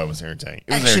 that's not why it was entertaining.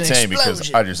 It was entertaining because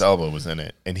Idris Elba was in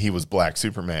it, and he was Black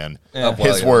Superman. Yeah.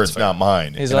 His words, not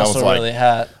mine. He's also really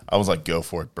hot. I was like, go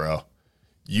for it, bro.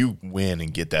 You win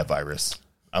and get that virus.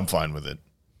 I'm fine with it.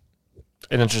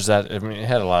 It it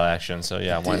had a lot of action, so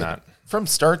yeah, why not? From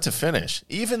start to finish,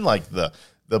 even like the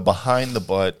behind the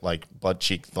butt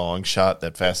cheek thong shot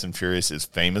that Fast and Furious is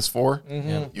famous for.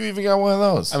 Mm-hmm. You even got one of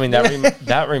those. I mean,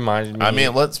 that reminded me. I mean,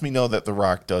 it lets me know that The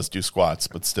Rock does do squats,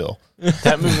 but still,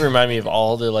 that movie reminded me of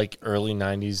all the early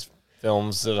 '90s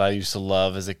films that I used to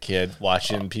love as a kid,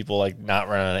 watching people not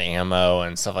run out of ammo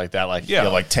and stuff like that.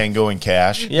 Like Tango and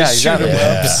Cash. Yeah, exactly.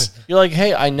 Yeah. You're like,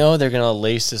 hey, I know they're gonna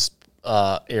lace this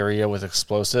area with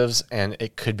explosives, and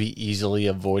it could be easily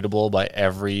avoidable by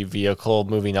every vehicle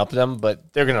moving up them,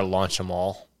 but they're going to launch them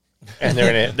all. and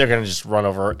they're gonna just run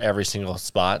over every single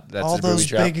spot. That's All the booby those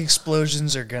trap. big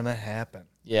explosions are gonna happen.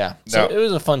 Yeah, so No. it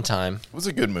was a fun time. It was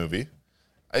a good movie.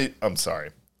 I'm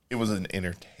sorry. It was an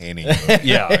entertaining movie.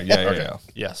 Yeah.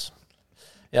 Yes.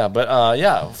 Yeah,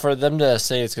 but for them to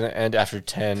say it's going to end after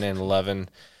 10 and 11,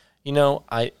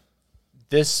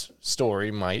 this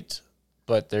story might,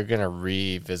 but they're going to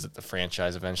revisit the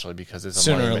franchise eventually because it's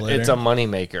a money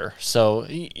maker. So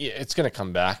it's going to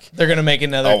come back. They're gonna make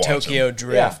another I'll watch Tokyo them.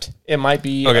 Drift. It might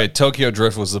be Okay, Tokyo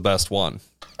Drift was the best one.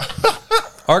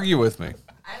 Argue with me.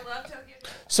 I love Tokyo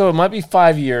Drift. So it might be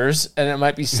 5 years, and it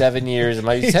might be 7 years, it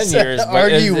might be 10 said, years. But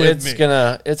 "Argue with it's me."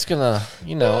 gonna,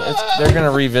 they're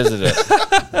gonna revisit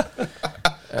it.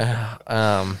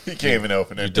 He can't even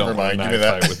open it. You don't Never want mind. to Give me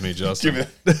knife that. fight with me, Justin. Give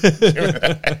me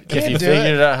that. If you do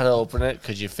figured it. out how to open it,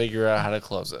 could you figure out how to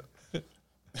close it?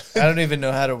 I don't even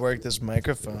know how to work this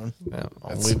microphone. Yeah,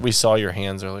 we saw your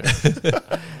hands earlier.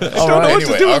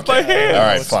 Anyway, okay. All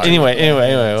right, fine. Anyway.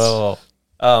 Whoa.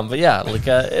 But yeah,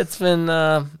 it's been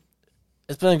a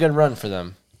good run for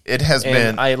them. It has And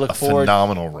been I look a forward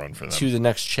phenomenal run for them. to the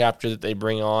next chapter that they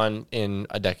bring on in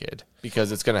a decade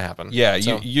because it's going to happen. Yeah,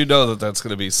 So, you know that's going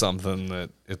to be something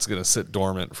that it's going to sit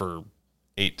dormant for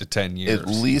 8 to 10 years. At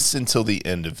least until the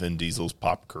end of Vin Diesel's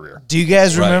pop career. Do you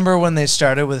guys Right. remember when they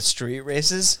started with street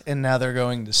races and now they're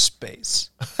going to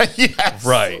space? Yes.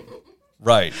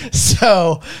 Right.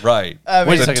 So Right. I mean- The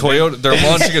Wait a second. Toyota, they're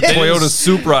launching a Toyota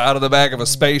Supra out of the back of a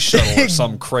space shuttle or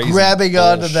some crazy grabbing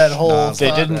onto bullshit that whole nonsense. They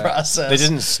thought didn't. process. They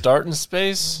didn't start in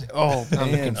space. Oh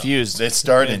I'm man, confused. They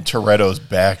start in Toretto's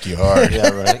backyard. Yeah,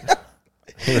 right.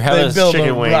 You're having a build a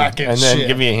chicken wing rocket and then ship.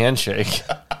 give me a handshake.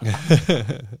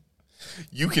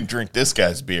 You can drink this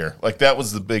guy's beer. Like, that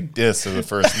was the big diss of the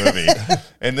first movie.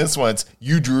 And this one's,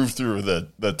 you drove through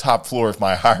the top floor of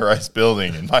my high-rise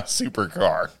building in my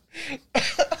supercar.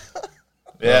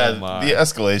 Yeah, Oh, my. the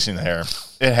escalation there,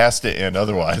 it has to end.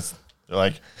 Otherwise, they're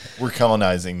like, we're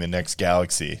colonizing the next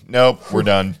galaxy. Nope, we're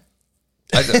done.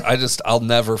 I'll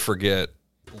never forget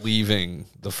leaving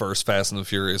the first Fast and the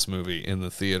Furious movie in the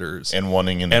theaters And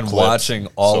wanting in the and clips watching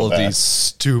all so of bad. these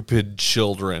stupid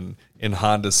children in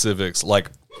Honda Civics like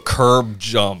curb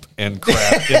jump and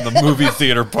crap in the movie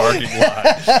theater parking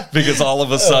lot because all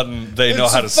of a sudden they know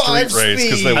It's how to street 5 race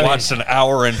because speed. they watched an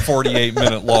hour and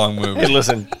 48-minute long Hey, movie.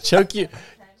 listen,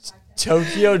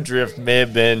 Tokyo Drift may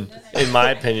have been, in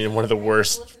my opinion, one of the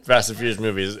worst Fast and Furious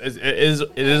movies. It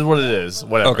is what it is.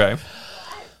 Whatever. Okay.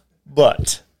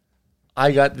 But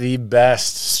I got the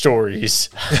best stories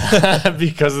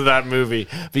because of that movie.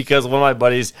 Because one of my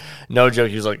buddies, no joke,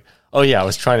 he was like, "Oh yeah, I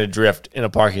was trying to drift in a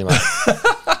parking lot,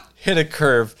 hit a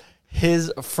curve,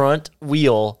 his front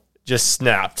wheel just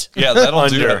snapped. Yeah, that'll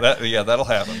do under. that. Yeah, that'll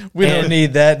happen. we don't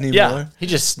need that anymore.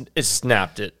 Yeah, it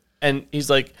snapped it, and he's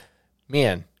like,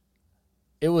 "Man,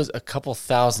 it was a couple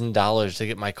 $1,000s to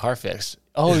get my car fixed."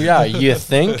 Oh yeah, you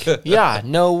think? Yeah,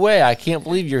 no way. I can't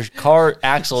believe your car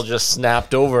axle just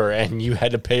snapped over and you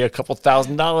had to pay a couple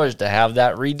 $1,000s to have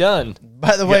that redone.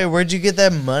 By the way, where'd you get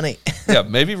that money? Yeah,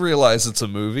 maybe realize it's a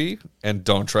movie and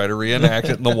don't try to reenact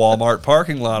it in the Walmart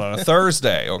parking lot on a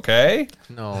Thursday, okay?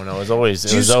 No, it was always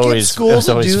you skip school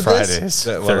to do this? Fridays,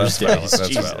 Well, that's valid. Thursdays. That's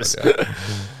Jesus.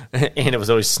 valid, And it was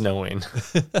always snowing.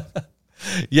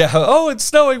 yeah. Oh, it's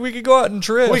snowing. We can go out and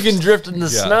drift. We can drift in the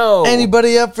Yeah. snow.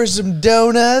 Anybody up for some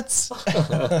donuts?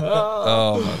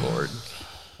 Oh, my Lord.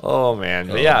 Oh man,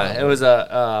 but yeah, it was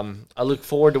a. I look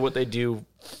forward to what they do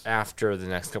after the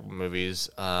next couple movies.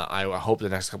 I hope the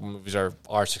next couple movies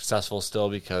are successful still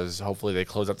because hopefully they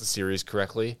close out the series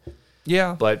correctly.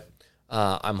 Yeah. But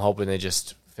I'm hoping they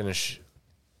just finish.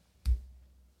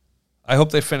 I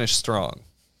hope they finish strong.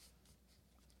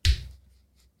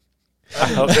 I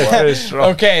hope they finish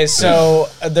strong. Okay, so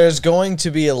there's going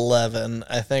to be 11.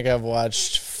 I think I've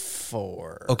watched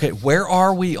 4. Okay, where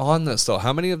are we on this, though?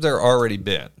 How many have there already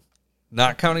been?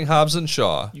 Not counting Hobbs and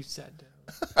Shaw. You said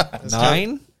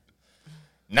 9?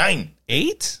 9.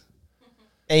 8?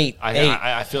 8.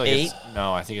 I feel like Eight? it's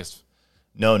no. I think it's.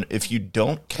 No, if you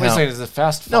don't Wait a count. second, is it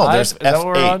Fast 5? No, there's Is that what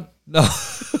we're F8. on? No.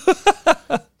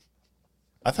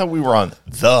 I thought we were on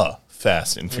the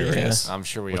Fast and Furious. I'm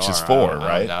sure we Which are. is 4, I don't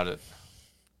right? doubt it.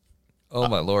 Oh,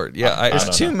 my Lord. Yeah, There's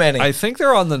don't too know. many. I think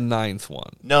they're on the 9th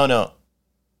one No.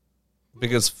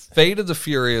 because Fate of the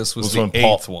Furious was Was the when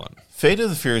Paul- 8th one. Fate of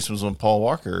the Furious was when Paul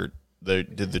Walker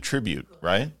did the tribute,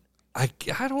 right? I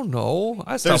don't know.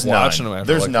 I There's stopped 9. watching them after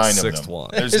There's like 9 the of 6th them. one.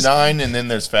 There's 9, and then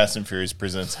there's Fast and Furious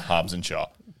presents Hobbs and Shaw.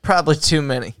 Probably too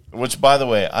many. Which, by the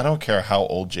way, I don't care how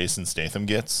old Jason Statham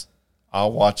gets.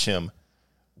 I'll watch him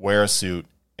wear a suit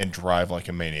and drive like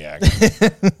a maniac.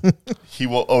 He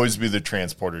will always be the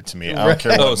transporter to me. I don't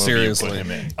care what movie you put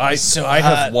him in. I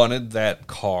have wanted that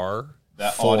car.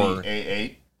 That Audi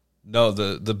A8? No,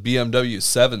 the BMW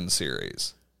 7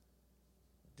 Series.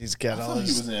 He's got all he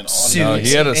his was in suits. No,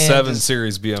 he had a and 7 his-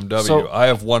 Series BMW. So- I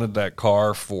have wanted that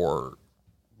car for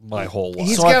my whole life.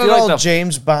 He's So I got it feel like all the-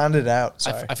 James Bonded out.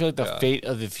 Sorry. I feel like the Fate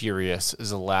of the Furious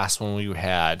is the last one we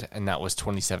had, and that was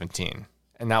 2017.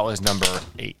 And that was number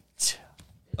 8.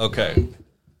 Okay.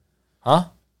 Huh?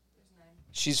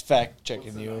 She's fact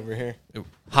checking you over here.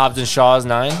 Hobbs and Shaw is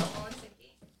 9.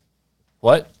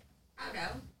 What?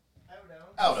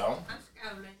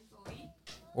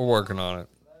 We're working on it.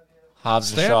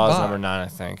 Hobbs and Stand Shaw is by. number 9, I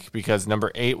think, because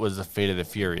number 8 was the Fate of the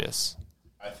Furious.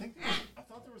 I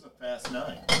thought there was a Fast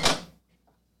 9.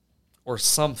 Or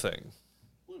something.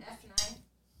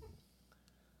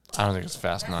 I don't think it's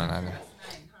Fast 9 either.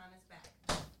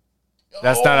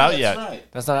 That's not out yet. Right.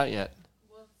 That's not out yet.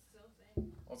 Well,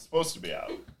 it's supposed to be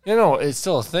out. You know, it's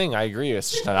still a thing. I agree.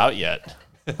 It's just not out yet.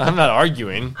 I'm not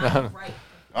arguing.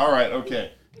 All right,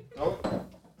 okay.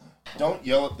 Don't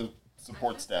yell at the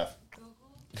support staff.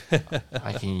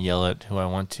 I can yell at who I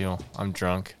want to. I'm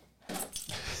drunk.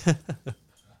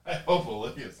 I hope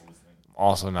Olivia's listening.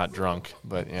 Also not drunk,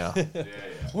 but yeah.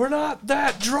 We're not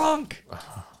that drunk.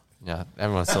 Yeah,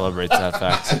 everyone celebrates that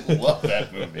fact. Love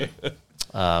that movie.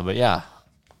 But yeah,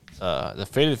 the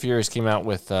Fate of the Furious came out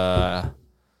with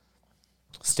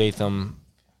Statham,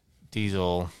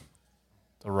 Diesel,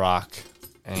 The Rock,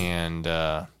 and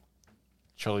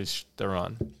Charlize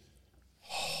Theron.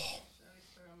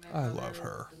 I love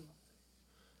her.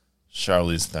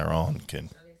 Charlize Theron can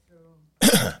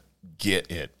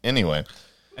get it. Anyway,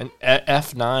 And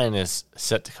F9 is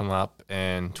set to come up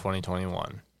in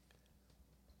 2021.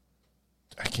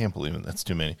 I can't believe it. That's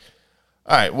too many.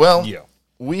 All right, well, Yeah.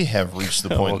 we have reached the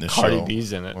point in the Cardi show.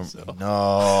 B's in it. So.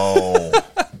 No.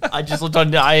 I just looked on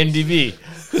the IMDb.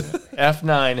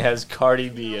 F9 has Cardi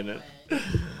B in it.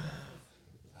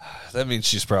 That means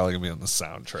she's probably going to be on the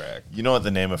soundtrack. You know what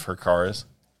the name of her car is?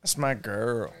 That's my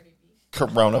girl.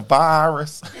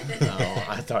 Coronavirus. Oh,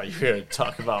 I thought you were going to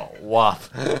talk about WAP.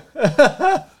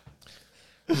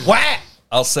 What?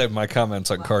 I'll save my comments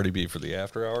on Cardi B for the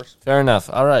after hours. Fair enough.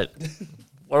 All right.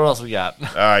 What else we got?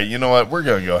 All right, you know what? We're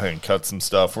going to go ahead and cut some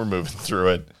stuff. We're moving through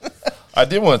it. I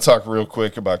did want to talk real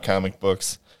quick about comic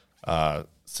books,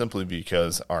 simply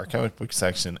because our comic book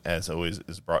section, as always,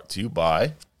 is brought to you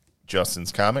by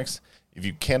Justin's Comics. If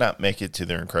you cannot make it to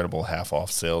their incredible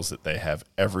half-off sales that they have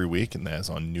every week, and that is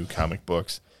on new comic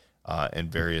books and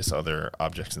various other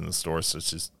objects in the store,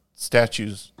 such as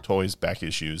statues, toys, back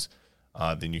issues,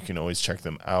 then you can always check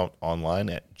them out online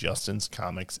at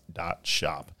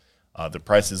justinscomics.shop. The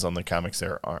prices on the comics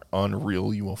there are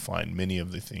unreal. You will find many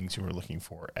of the things you are looking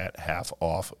for at half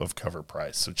off of cover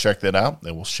price. So check that out.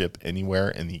 They will ship anywhere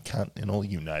in the continental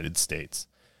United States.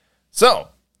 So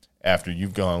after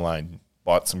you've gone online,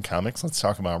 bought some comics, let's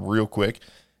talk about them real quick.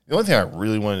 The only thing I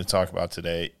really wanted to talk about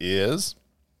today is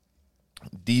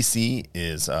DC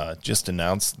is just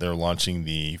announced they're launching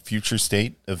the Future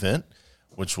State event,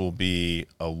 which will be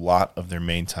a lot of their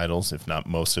main titles, if not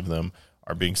most of them,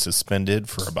 are being suspended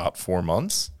for about 4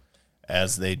 months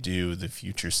as they do the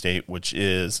Future State, which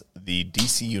is the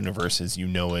DC universe as you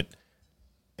know it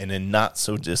in a not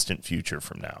so distant future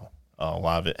from now. A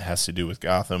lot of it has to do with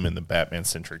Gotham and the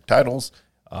Batman-centric titles,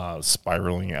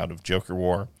 spiraling out of Joker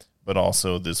War, but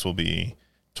also this will be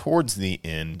towards the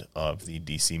end of the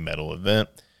DC Metal event.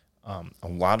 A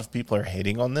lot of people are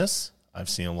hating on this. I've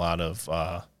seen a lot of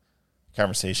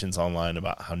conversations online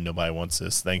about how nobody wants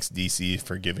this. Thanks, DC,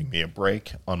 for giving me a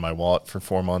break on my wallet for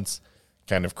 4 months.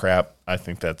 Kind of crap. I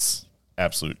think that's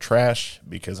absolute trash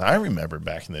because I remember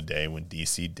back in the day when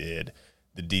DC did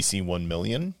the DC 1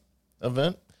 million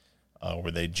event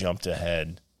where they jumped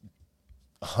ahead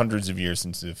hundreds of years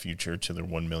into the future to their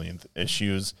 1 millionth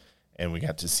issues, and we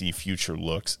got to see future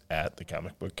looks at the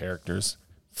comic book characters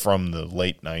from the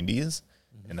late 90s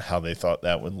and how they thought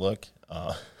that would look,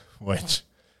 which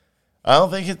I don't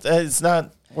think it's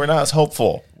not. We're not as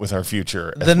hopeful with our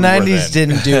future. The 90s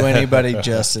didn't do anybody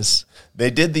justice. They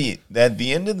did at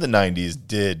the end of the 90s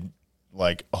did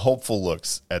like hopeful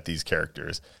looks at these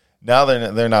characters. Now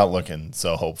they're not looking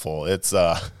so hopeful. It's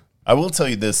I will tell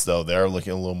you this though, they are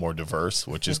looking a little more diverse,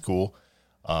 which is cool.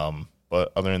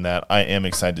 But other than that, I am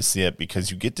excited to see it because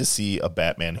you get to see a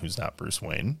Batman who's not Bruce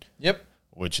Wayne. Yep.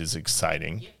 Which is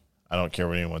exciting. I don't care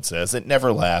what anyone says. It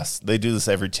never lasts. They do this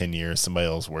every 10 years. Somebody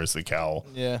else wears the cowl.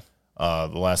 Yeah.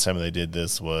 The last time they did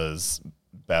this was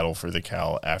Battle for the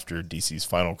Cowl after DC's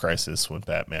Final Crisis when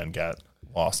Batman got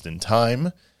lost in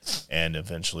time And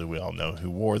eventually we all know who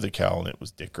wore the cowl, and it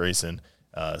was Dick Grayson.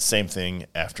 Same thing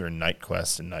after Night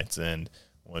Quest and Night's End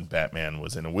when Batman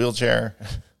was in a wheelchair,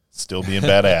 still being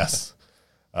badass,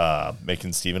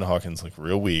 making Stephen Hawkins look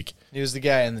real weak. He was the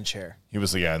guy in the chair. He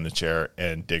was the guy in the chair,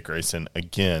 and Dick Grayson,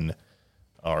 again,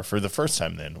 or for the first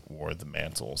time then, wore the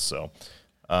mantle. So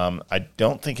I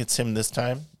don't think it's him this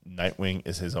time. Nightwing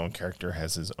is his own character,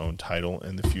 has his own title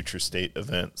in the Future State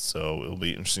event, so it'll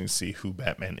be interesting to see who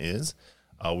Batman is.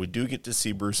 We do get to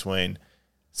see Bruce Wayne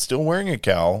still wearing a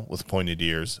cowl with pointed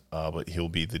ears, but he'll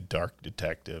be the dark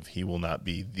detective. He will not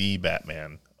be the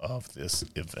Batman of this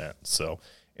event. So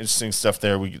interesting stuff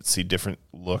there. We get to see different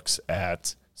looks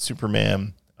at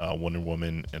Superman, Wonder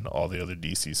Woman, and all the other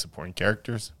DC supporting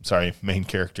characters. Main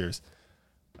characters.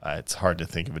 It's hard to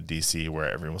think of a DC where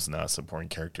everyone's not a supporting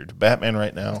character to Batman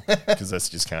right now, because that's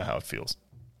just kind of how it feels.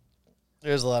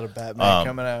 There's a lot of Batman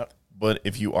coming out. But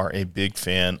if you are a big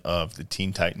fan of the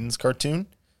Teen Titans cartoon,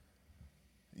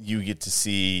 you get to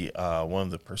see one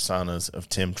of the personas of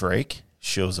Tim Drake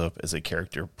shows up as a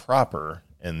character proper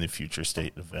in the Future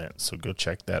State event. So go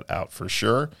check that out for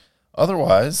sure.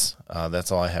 Otherwise,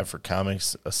 that's all I have for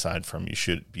comics, aside from you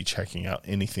should be checking out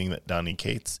anything that Donny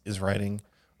Cates is writing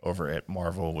over at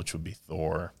Marvel, which would be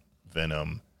Thor,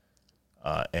 Venom,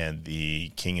 and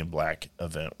the King in Black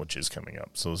event, which is coming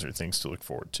up. So those are things to look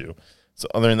forward to. So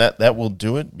other than that, that will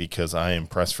do it because I am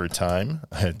pressed for time.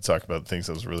 I had to talk about the things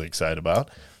I was really excited about.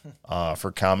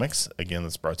 For comics, again,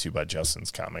 that's brought to you by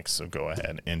Justin's Comics, so go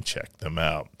ahead and check them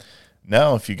out.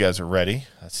 Now, if you guys are ready,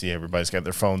 I see everybody's got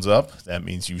their phones up. That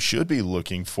means you should be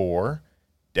looking for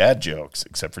dad jokes,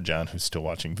 except for John, who's still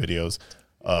watching videos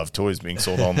of toys being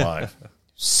sold online.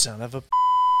 Son of a...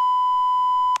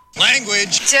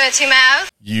 Language. Dirty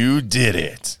mouth. You did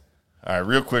it. All right,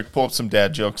 real quick, pull up some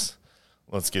dad jokes.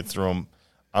 Let's get through them.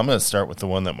 I'm going to start with the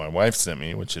one that my wife sent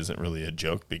me, which isn't really a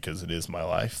joke because it is my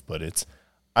life, but it's,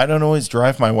 I don't always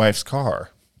drive my wife's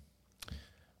car.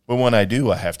 But when I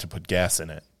do, I have to put gas in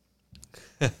it.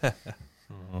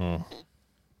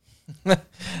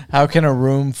 How can a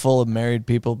room full of married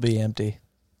people be empty?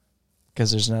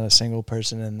 Because there's not a single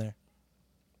person in there.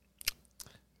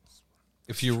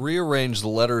 If you rearrange the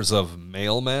letters of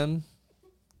mailmen,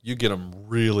 you get them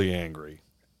really angry.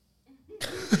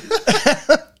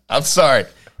 I'm sorry.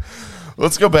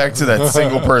 Let's go back to that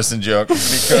single person joke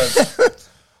because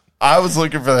I was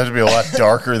looking for that to be a lot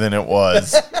darker than it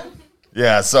was.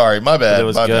 Yeah, sorry, my bad. It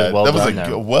was my good. bad. Well that was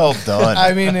done. Well done.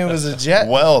 I mean, it was a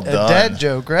dad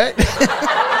joke, right? Good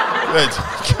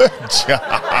job.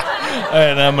 All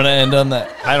right, I'm going to end on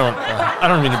that. I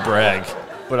don't mean to brag,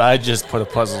 but I just put a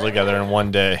puzzle together in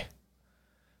one day.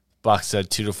 Box said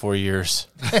 2 to 4 years.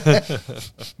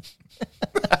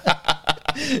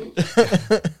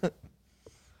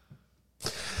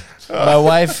 My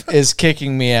wife is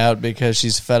kicking me out because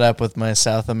she's fed up with my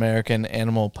South American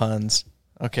animal puns.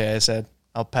 Okay, I said,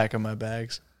 I'll pack up my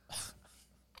bags.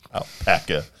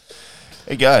 Alpaca.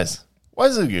 Hey, guys, why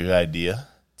is it a good idea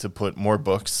to put more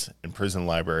books in prison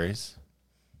libraries?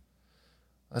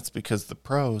 That's because the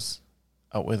pros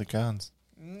outweigh the cons.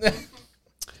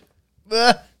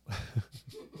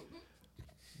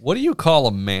 What do you call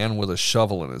a man with a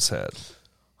shovel in his head?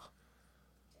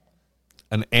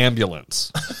 An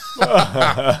ambulance.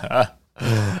 I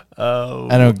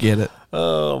don't get it.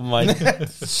 Oh, my.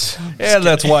 And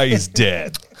that's why he's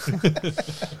dead.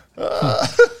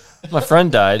 My friend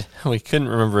died. We couldn't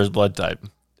remember his blood type.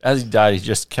 As he died, he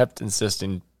just kept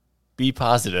insisting, be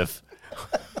positive.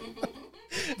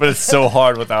 But it's so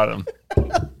hard without him.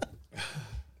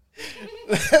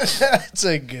 That's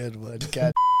a good one.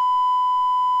 God.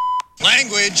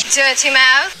 Language. Dirty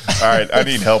mouth. All right, I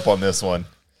need help on this one.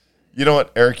 You know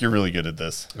what, Eric, you're really good at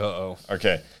this. Uh-oh.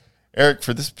 Okay. Eric,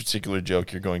 for this particular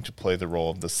joke, you're going to play the role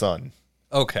of the son.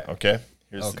 Okay. Okay?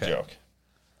 Here's the joke.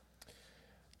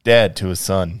 Dad to his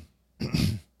son.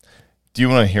 Do you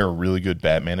want to hear a really good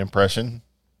Batman impression?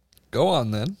 Go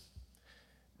on, then.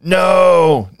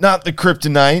 No, not the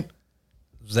kryptonite.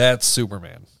 That's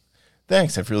Superman.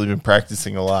 Thanks, I've really been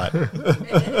practicing a lot.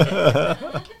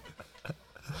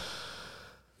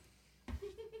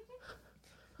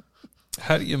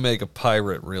 How do you make a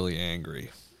pirate really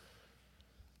angry?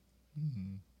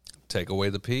 Take away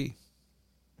the P.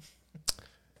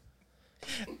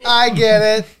 I get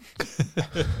it.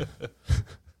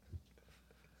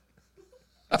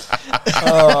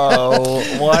 Oh,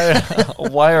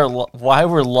 why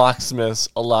were locksmiths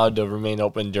allowed to remain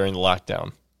open during the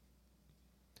lockdown?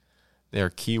 They are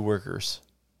key workers.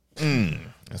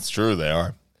 That's true, they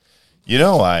are. You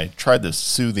know, I tried to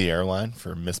sue the airline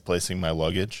for misplacing my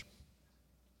luggage.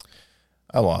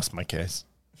 I lost my case.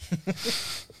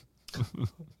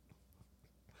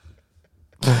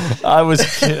 I was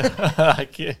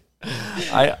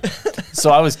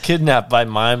I was kidnapped by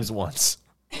mimes once.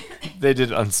 They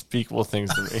did unspeakable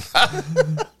things to me.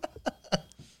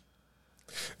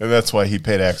 And that's why he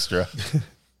paid extra.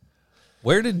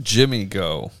 Where did Jimmy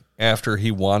go after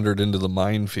he wandered into the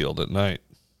minefield at night?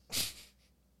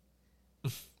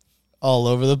 All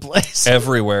over the place.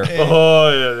 Everywhere.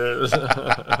 Oh,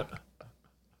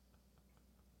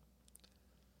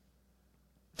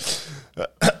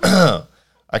 yeah.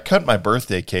 I cut my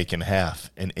birthday cake in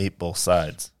half and ate both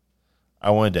sides.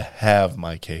 I wanted to have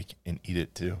my cake and eat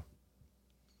it too.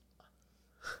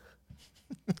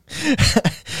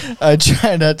 I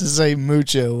try not to say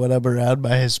mucho when I'm around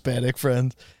my Hispanic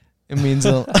friends. It means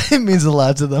a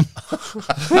lot to them.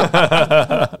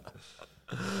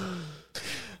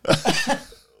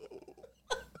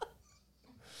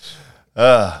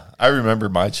 I remember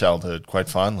my childhood quite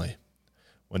fondly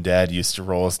when Dad used to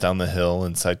roll us down the hill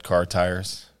inside car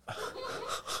tires.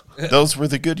 Those were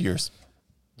the good years.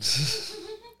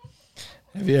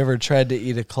 Have you ever tried to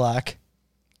eat a clock?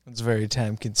 It's very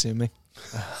time consuming.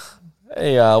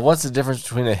 Hey, what's the difference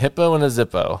between a hippo and a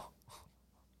Zippo?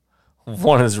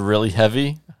 One is really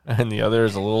heavy, and the other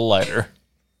is a little lighter.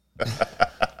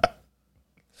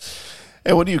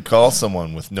 Hey, what do you call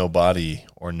someone with no body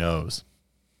or nose?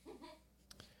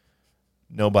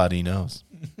 Nobody knows.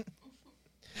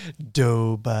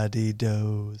 Nobody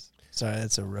knows. Sorry,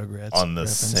 that's a Rugrats On the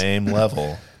reference. same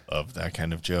level of that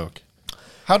kind of joke.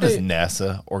 How does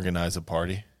NASA organize a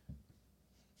party?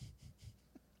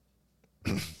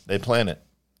 They plan it.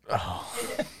 Oh,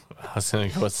 I was going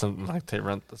to go with something like they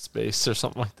rent the space or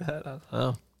something like that.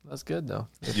 Oh, that's good, though.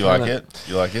 You like it?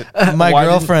 You like it? My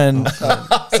girlfriend.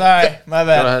 Sorry, my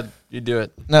bad. Go ahead. You do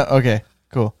it. No, okay,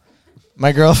 cool.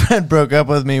 My girlfriend broke up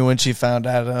with me when she found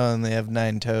out I only have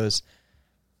 9 toes.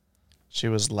 She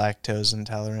was lactose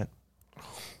intolerant.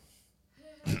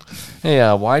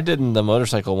 Hey, why didn't the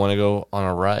motorcycle want to go on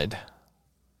a ride?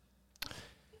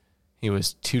 He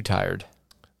was too tired.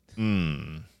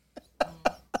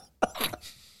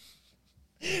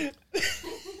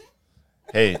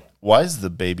 Hey, why is the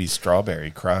baby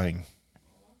strawberry crying?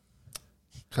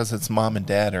 Because its mom and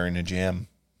dad are in a jam.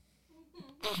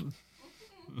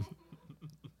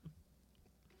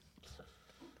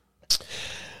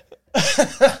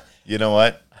 You know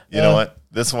what? You know what?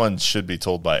 This one should be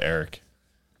told by Eric.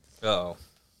 Oh.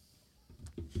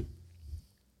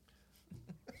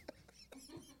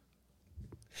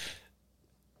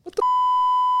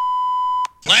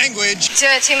 Language.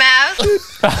 Dirty mouth.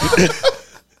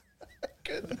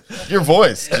 Your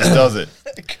voice just does it.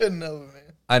 I couldn't help it, man.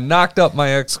 I knocked up my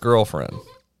ex-girlfriend.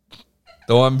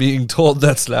 Though I'm being told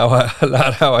that's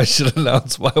not how I should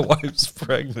announce my wife's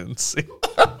pregnancy.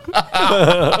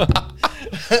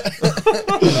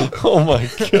 Oh, my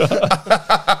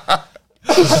God.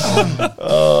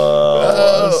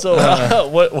 So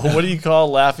what do you call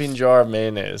a laughing jar of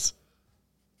mayonnaise?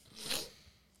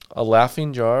 A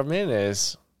laughing jar of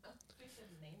mayonnaise.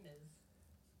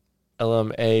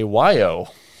 LMAYO.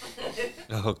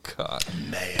 Oh, God.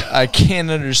 I can't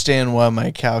understand why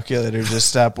my calculator just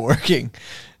stopped working.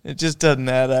 It just doesn't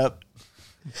add up.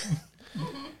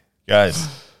 Guys,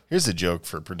 here's a joke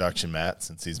for production Matt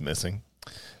since he's missing.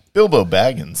 Bilbo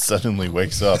Baggins suddenly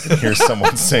wakes up and hears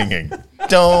someone singing,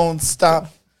 "Don't stop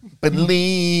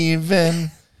believing."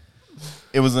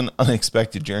 It was an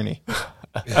unexpected journey.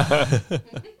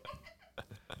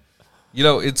 You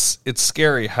know, it's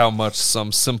scary how much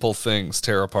some simple things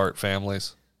tear apart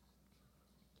families.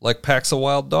 Like packs of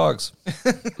wild dogs.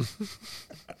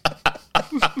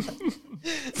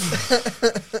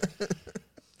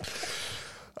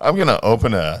 I'm going to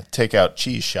open a takeout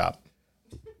cheese shop.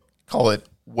 Call it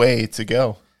Way to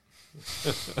Go.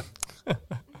 Did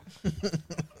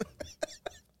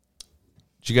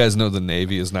you guys know the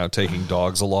Navy is now taking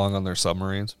dogs along on their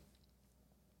submarines?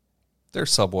 They're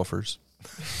subwoofers.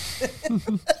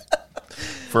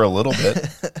 For a little bit.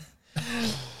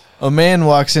 A man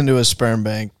walks into a sperm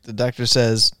bank. The doctor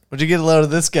says, "Would you get a load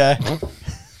of this guy?"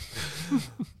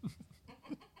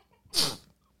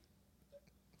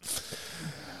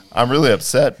 I'm really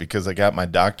upset because I got my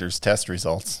doctor's test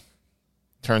results.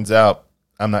 Turns out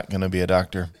I'm not going to be a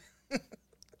doctor.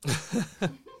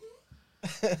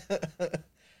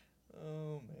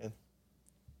 Oh, man.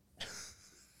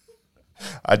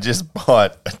 I just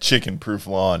bought a chicken-proof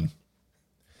lawn.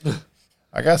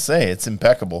 I got to say, it's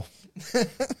impeccable.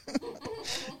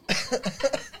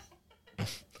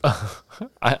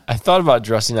 I thought about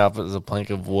dressing up as a plank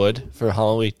of wood for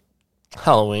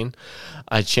Halloween.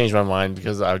 I changed my mind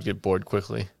because I would get bored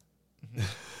quickly.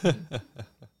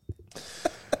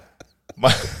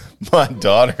 My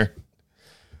daughter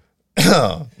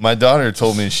My daughter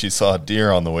told me she saw a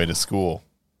deer on the way to school.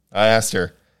 I asked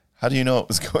her, how do you know it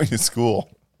was going to school?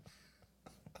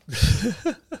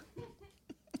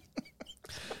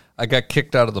 I got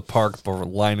kicked out of the park for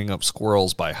lining up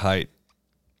squirrels by height.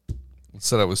 It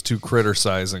said I was too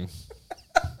criticizing.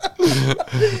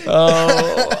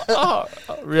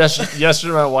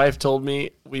 Yesterday, my wife told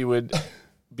me we would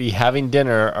be having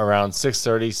dinner around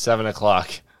 6:30, 7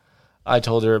 o'clock. I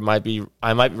told her I might be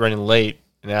running late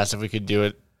and asked if we could do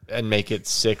it and make it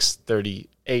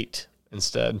 6:38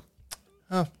 instead.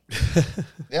 Oh,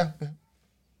 yeah.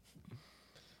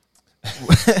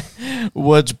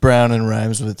 What's brown and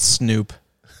rhymes with Snoop?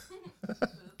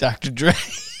 Dr. Dre.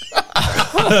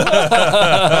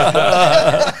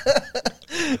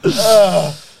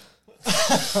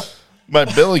 My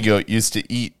billy goat used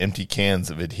to eat empty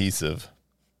cans of adhesive,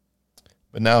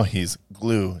 but now he's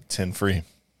glue tin free.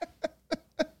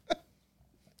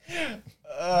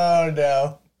 Oh,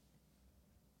 no.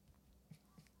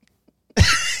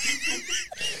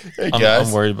 Hey, guys.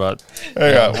 I'm worried about.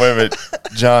 Hang on, wait a minute.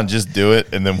 John, just do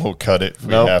it, and then we'll cut it if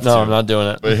we have to. No, I'm not doing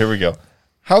it. But here we go.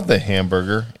 How'd the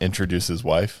hamburger introduce his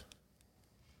wife?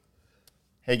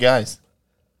 Hey, guys,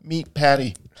 meet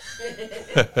Patty.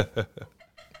 We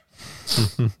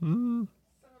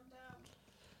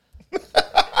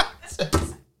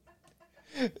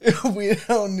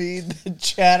don't need the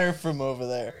chatter from over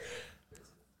there.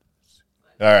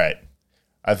 All right.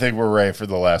 I think we're ready for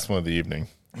the last one of the evening.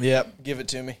 Yep, give it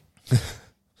to me.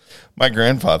 My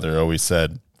grandfather always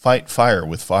said, fight fire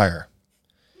with fire.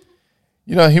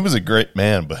 You know, he was a great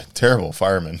man, but a terrible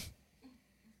fireman.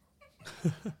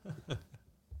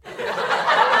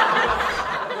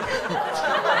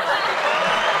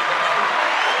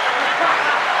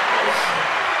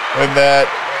 And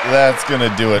that's going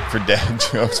to do it for dad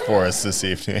jokes for us this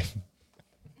evening.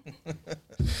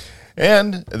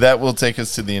 And that will take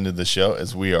us to the end of the show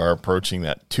as we are approaching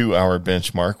that 2-hour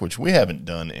benchmark, which we haven't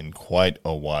done in quite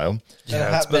a while.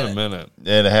 Yeah, it's been a minute.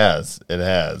 It has.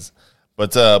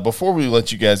 But before we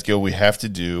let you guys go, we have to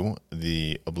do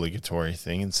the obligatory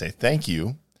thing and say thank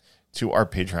you to our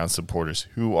Patreon supporters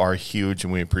who are huge,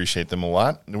 and we appreciate them a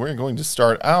lot. And we're going to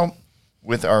start out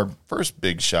with our first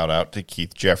big shout out to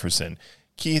Keith Jefferson.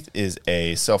 Keith is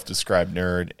a self-described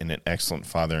nerd and an excellent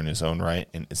father in his own right,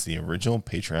 and is the original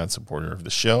Patreon supporter of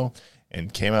the show,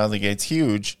 and came out of the gates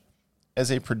huge as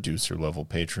a producer-level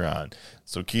Patreon.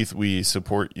 So, Keith, we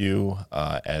support you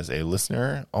as a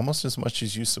listener almost as much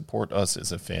as you support us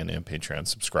as a fan and Patreon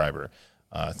subscriber.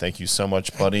 Thank you so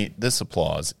much, buddy. This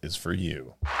applause is for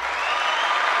you.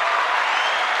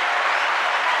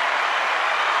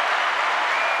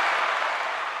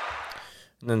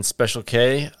 And then Special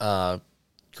K,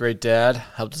 great dad,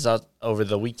 helped us out over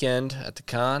the weekend at the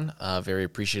con. Very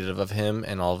appreciative of him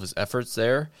and all of his efforts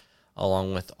there,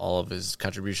 along with all of his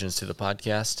contributions to the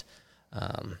podcast.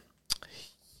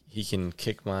 He can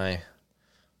kick my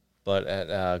butt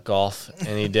at golf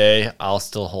any day. I'll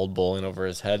still hold bowling over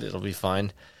his head. It'll be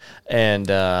fine. And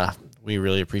we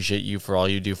really appreciate you for all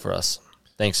you do for us.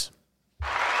 Thanks.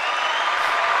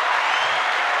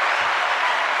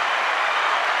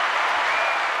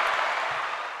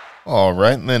 All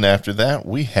right, and then after that,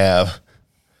 we have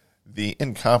the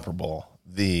incomparable,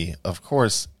 of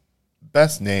course,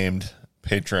 best named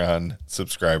Patreon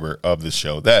subscriber of the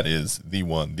show. That is the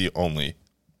one, the only,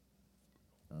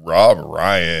 Rob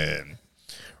Ryan.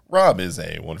 Rob is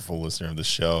a wonderful listener of the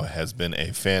show, has been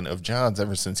a fan of John's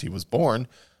ever since he was born,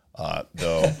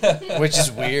 though. Which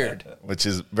is weird. Which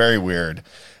is very weird.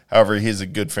 However, he's a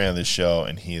good fan of the show,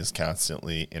 and he is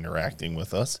constantly interacting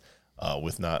with us.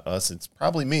 With not us, it's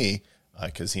probably me,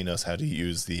 because he knows how to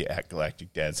use the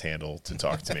 @GalacticDads handle to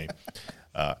talk to me.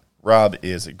 Rob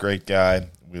is a great guy.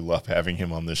 We love having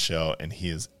him on the show, and he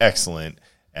is excellent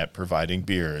at providing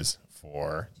beers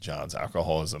for John's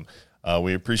alcoholism.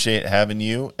 We appreciate having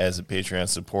you as a Patreon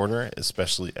supporter,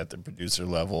 especially at the producer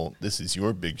level. This is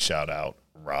your big shout out,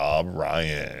 Rob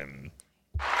Ryan.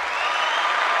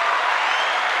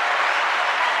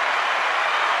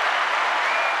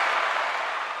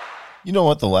 You know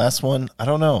what? The last one, I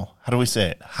don't know. How do we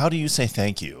say it? How do you say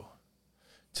thank you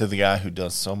to the guy who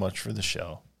does so much for the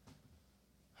show?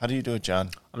 How do you do it,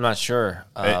 John? I'm not sure,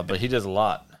 but he does a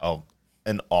lot. Oh,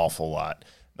 an awful lot.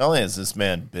 Not only has this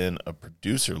man been a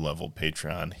producer-level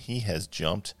Patreon, he has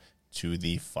jumped to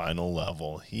the final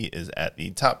level. He is at the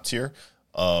top tier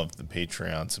of the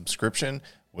Patreon subscription,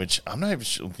 which I'm not even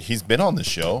sure. He's been on the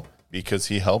show because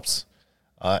he helps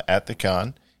at the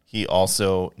con. He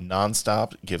also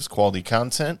nonstop gives quality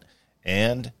content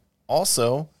and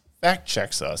also fact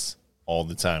checks us all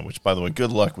the time, which, by the way,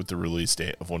 good luck with the release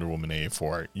date of Wonder Woman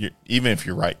 84. Even if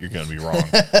you're right, you're going to be wrong.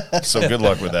 So good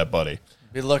luck with that, buddy.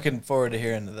 Be looking forward to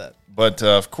hearing that. But,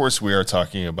 of course, we are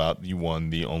talking about the one,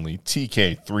 the only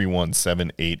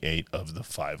TK31788 of the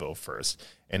 501st.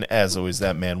 And as always,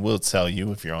 that man will tell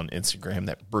you, if you're on Instagram,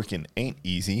 that Brickin' ain't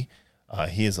easy.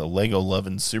 He is a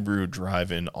Lego-loving, Subaru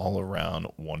driving, all-around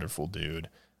wonderful dude.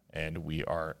 And we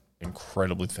are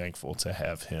incredibly thankful to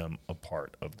have him a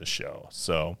part of the show.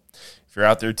 So if you're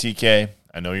out there, TK,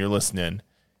 I know you're listening.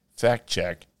 Fact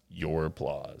check your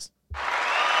applause.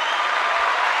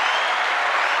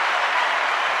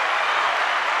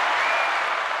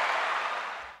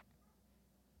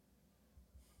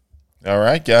 All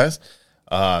right, guys.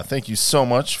 Thank you so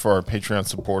much for our Patreon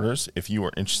supporters. If you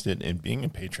are interested in being a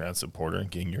Patreon supporter and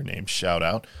getting your name shout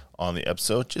out on the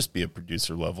episode, just be a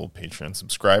producer level Patreon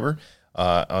subscriber.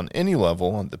 On any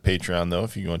level on the Patreon, though,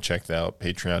 if you go and check that out,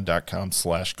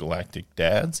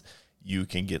 patreon.com/galacticdads, you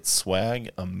can get swag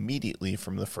immediately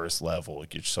from the first level.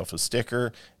 Get yourself a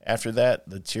sticker. After that,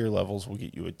 the tier levels will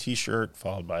get you a t-shirt,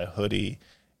 followed by a hoodie,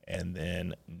 and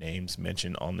then names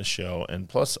mentioned on the show, and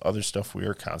plus other stuff we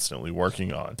are constantly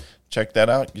working on. Check that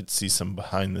out. You get to see some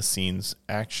behind-the-scenes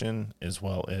action, as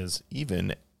well as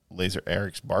even Laser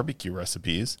Eric's barbecue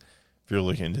recipes, if you're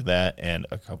looking into that, and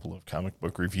a couple of comic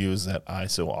book reviews that I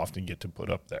so often get to put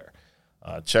up there.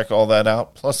 Check all that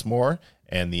out, plus more,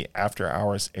 and the After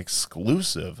Hours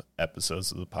exclusive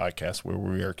episodes of the podcast where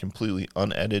we are completely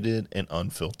unedited and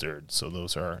unfiltered. So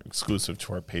those are exclusive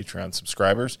to our Patreon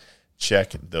subscribers.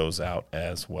 Check those out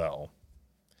as well.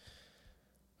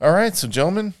 All right, so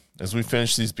gentlemen, as we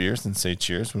finish these beers and say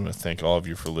cheers, we want to thank all of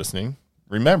you for listening.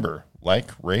 Remember,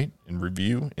 like, rate, and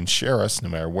review, and share us no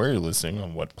matter where you're listening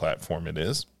on what platform it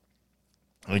is.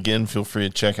 Again, feel free to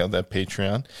check out that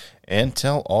Patreon and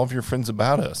tell all of your friends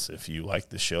about us. If you like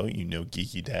the show, you know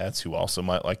geeky dads who also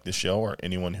might like the show, or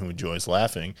anyone who enjoys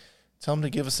laughing, tell them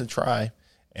to give us a try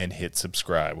and hit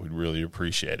subscribe. We'd really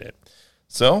appreciate it.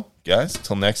 So, guys,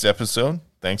 till next episode,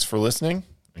 thanks for listening,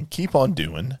 and keep on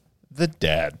doing the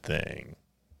dad thing.